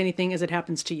left to say anything as it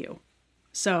happens to you.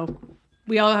 So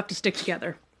we all have to stick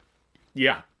together.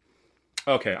 Yeah.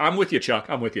 Okay, I'm with you, Chuck.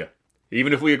 I'm with you.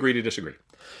 Even if we agree to disagree.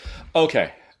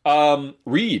 Okay,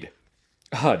 Reed.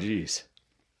 Oh, geez.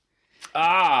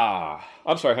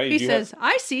 I'm sorry. How he says,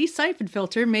 I see Siphon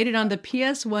Filter made it on the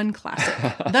PS1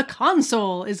 Classic. The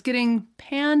console is getting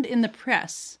panned in the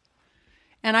press.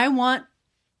 And I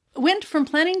went from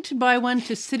planning to buy one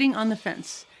to sitting on the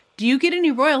fence. Do you get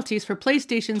any royalties for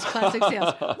PlayStation's classic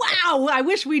sales? Wow, I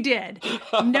wish we did.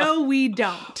 No, we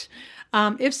don't.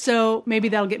 If so, maybe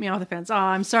that'll get me off the fence.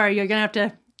 I'm sorry. You're going to have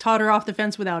to totter off the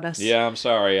fence without us. Yeah, I'm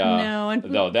sorry.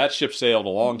 No, that ship sailed a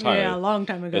long time ago. Yeah, a long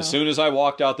time ago. As soon as I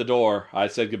walked out the door, I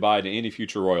said goodbye to any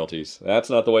future royalties. That's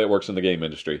not the way it works in the game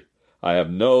industry. I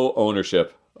have no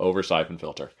ownership over Siphon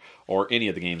Filter or any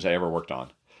of the games I ever worked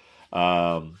on.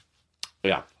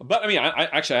 Yeah, but I mean, I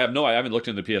haven't looked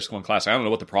into the PS1 Classic. I don't know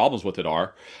what the problems with it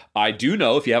are. I do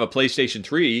know if you have a PlayStation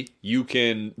 3, you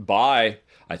can buy,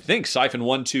 I think, Siphon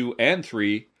 1, 2, and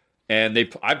 3, and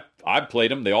I've played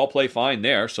them. They all play fine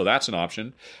there, so that's an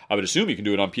option. I would assume you can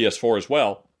do it on PS4 as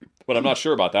well, but I'm not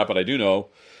sure about that. But I do know.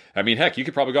 I mean, heck, you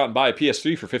could probably go out and buy a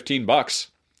PS3 for $15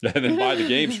 and then buy the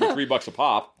games for $3 a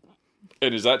pop.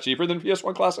 And is that cheaper than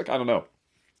PS1 Classic? I don't know.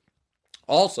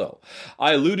 Also,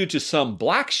 I alluded to some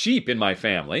black sheep in my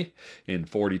family in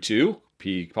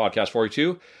podcast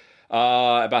 42,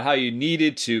 about how you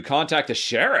needed to contact the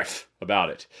sheriff about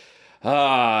it.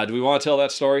 Do we want to tell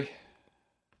that story?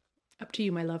 Up to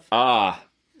you, my love.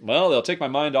 Well, they'll take my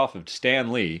mind off of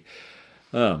Stan Lee.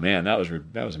 Oh man, that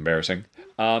was embarrassing.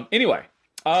 Anyway,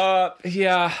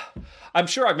 yeah, I'm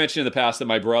sure I've mentioned in the past that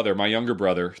my younger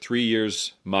brother, 3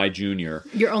 years my junior.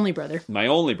 Your only brother. My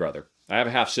only brother. I have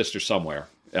a half sister somewhere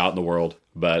out in the world,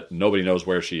 but nobody knows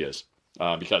where she is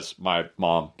because my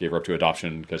mom gave her up to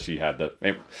adoption because she had the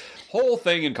whole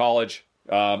thing in college.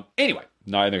 Anyway,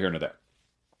 neither here nor there.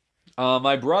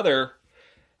 My brother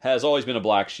has always been a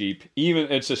black sheep.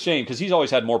 Even it's a shame because he's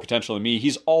always had more potential than me.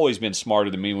 He's always been smarter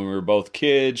than me when we were both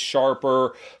kids,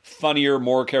 sharper, funnier,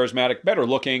 more charismatic, better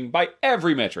looking by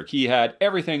every metric. He had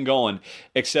everything going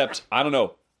except, I don't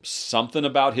know, something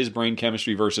about his brain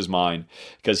chemistry versus mine,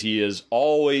 because he has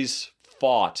always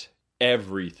fought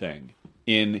everything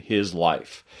in his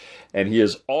life. And he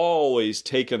has always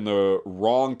taken the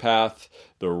wrong path,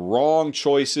 the wrong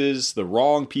choices, the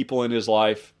wrong people in his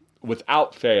life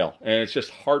without fail. And it's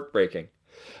just heartbreaking.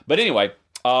 But anyway,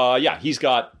 he's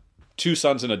got 2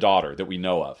 sons and a daughter that we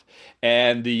know of.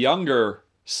 And the younger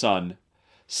son,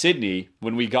 Sydney,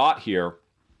 when we got here,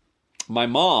 my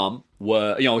mom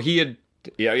was, he had,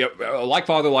 like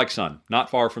father, like son, not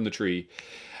far from the tree.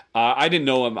 I didn't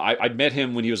know him. I'd met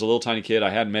him when he was a little tiny kid. I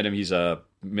hadn't met him. He's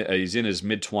in his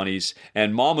mid-20s,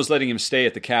 and Mom was letting him stay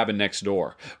at the cabin next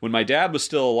door. When my dad was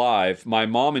still alive, my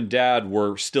mom and dad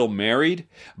were still married,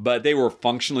 but they were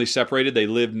functionally separated. They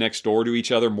lived next door to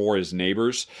each other more as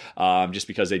neighbors, just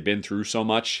because they'd been through so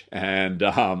much, and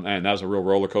that was a real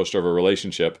roller coaster of a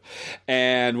relationship.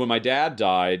 And when my dad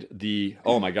died,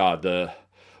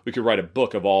 we could write a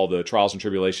book of all the trials and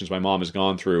tribulations my mom has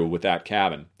gone through with that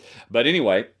cabin. But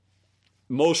anyway,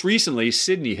 most recently,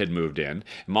 Sydney had moved in.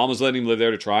 Mom was letting him live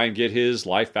there to try and get his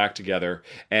life back together.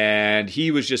 And he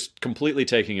was just completely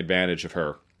taking advantage of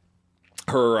her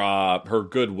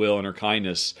goodwill and her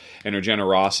kindness and her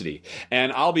generosity.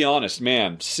 And I'll be honest,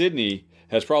 man, Sydney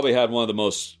has probably had one of the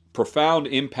most profound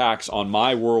impacts on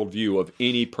my worldview of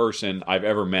any person I've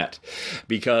ever met,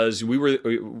 because it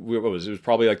was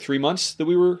probably like 3 months that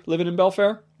we were living in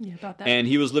Belfair. Yeah, about that. And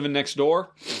he was living next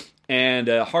door, and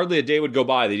hardly a day would go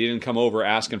by that he didn't come over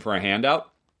asking for a handout.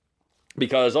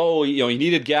 Because he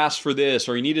needed gas for this,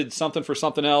 or he needed something for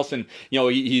something else, and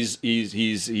he's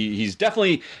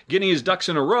definitely getting his ducks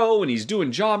in a row, and he's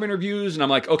doing job interviews, and I'm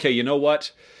like, okay, you know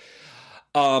what?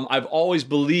 I've always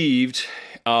believed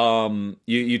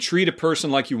you treat a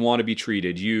person like you want to be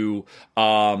treated. You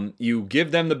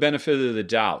give them the benefit of the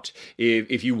doubt.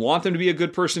 If you want them to be a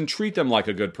good person, treat them like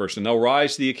a good person. They'll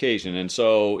rise to the occasion. And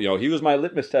so he was my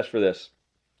litmus test for this.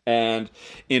 And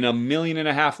in 1.5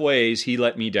 million ways, he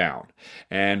let me down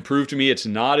and proved to me it's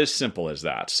not as simple as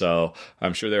that. So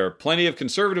I'm sure there are plenty of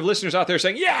conservative listeners out there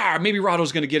saying, yeah, maybe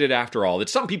Rahdo's going to get it after all. That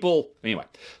some people, anyway,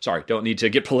 sorry, don't need to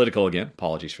get political again.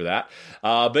 Apologies for that.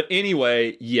 But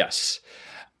anyway, yes.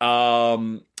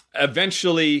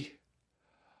 Eventually...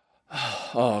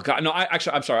 Oh God! No,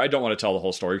 I'm sorry. I don't want to tell the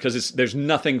whole story because there's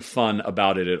nothing fun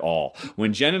about it at all.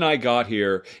 When Jen and I got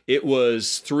here, it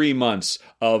was 3 months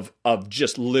of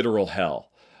just literal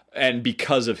hell, and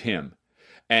because of him,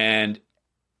 and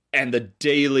the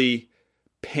daily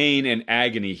pain and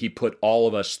agony he put all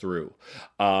of us through,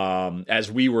 as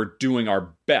we were doing our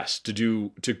best to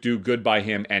do good by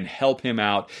him and help him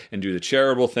out and do the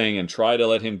charitable thing and try to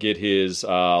let him get his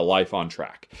life on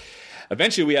track.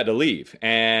 Eventually, we had to leave,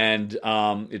 and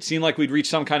it seemed like we'd reached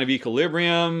some kind of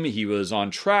equilibrium. He was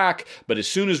on track, but as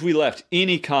soon as we left,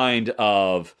 any kind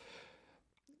of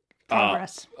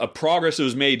progress that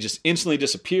was made just instantly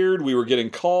disappeared. We were getting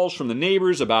calls from the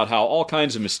neighbors about how all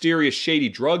kinds of mysterious, shady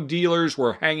drug dealers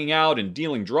were hanging out and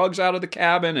dealing drugs out of the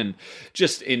cabin, and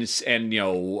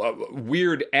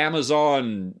weird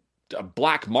Amazon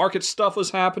black market stuff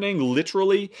was happening,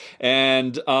 literally.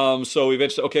 And so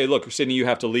eventually, okay, look, Sydney, you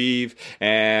have to leave.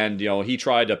 And he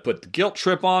tried to put the guilt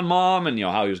trip on Mom, and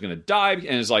how he was going to die. And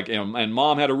it's like, and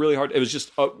Mom had a really hard. It was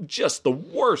just the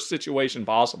worst situation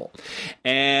possible.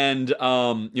 And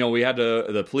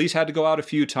the police had to go out a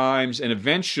few times, and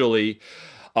eventually,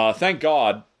 thank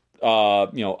God.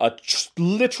 A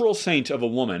literal saint of a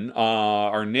woman,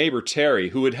 our neighbor Terry,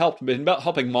 who had been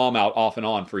helping Mom out off and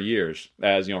on for years,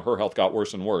 as her health got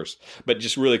worse and worse, but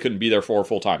just really couldn't be there for her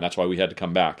full time. That's why we had to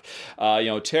come back.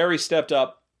 Terry stepped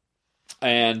up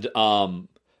and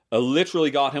literally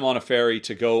got him on a ferry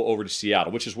to go over to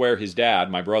Seattle, which is where his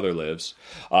dad, my brother, lives.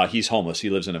 He's homeless.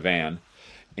 He lives in a van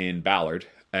in Ballard,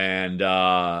 and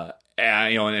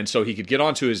so he could get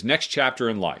on to his next chapter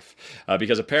in life,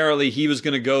 because apparently he was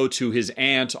going to go to his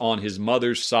aunt on his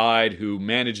mother's side, who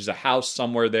manages a house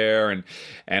somewhere there, and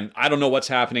I don't know what's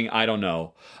happening. I don't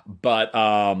know, but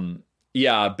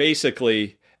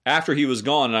basically after he was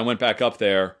gone and I went back up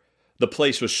there, the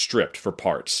place was stripped for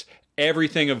parts.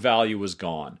 Everything of value was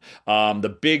gone.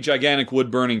 The big, gigantic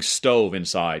wood-burning stove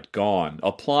inside, gone.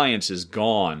 Appliances,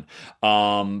 gone.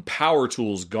 Power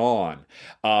tools, gone.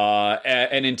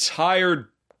 An entire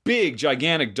big,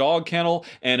 gigantic dog kennel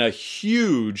and a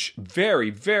huge, very,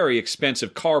 very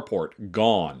expensive carport,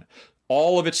 gone.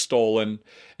 All of it stolen.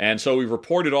 And so we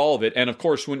reported all of it. And of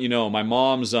course, when my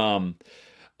mom's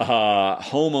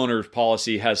homeowner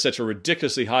policy has such a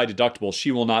ridiculously high deductible,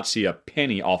 she will not see a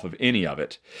penny off of any of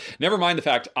it. Never mind the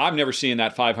fact I'm never seeing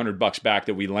that $500 back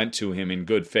that we lent to him in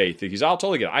good faith. I'll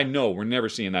totally get it. I know we're never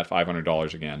seeing that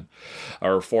 $500 again,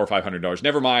 or $400 or $500.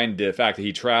 Never mind the fact that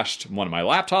he trashed one of my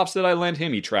laptops that I lent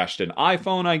him. He trashed an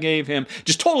iPhone I gave him.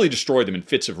 Just totally destroyed them in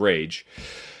fits of rage.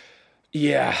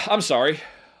 Yeah, I'm sorry.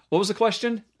 What was the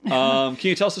question? Can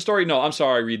you tell us the story? No, I'm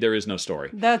sorry, Reed. There is no story.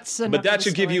 But that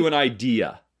should give you an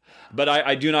idea. But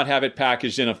I do not have it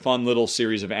packaged in a fun little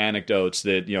series of anecdotes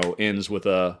that ends with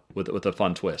a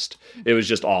fun twist. It was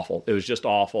just awful. It was just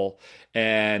awful.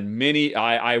 And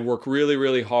I work really,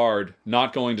 really hard,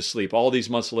 not going to sleep. All these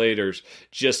months later,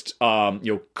 just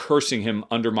cursing him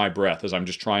under my breath as I'm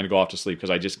just trying to go off to sleep because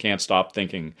I just can't stop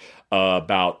thinking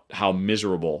about how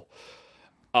miserable.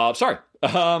 Sorry.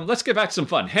 Let's get back to some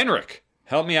fun. Henrik,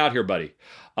 help me out here, buddy.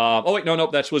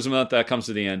 That's Wisdom Month. That comes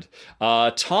to the end.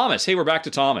 Thomas. Hey, we're back to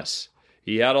Thomas.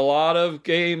 He had a lot of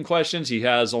game questions. He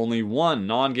has only one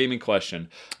non-gaming question.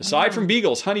 Aside from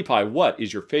Beagles, Honey Pie, what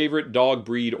is your favorite dog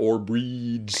breed or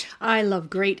breeds? I love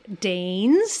Great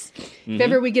Danes. Mm-hmm. If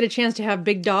ever we get a chance to have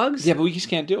big dogs. Yeah, but we just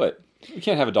can't do it. We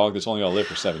can't have a dog that's only going to live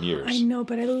for 7 years. I know,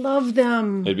 but I love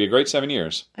them. It'd be a great 7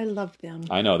 years. I love them.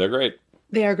 I know, they're great.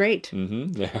 They are great.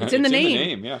 Mm-hmm. It's in the name. In the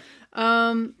name, yeah.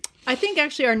 I think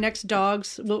actually our next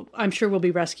dogs, I'm sure will be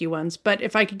rescue ones. But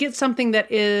if I could get something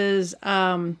that is,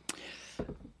 Bichon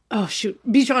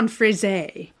Frise,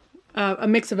 a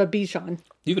mix of a Bichon.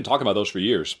 You've been talking about those for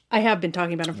years. I have been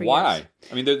talking about them for years. Why?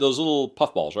 I mean, they're those little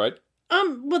puffballs, right?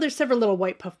 Well, there's several little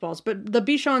white puffballs, but the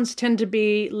Bichons tend to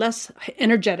be less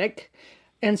energetic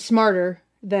and smarter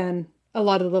than a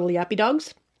lot of the little yappy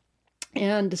dogs.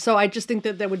 And so I just think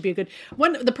that that would be a good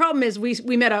one. The problem is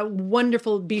we met a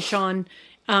wonderful Bichon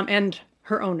and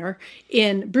her owner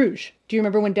in Bruges. Do you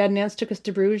remember when Dad and Nance took us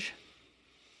to Bruges?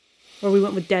 Or we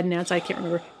went with Dad and Nance? I can't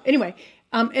remember. Anyway,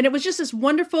 and it was just this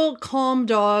wonderful, calm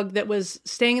dog that was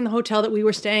staying in the hotel that we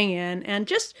were staying in, and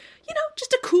just,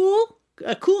 just a cool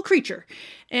creature.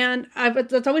 And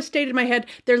that's always stayed in my head.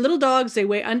 They're little dogs. They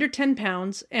weigh under 10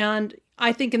 pounds. And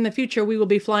I think in the future we will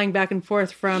be flying back and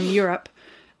forth from Europe.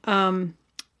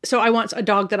 So I want a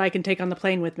dog that I can take on the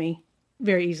plane with me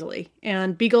very easily.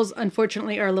 And beagles,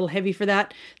 unfortunately, are a little heavy for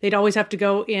that. They'd always have to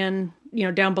go in,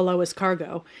 down below as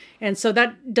cargo. And so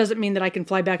that doesn't mean that I can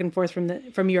fly back and forth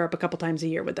from Europe a couple times a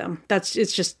year with them.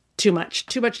 It's just too much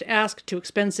to ask, too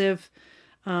expensive,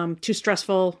 too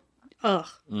stressful. Ugh.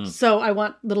 So I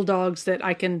want little dogs that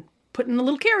I can put in a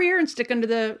little carrier and stick under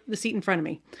the seat in front of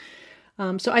me.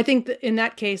 So I think that in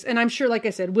that case, and I'm sure, like I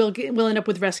said, we'll end up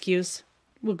with rescues.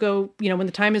 We'll go, when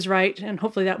the time is right, and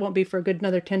hopefully that won't be for a good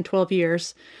another 10, 12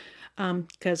 years,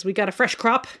 because we got a fresh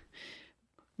crop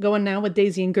going now with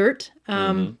Daisy and Gert.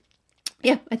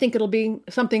 Yeah, I think it'll be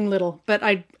something little, but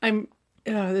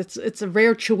it's a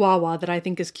rare Chihuahua that I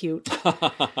think is cute.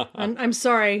 I'm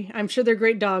sorry, I'm sure they're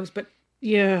great dogs, but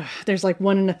yeah, there's like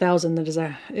 1 in 1,000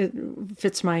 that it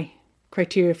fits my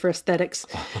criteria for aesthetics.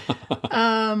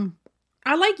 I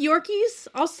like Yorkies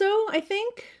also, I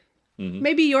think.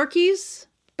 Maybe Yorkies.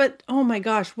 But, oh my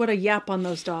gosh, what a yap on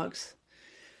those dogs.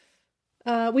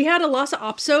 We had a Lhasa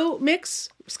Apso mix.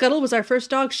 Scuttle was our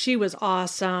first dog. She was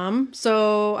awesome.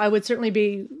 So I would certainly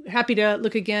be happy to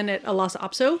look again at a Lhasa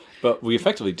Apso. But we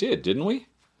effectively did, didn't we?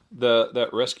 That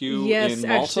rescue in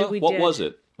Malta? Actually, we what did. was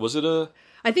it? Was it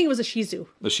I think it was a Shih Tzu.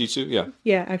 the Shih Tzu? Yeah.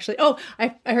 Yeah, actually. Oh,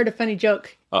 I heard a funny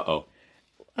joke. Uh-oh.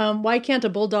 Why can't a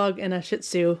bulldog and a Shih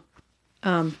Tzu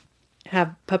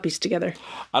have puppies together?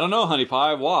 I don't know, honey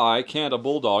pie. Why can't a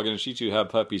bulldog and a Shih Tzu have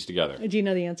puppies together? Do you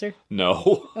know the answer?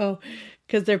 No. Oh,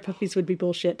 because their puppies would be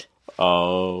bullshit.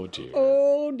 Oh, dear.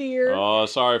 Oh, dear. Oh,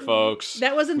 sorry, folks.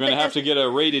 That wasn't We're going to have to get a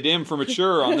rated M for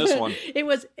mature on this one. It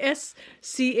was SCHITZ.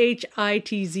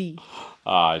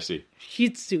 Ah, I see. Shih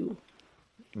Tzu.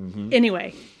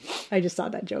 Anyway, I just saw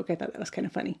that joke. I thought that was kind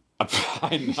of funny.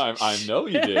 I know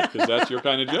you did, because that's your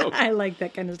kind of joke. I like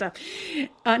that kind of stuff.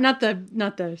 Not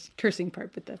the cursing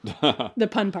part, but the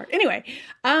pun part. Anyway,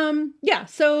 yeah.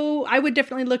 So I would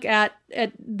definitely look at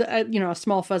the, a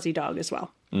small fuzzy dog as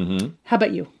well. How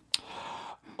about you?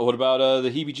 What about the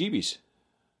heebie-jeebies?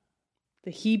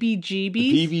 The heebie-jeebies?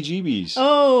 The PVGBs.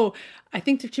 Oh, I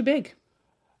think they're too big.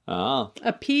 Ah.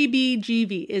 A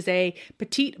PBGV is a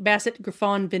Petite Basset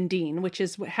Griffon Vendine, which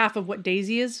is half of what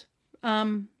Daisy is.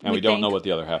 And we don't know what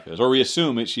the other half is. Or we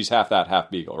assume she's half that, half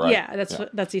beagle, right? Yeah,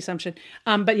 that's the assumption.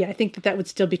 But yeah, I think that would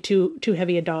still be too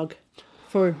heavy a dog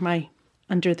for my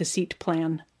under-the-seat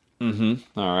plan. All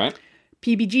right.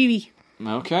 PBGV.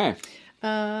 Okay.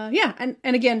 Yeah,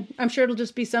 and again, I'm sure it'll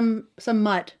just be some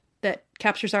mutt that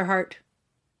captures our heart.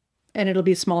 And it'll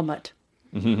be a small mutt.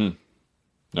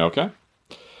 Okay.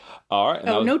 All right.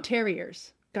 Oh, no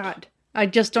terriers. God. I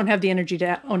just don't have the energy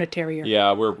to own a terrier.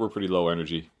 Yeah, we're pretty low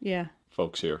energy Yeah.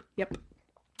 folks here. Yep.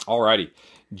 All righty.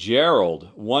 Gerald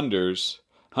wonders,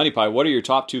 honey pie, what are your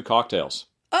top 2 cocktails?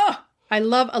 Oh, I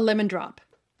love a lemon drop.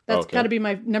 That's Okay. got to be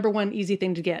my number one easy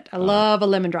thing to get. I love a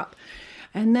lemon drop.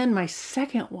 And then my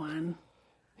second one.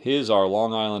 His are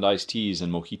Long Island iced teas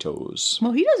and mojitos.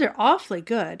 Mojitos are awfully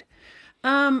good.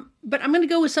 But I'm going to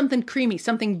go with something creamy,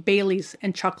 something Bailey's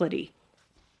and chocolatey.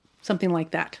 Something like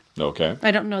that. Okay.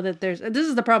 I don't know that this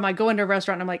is the problem. I go into a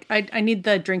restaurant and I'm like, I need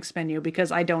the drinks menu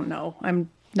because I don't know. I'm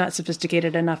not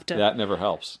sophisticated enough to. That never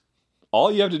helps.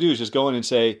 All you have to do is just go in and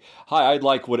say, hi, I'd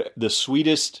like the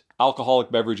sweetest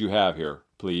alcoholic beverage you have here,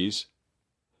 please.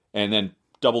 And then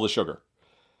double the sugar.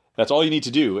 That's all you need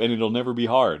to do, and it'll never be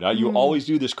hard. You always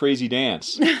do this crazy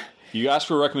dance. You ask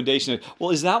for a recommendation.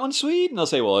 Well, is that one sweet? And they'll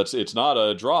say, well, it's not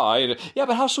a dry. And, yeah,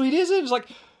 but how sweet is it? It's like,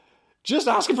 just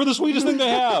asking for the sweetest thing they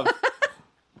have.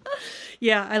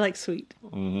 Yeah, I like sweet.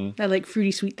 I like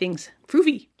fruity sweet things.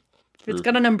 Fruity. If it's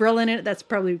got an umbrella in it,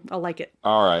 I'll like it.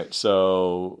 All right,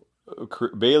 so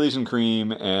Bailey's and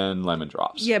cream and lemon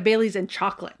drops. Yeah, Bailey's and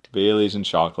chocolate. Bailey's and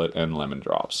chocolate and lemon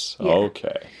drops. Yeah.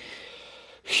 Okay.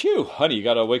 Phew, honey, you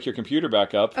got to wake your computer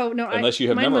back up. Oh, no. Unless you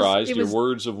have memorized your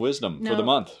words of wisdom for the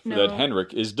month that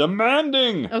Henrik is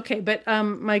demanding. Okay, but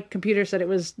my computer said it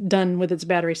was done with its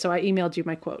battery, so I emailed you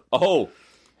my quote. Oh,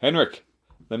 Henrik,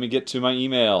 let me get to my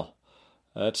email.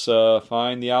 Let's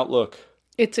find the Outlook.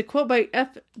 It's a quote by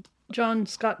F. John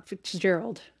Scott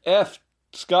Fitzgerald. F.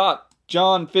 Scott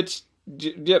John Fitz...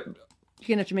 Yep. You're going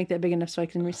to have to make that big enough so I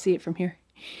can see it from here.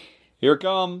 Here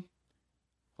come.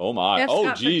 Oh, my.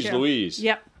 Oh, geez, Louise.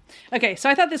 Yep. Okay,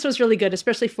 so I thought this was really good,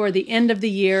 especially for the end of the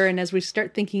year and as we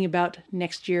start thinking about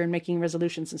next year and making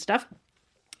resolutions and stuff.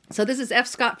 So this is F.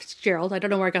 Scott Fitzgerald. I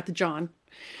don't know where I got the John.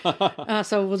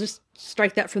 So we'll just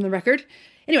strike that from the record.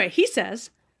 Anyway, he says,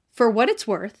 for what it's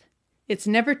worth, it's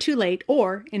never too late,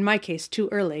 or, in my case, too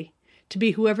early, to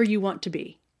be whoever you want to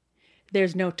be.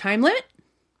 There's no time limit.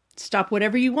 Stop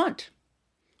whatever you want.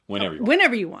 Whenever you want.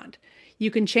 Whenever you want. You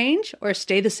can change or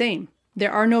stay the same.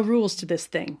 There are no rules to this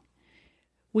thing.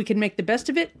 We can make the best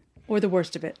of it or the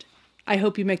worst of it. I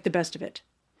hope you make the best of it.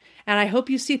 And I hope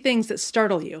you see things that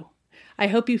startle you. I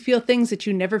hope you feel things that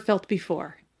you never felt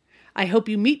before. I hope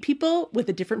you meet people with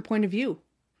a different point of view.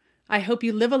 I hope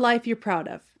you live a life you're proud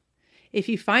of. If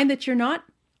you find that you're not,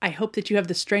 I hope that you have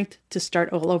the strength to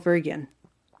start all over again.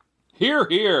 Hear,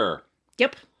 hear.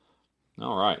 Yep.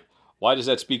 All right. Why does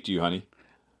that speak to you, honey?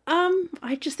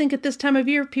 I just think at this time of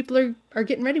year, people are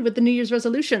getting ready with the New Year's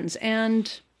resolutions.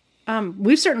 And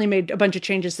we've certainly made a bunch of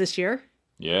changes this year.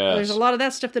 Yes. There's a lot of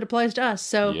that stuff that applies to us.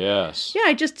 So, yes. Yeah,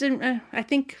 I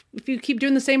think if you keep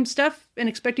doing the same stuff and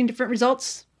expecting different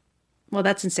results, well,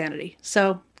 that's insanity.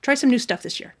 So try some new stuff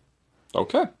this year.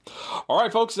 Okay. All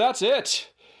right, folks, that's it.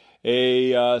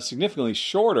 A significantly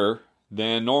shorter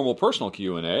than normal personal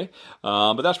Q&A,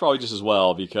 but that's probably just as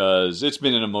well because it's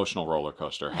been an emotional roller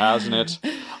coaster, hasn't it?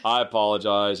 I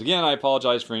apologize. Again, I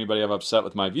apologize for anybody I've upset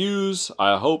with my views.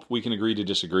 I hope we can agree to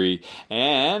disagree,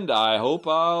 and I hope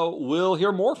we'll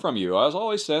hear more from you. As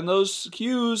always, send those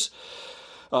Qs.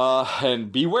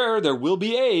 And beware, there will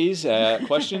be A's at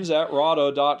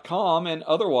questions@rahdo.com. And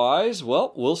otherwise,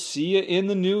 well, we'll see you in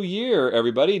the new year,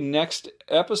 everybody. Next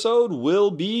episode will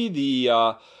be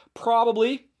the,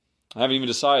 probably, I haven't even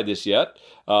decided this yet,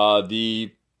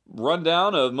 the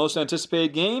rundown of most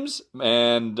anticipated games.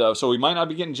 And so we might not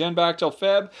be getting Jen back till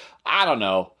Feb. I don't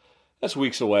know. That's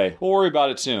weeks away. We'll worry about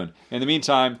it soon. In the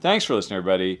meantime, thanks for listening,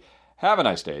 everybody. Have a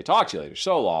nice day. Talk to you later.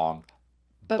 So long.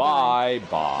 Bye-bye.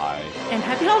 Bye-bye. And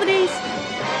happy holidays.